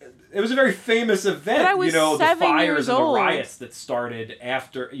old. It was a very famous event, but I was the 7 fires years and the old. riots that started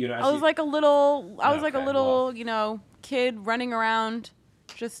after, I was like a little kid running around,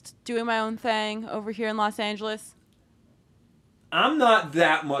 just doing my own thing over here in Los Angeles. I'm not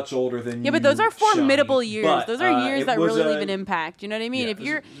that much older than you. Yeah, but those are formidable Shawnee, years. But, those are years that really leave an impact. You know what I mean?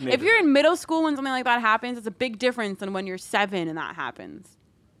 Yeah, if you're in middle school when something like that happens, it's a big difference than when you're 7 and that happens.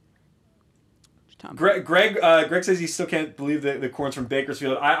 Greg says he still can't believe the Korn's from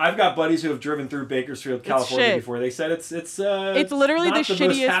Bakersfield. I've got buddies who have driven through Bakersfield, California before. They said it's literally the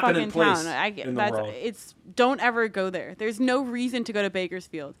shittiest fucking town. In the world. Don't ever go there. There's no reason to go to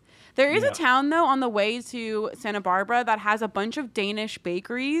Bakersfield. There is a town though on the way to Santa Barbara that has a bunch of Danish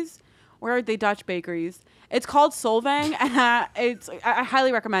bakeries, or are they Dutch bakeries? It's called Solvang, and I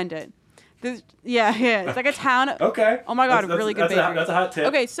highly recommend it. It's like a town. Okay. Oh my god, really good bakery. That's a hot tip.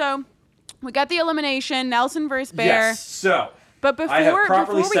 Okay, so we got the elimination, Nelson versus Bear. Yes. So But I have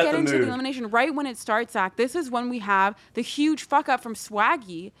properly before we set get the into mood. the elimination, right when it starts, Zach, this is when we have the huge fuck up from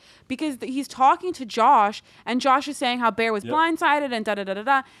Swaggy because he's talking to Josh, and Josh is saying how Bear was blindsided and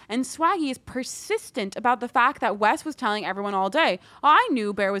da-da-da-da-da. And Swaggy is persistent about the fact that Wes was telling everyone all day, I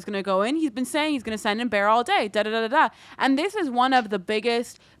knew Bear was going to go in. He's been saying he's going to send in Bear all day, da-da-da-da-da. And this is one of the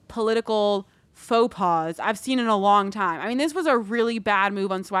biggest political faux pas I've seen in a long time. I mean, this was a really bad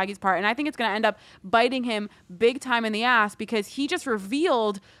move on Swaggy's part, and I think it's going to end up biting him big time in the ass because he just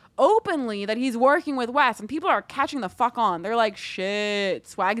revealed openly that he's working with Wes, and people are catching the fuck on. They're like, shit,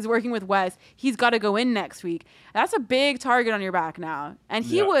 Swaggy's working with Wes. He's got to go in next week. That's a big target on your back now. And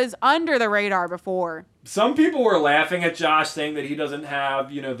he was under the radar before. Some people were laughing at Josh, saying that he doesn't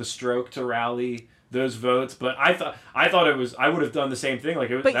have, the stroke to rally those votes, but I thought I would have done the same thing. Like,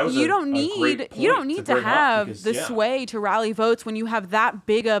 that was you don't need to have the sway to rally votes when you have that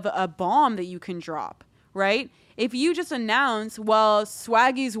big of a bomb that you can drop, right? If you just announce, well,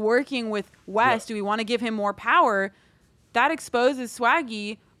 Swaggy's working with Wes, do we want to give him more power? That exposes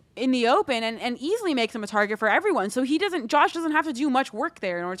Swaggy in the open and easily makes him a target for everyone. So Josh doesn't have to do much work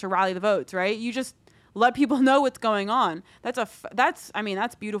there in order to rally the votes, right? You just let people know what's going on.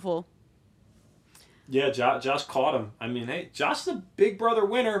 That's beautiful. Yeah, Josh caught him. I mean, hey, Josh is a Big Brother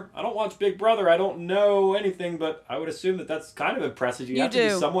winner. I don't watch Big Brother. I don't know anything, but I would assume that that's kind of impressive. You have to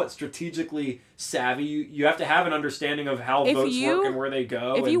be somewhat strategically savvy. You have to have an understanding of how votes work and where they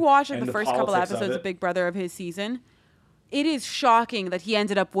go. If you watch the first couple episodes of Big Brother of his season, it is shocking that he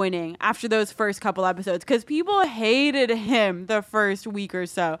ended up winning after those first couple episodes because people hated him the first week or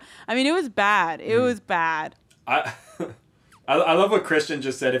so. I mean, it was bad. It was bad. I love what Christian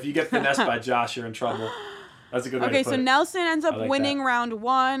just said. If you get finessed by Josh, you're in trouble. That's a good way to put it. Okay, so Nelson ends up winning round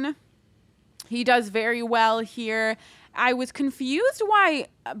 1. He does very well here. I was confused why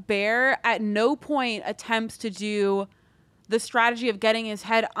Bear at no point attempts to do the strategy of getting his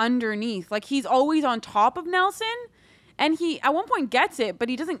head underneath. Like, he's always on top of Nelson, and he at one point gets it, but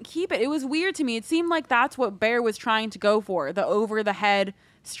he doesn't keep it. It was weird to me. It seemed like that's what Bear was trying to go for, the over-the-head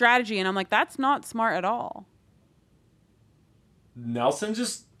strategy, and I'm like, that's not smart at all. Nelson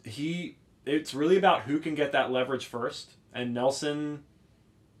it's really about who can get that leverage first, and Nelson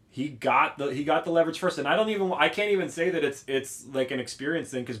he got the leverage first, and I can't even say that it's like an experience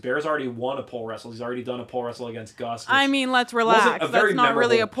thing because Bear's already won a pole wrestle. He's already done a pole wrestle against Gus. I mean, let's relax. That's not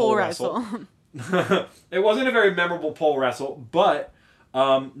really a pole wrestle. It wasn't a very memorable pole wrestle, but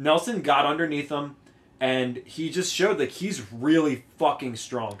Nelson got underneath him. And he just showed that he's really fucking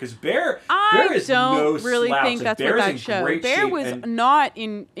strong. Because Bear is no slouch. I don't really think that's what that showed. Bear was not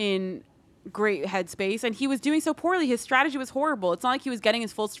in great headspace, and he was doing so poorly. His strategy was horrible. It's not like he was getting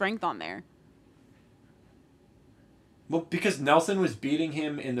his full strength on there. Well, because Nelson was beating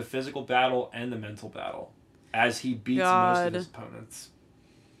him in the physical battle and the mental battle, as he beats most of his opponents.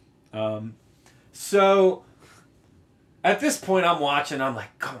 So at this point, I'm watching. I'm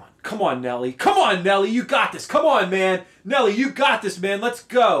like, come on, Nelly. Come on, Nelly. You got this. Come on, man. Nelly, you got this, man. Let's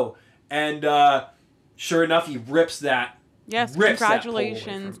go. And sure enough, he rips that. Yes,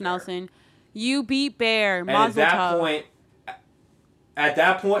 congratulations, Nelson. You beat Bear. Mazel tov. At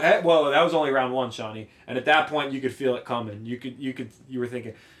that point, well, that was only round 1, Shawnee. And at that point, you could feel it coming. You were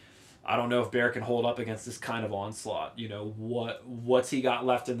thinking, I don't know if Bear can hold up against this kind of onslaught. What's he got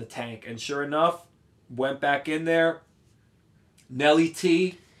left in the tank? And sure enough, went back in there. Nelly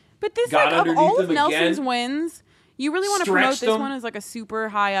T. But this, got like, of all of again, Nelson's wins, you really want to promote this one as like a super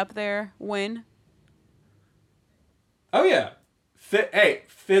high up there win? Oh, yeah.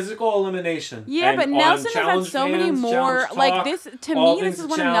 Physical elimination. Yeah, but Nelson has had so many more, like this, to me, this is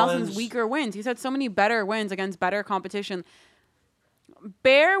one of Nelson's weaker wins. He's had so many better wins against better competition.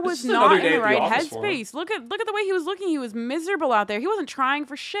 Bear was not in the right headspace. Look at the way he was looking. He was miserable out there. He wasn't trying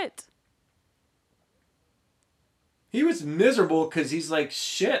for shit. He was miserable because he's like,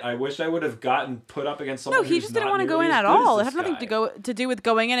 shit, I wish I would have gotten put up against someone. No, he just didn't want to go in at all. It had nothing to do with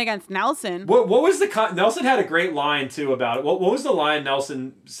going in against Nelson. What was Nelson had a great line too about it. What was the line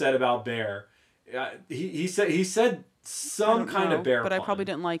Nelson said about Bear? He said some kind of Bear, but pun. I probably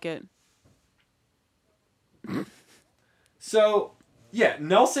didn't like it. So yeah,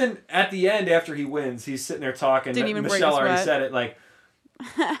 Nelson at the end after he wins, he's sitting there talking. Didn't even Michelle break a sweat. already said it. Like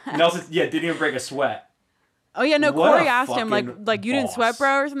Nelson, didn't even break a sweat. Oh yeah, no. Corey asked him like you didn't sweat,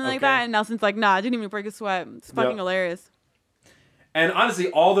 bro, or something like that, and Nelson's like, nah, I didn't even break a sweat. It's fucking hilarious. And honestly,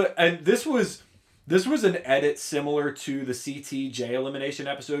 this was an edit similar to the CTJ elimination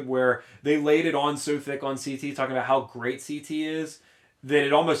episode where they laid it on so thick on CT, talking about how great CT is. that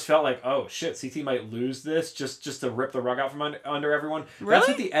it almost felt like, oh shit, CT might lose this just to rip the rug out from under everyone. Really? That's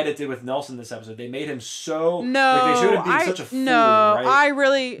what the edit did with Nelson this episode. They made him so No, like they showed him being such a fool. No, right? I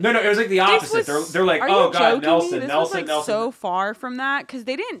really no. It was like the opposite. They're like, oh god, Nelson, This Nelson, was like Nelson. so far from that because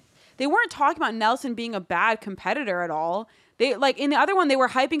they weren't talking about Nelson being a bad competitor at all. They like in the other one they were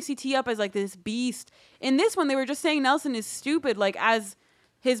hyping CT up as like this beast. In this one they were just saying Nelson is stupid like as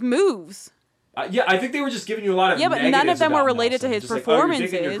his moves. Yeah, I think they were just giving you a lot of but none of them were related Nelson. to his just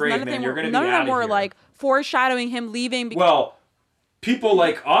performances. Like, oh, great, none of them were like foreshadowing him leaving. Well, people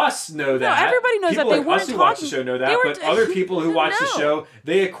like us know that. No, everybody knows people that. They like weren't us who talking, watch the show know that, but other people who watch the show,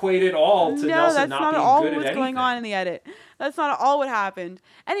 they equate it all to Nelson not being all good at what's anything. going on in the edit. That's not all what happened.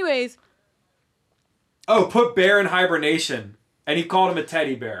 Anyways. Oh, put Bear in hibernation. And he called him a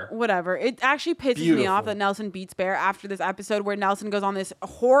teddy bear. Whatever. It actually pisses me off that Nelson beats Bear after this episode where Nelson goes on this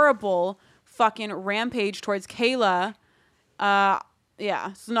horrible fucking rampage towards Kayla. Yeah,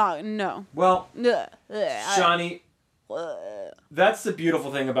 it's not, no. Well, Shawnee, that's the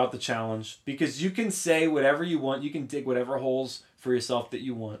beautiful thing about the challenge. Because you can say whatever you want. You can dig whatever holes for yourself that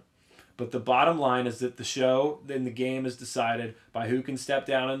you want. But the bottom line is that the show and the game is decided by who can step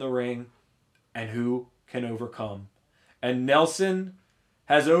down in the ring and who can overcome. And Nelson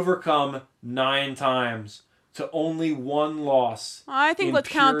has overcome 9 times to only 1 loss. I think let's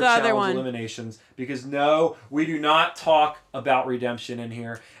count the other one. Eliminations, because no, we do not talk about redemption in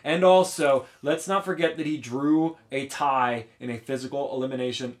here. And also, let's not forget that he drew a tie in a physical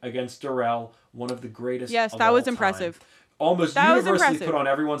elimination against Darrell, one of the greatest. Yes, of that all was time. impressive. Almost that universally put on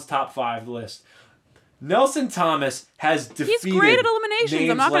everyone's top 5 list. Nelson Thomas has defeated. He's great at eliminations.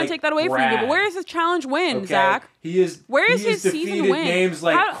 I'm not going to take that away from you. But where is his challenge win, okay. Zach? Where is his season win? Names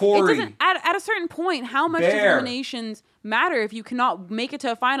like Corey. It doesn't, at a certain point, how much does eliminations matter if you cannot make it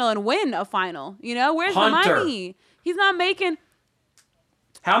to a final and win a final? You know, where's Hunter. the money? He's not making.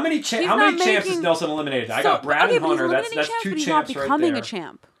 How many champs has Nelson eliminated? I got Brad and Hunter. That's 2 champs right there. He's not becoming a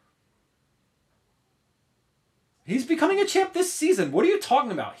champ. He's becoming a champ this season. What are you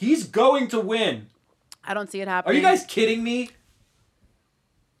talking about? He's going to win. I don't see it happening. Are you guys kidding me?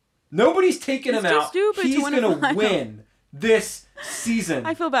 Nobody's taking him out. He's going to win this season.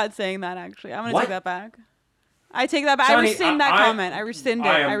 I feel bad saying that, actually. I'm going to take that back. I take that back. Johnny, I rescind that comment. I rescind it.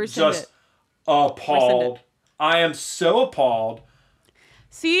 I rescind it. Just appalled. I am so appalled.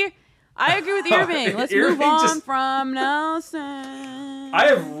 See? I agree with Irving. Let's move on from Nelson. I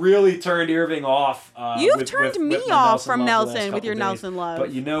have really turned Irving off. You've turned me off from Nelson with your Nelson love.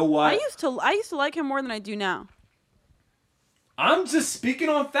 But you know what? I used to like him more than I do now. I'm just speaking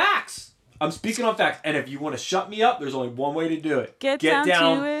on facts. I'm speaking on facts. And if you want to shut me up, there's only one way to do it. Get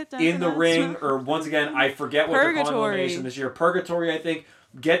down in the ring, or once again, I forget what they're calling elimination this year. Purgatory, I think.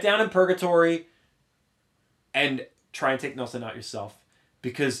 Get down in Purgatory and try and take Nelson out yourself.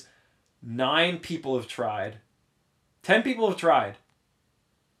 Because 9 people have tried. 10 people have tried.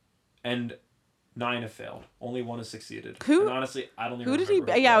 And 9 have failed. Only 1 has succeeded. Who? And honestly, I don't even remember. Who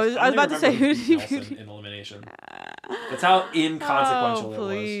did he? Yeah, I was about to say, who did he beat in elimination? That's how inconsequential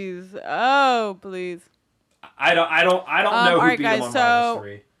it was. Oh, please. I don't know who beat him on Marvelous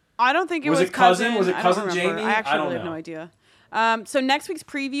 3. I don't think it was Cousin. Was it Cousin Jamie? I actually have no idea. So next week's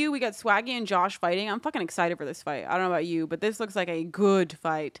preview, we got Swaggy and Josh fighting. I'm fucking excited for this fight. I don't know about you, but this looks like a good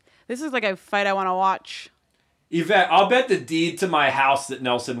fight. This is like a fight I want to watch. Yvette, I'll bet the deed to my house that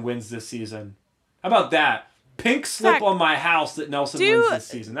Nelson wins this season. How about that? Pink slip on my house that Nelson wins this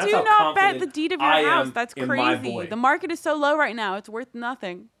season. That's how confident I am. Do not bet the deed of your house. That's crazy. The market is so low right now. It's worth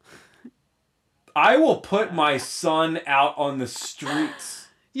nothing. I will put my son out on the streets.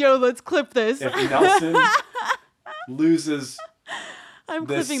 Yo, let's clip this. If Nelson loses I'm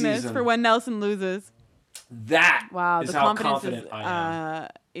clipping this for when Nelson loses. That is how confident I am.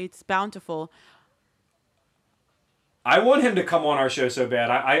 It's bountiful. I want him to come on our show so bad.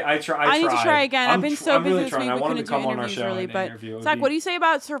 I need to try again. I've been so busy this week. I We want him couldn't to come do on our interviews show really. and But interview. Zach, what do you say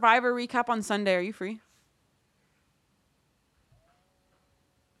about Survivor recap on Sunday? Are you free?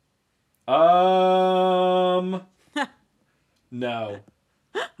 No.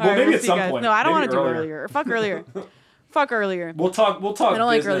 Well, maybe at some point. No, I don't want to do earlier. Fuck earlier. Fuck earlier. We'll talk. I don't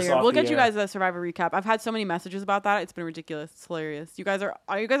like earlier. We'll get you guys a Survivor recap. I've had so many messages about that. It's been ridiculous. It's hilarious. You guys are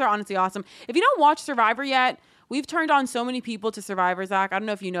honestly awesome. If you don't watch Survivor yet, we've turned on so many people to Survivor, Zach. I don't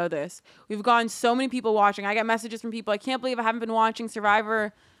know if you know this. We've gotten so many people watching. I get messages from people. I can't believe I haven't been watching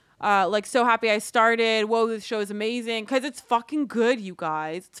Survivor. So happy I started. Whoa, this show is amazing. Because it's fucking good, you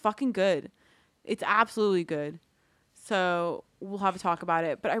guys. It's fucking good. It's absolutely good. So we'll have a talk about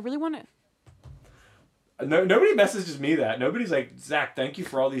it. But I really want to... No, nobody messages me that. Nobody's like, Zach, thank you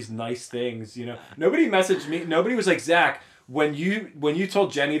for all these nice things. You know, nobody messaged me. Nobody was like, Zach, when you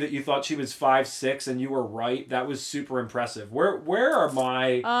told Jenny that you thought she was 5'6" and you were right, that was super impressive. Where are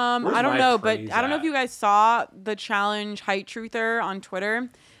my I don't know, but I don't know if you guys saw the challenge height truther on Twitter.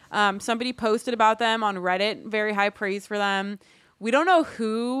 Somebody posted about them on Reddit. Very high praise for them. We don't know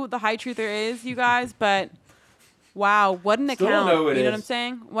who the height truther is, you guys, but wow, what an Still account. don't know who it you know is. what I'm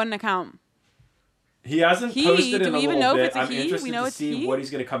saying? What an account. He hasn't posted in a even little know if bit. it's a I'm he? interested We know to it's see he? what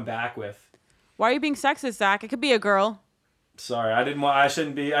he's going to come back with. Why are you being sexist, Zach? It could be a girl. Sorry, I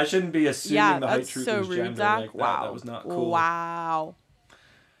shouldn't be assuming the height truther's so rude, gender Zach. like that. Wow. That was not cool. Wow.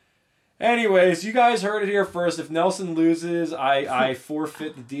 Anyways, you guys heard it here first. If Nelson loses, I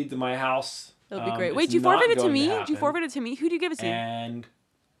forfeit the deed to my house. It'll be great. Wait, it's you not forfeited to going me? happen. Did you forfeit it to me? Who do you give it to? And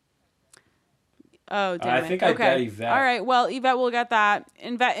Oh, damn it. I think I bet Yvette. All right. Well, Yvette will get that.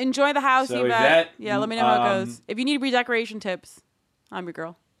 Enjoy the house, So Yvette. Yvette, Yeah, let me know how it goes. If you need redecoration tips, I'm your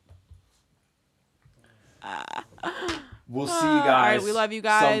girl. We'll see you guys. All right, we love you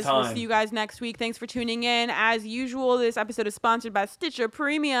guys. Sometime. We'll see you guys next week. Thanks for tuning in. As usual, this episode is sponsored by Stitcher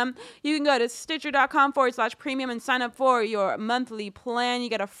Premium. You can go to stitcher.com/premium and sign up for your monthly plan. You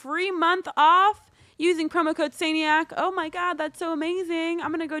get a free month off using promo code Saniac. Oh my God, that's so amazing. I'm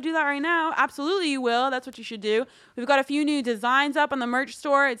going to go do that right now. Absolutely, you will. That's what you should do. We've got a few new designs up on the merch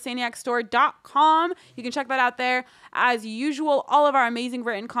store at saniacstore.com. You can check that out there. As usual, all of our amazing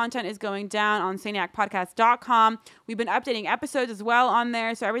written content is going down on saniacpodcast.com. We've been updating episodes as well on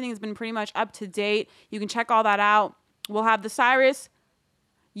there, so everything's been pretty much up to date. You can check all that out. We'll have the Cyrus.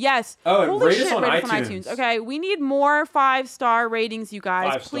 Yes. Oh, and holy rate shit, us on rate iTunes. Okay, we need more 5-star ratings, you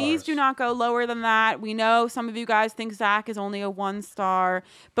guys. 5 Please stars. do not go lower than that. We know some of you guys think Zach is only a 1 star,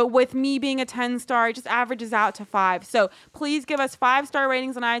 but with me being a 10-star, it just averages out to 5. So please give us 5-star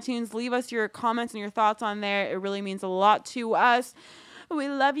ratings on iTunes. Leave us your comments and your thoughts on there. It really means a lot to us. We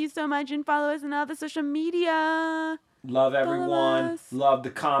love you so much, and follow us on all the social media. Love everyone. us. Love the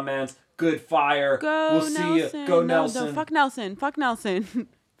comments. Good fire. Go We'll see you. Nelson. Go No, Nelson. no, fuck Nelson. Fuck Nelson.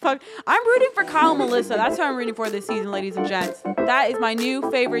 Fuck. I'm rooting for Kyle and Melissa. That's who I'm rooting for this season, ladies and gents. That is my new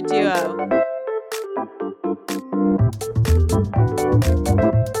favorite duo.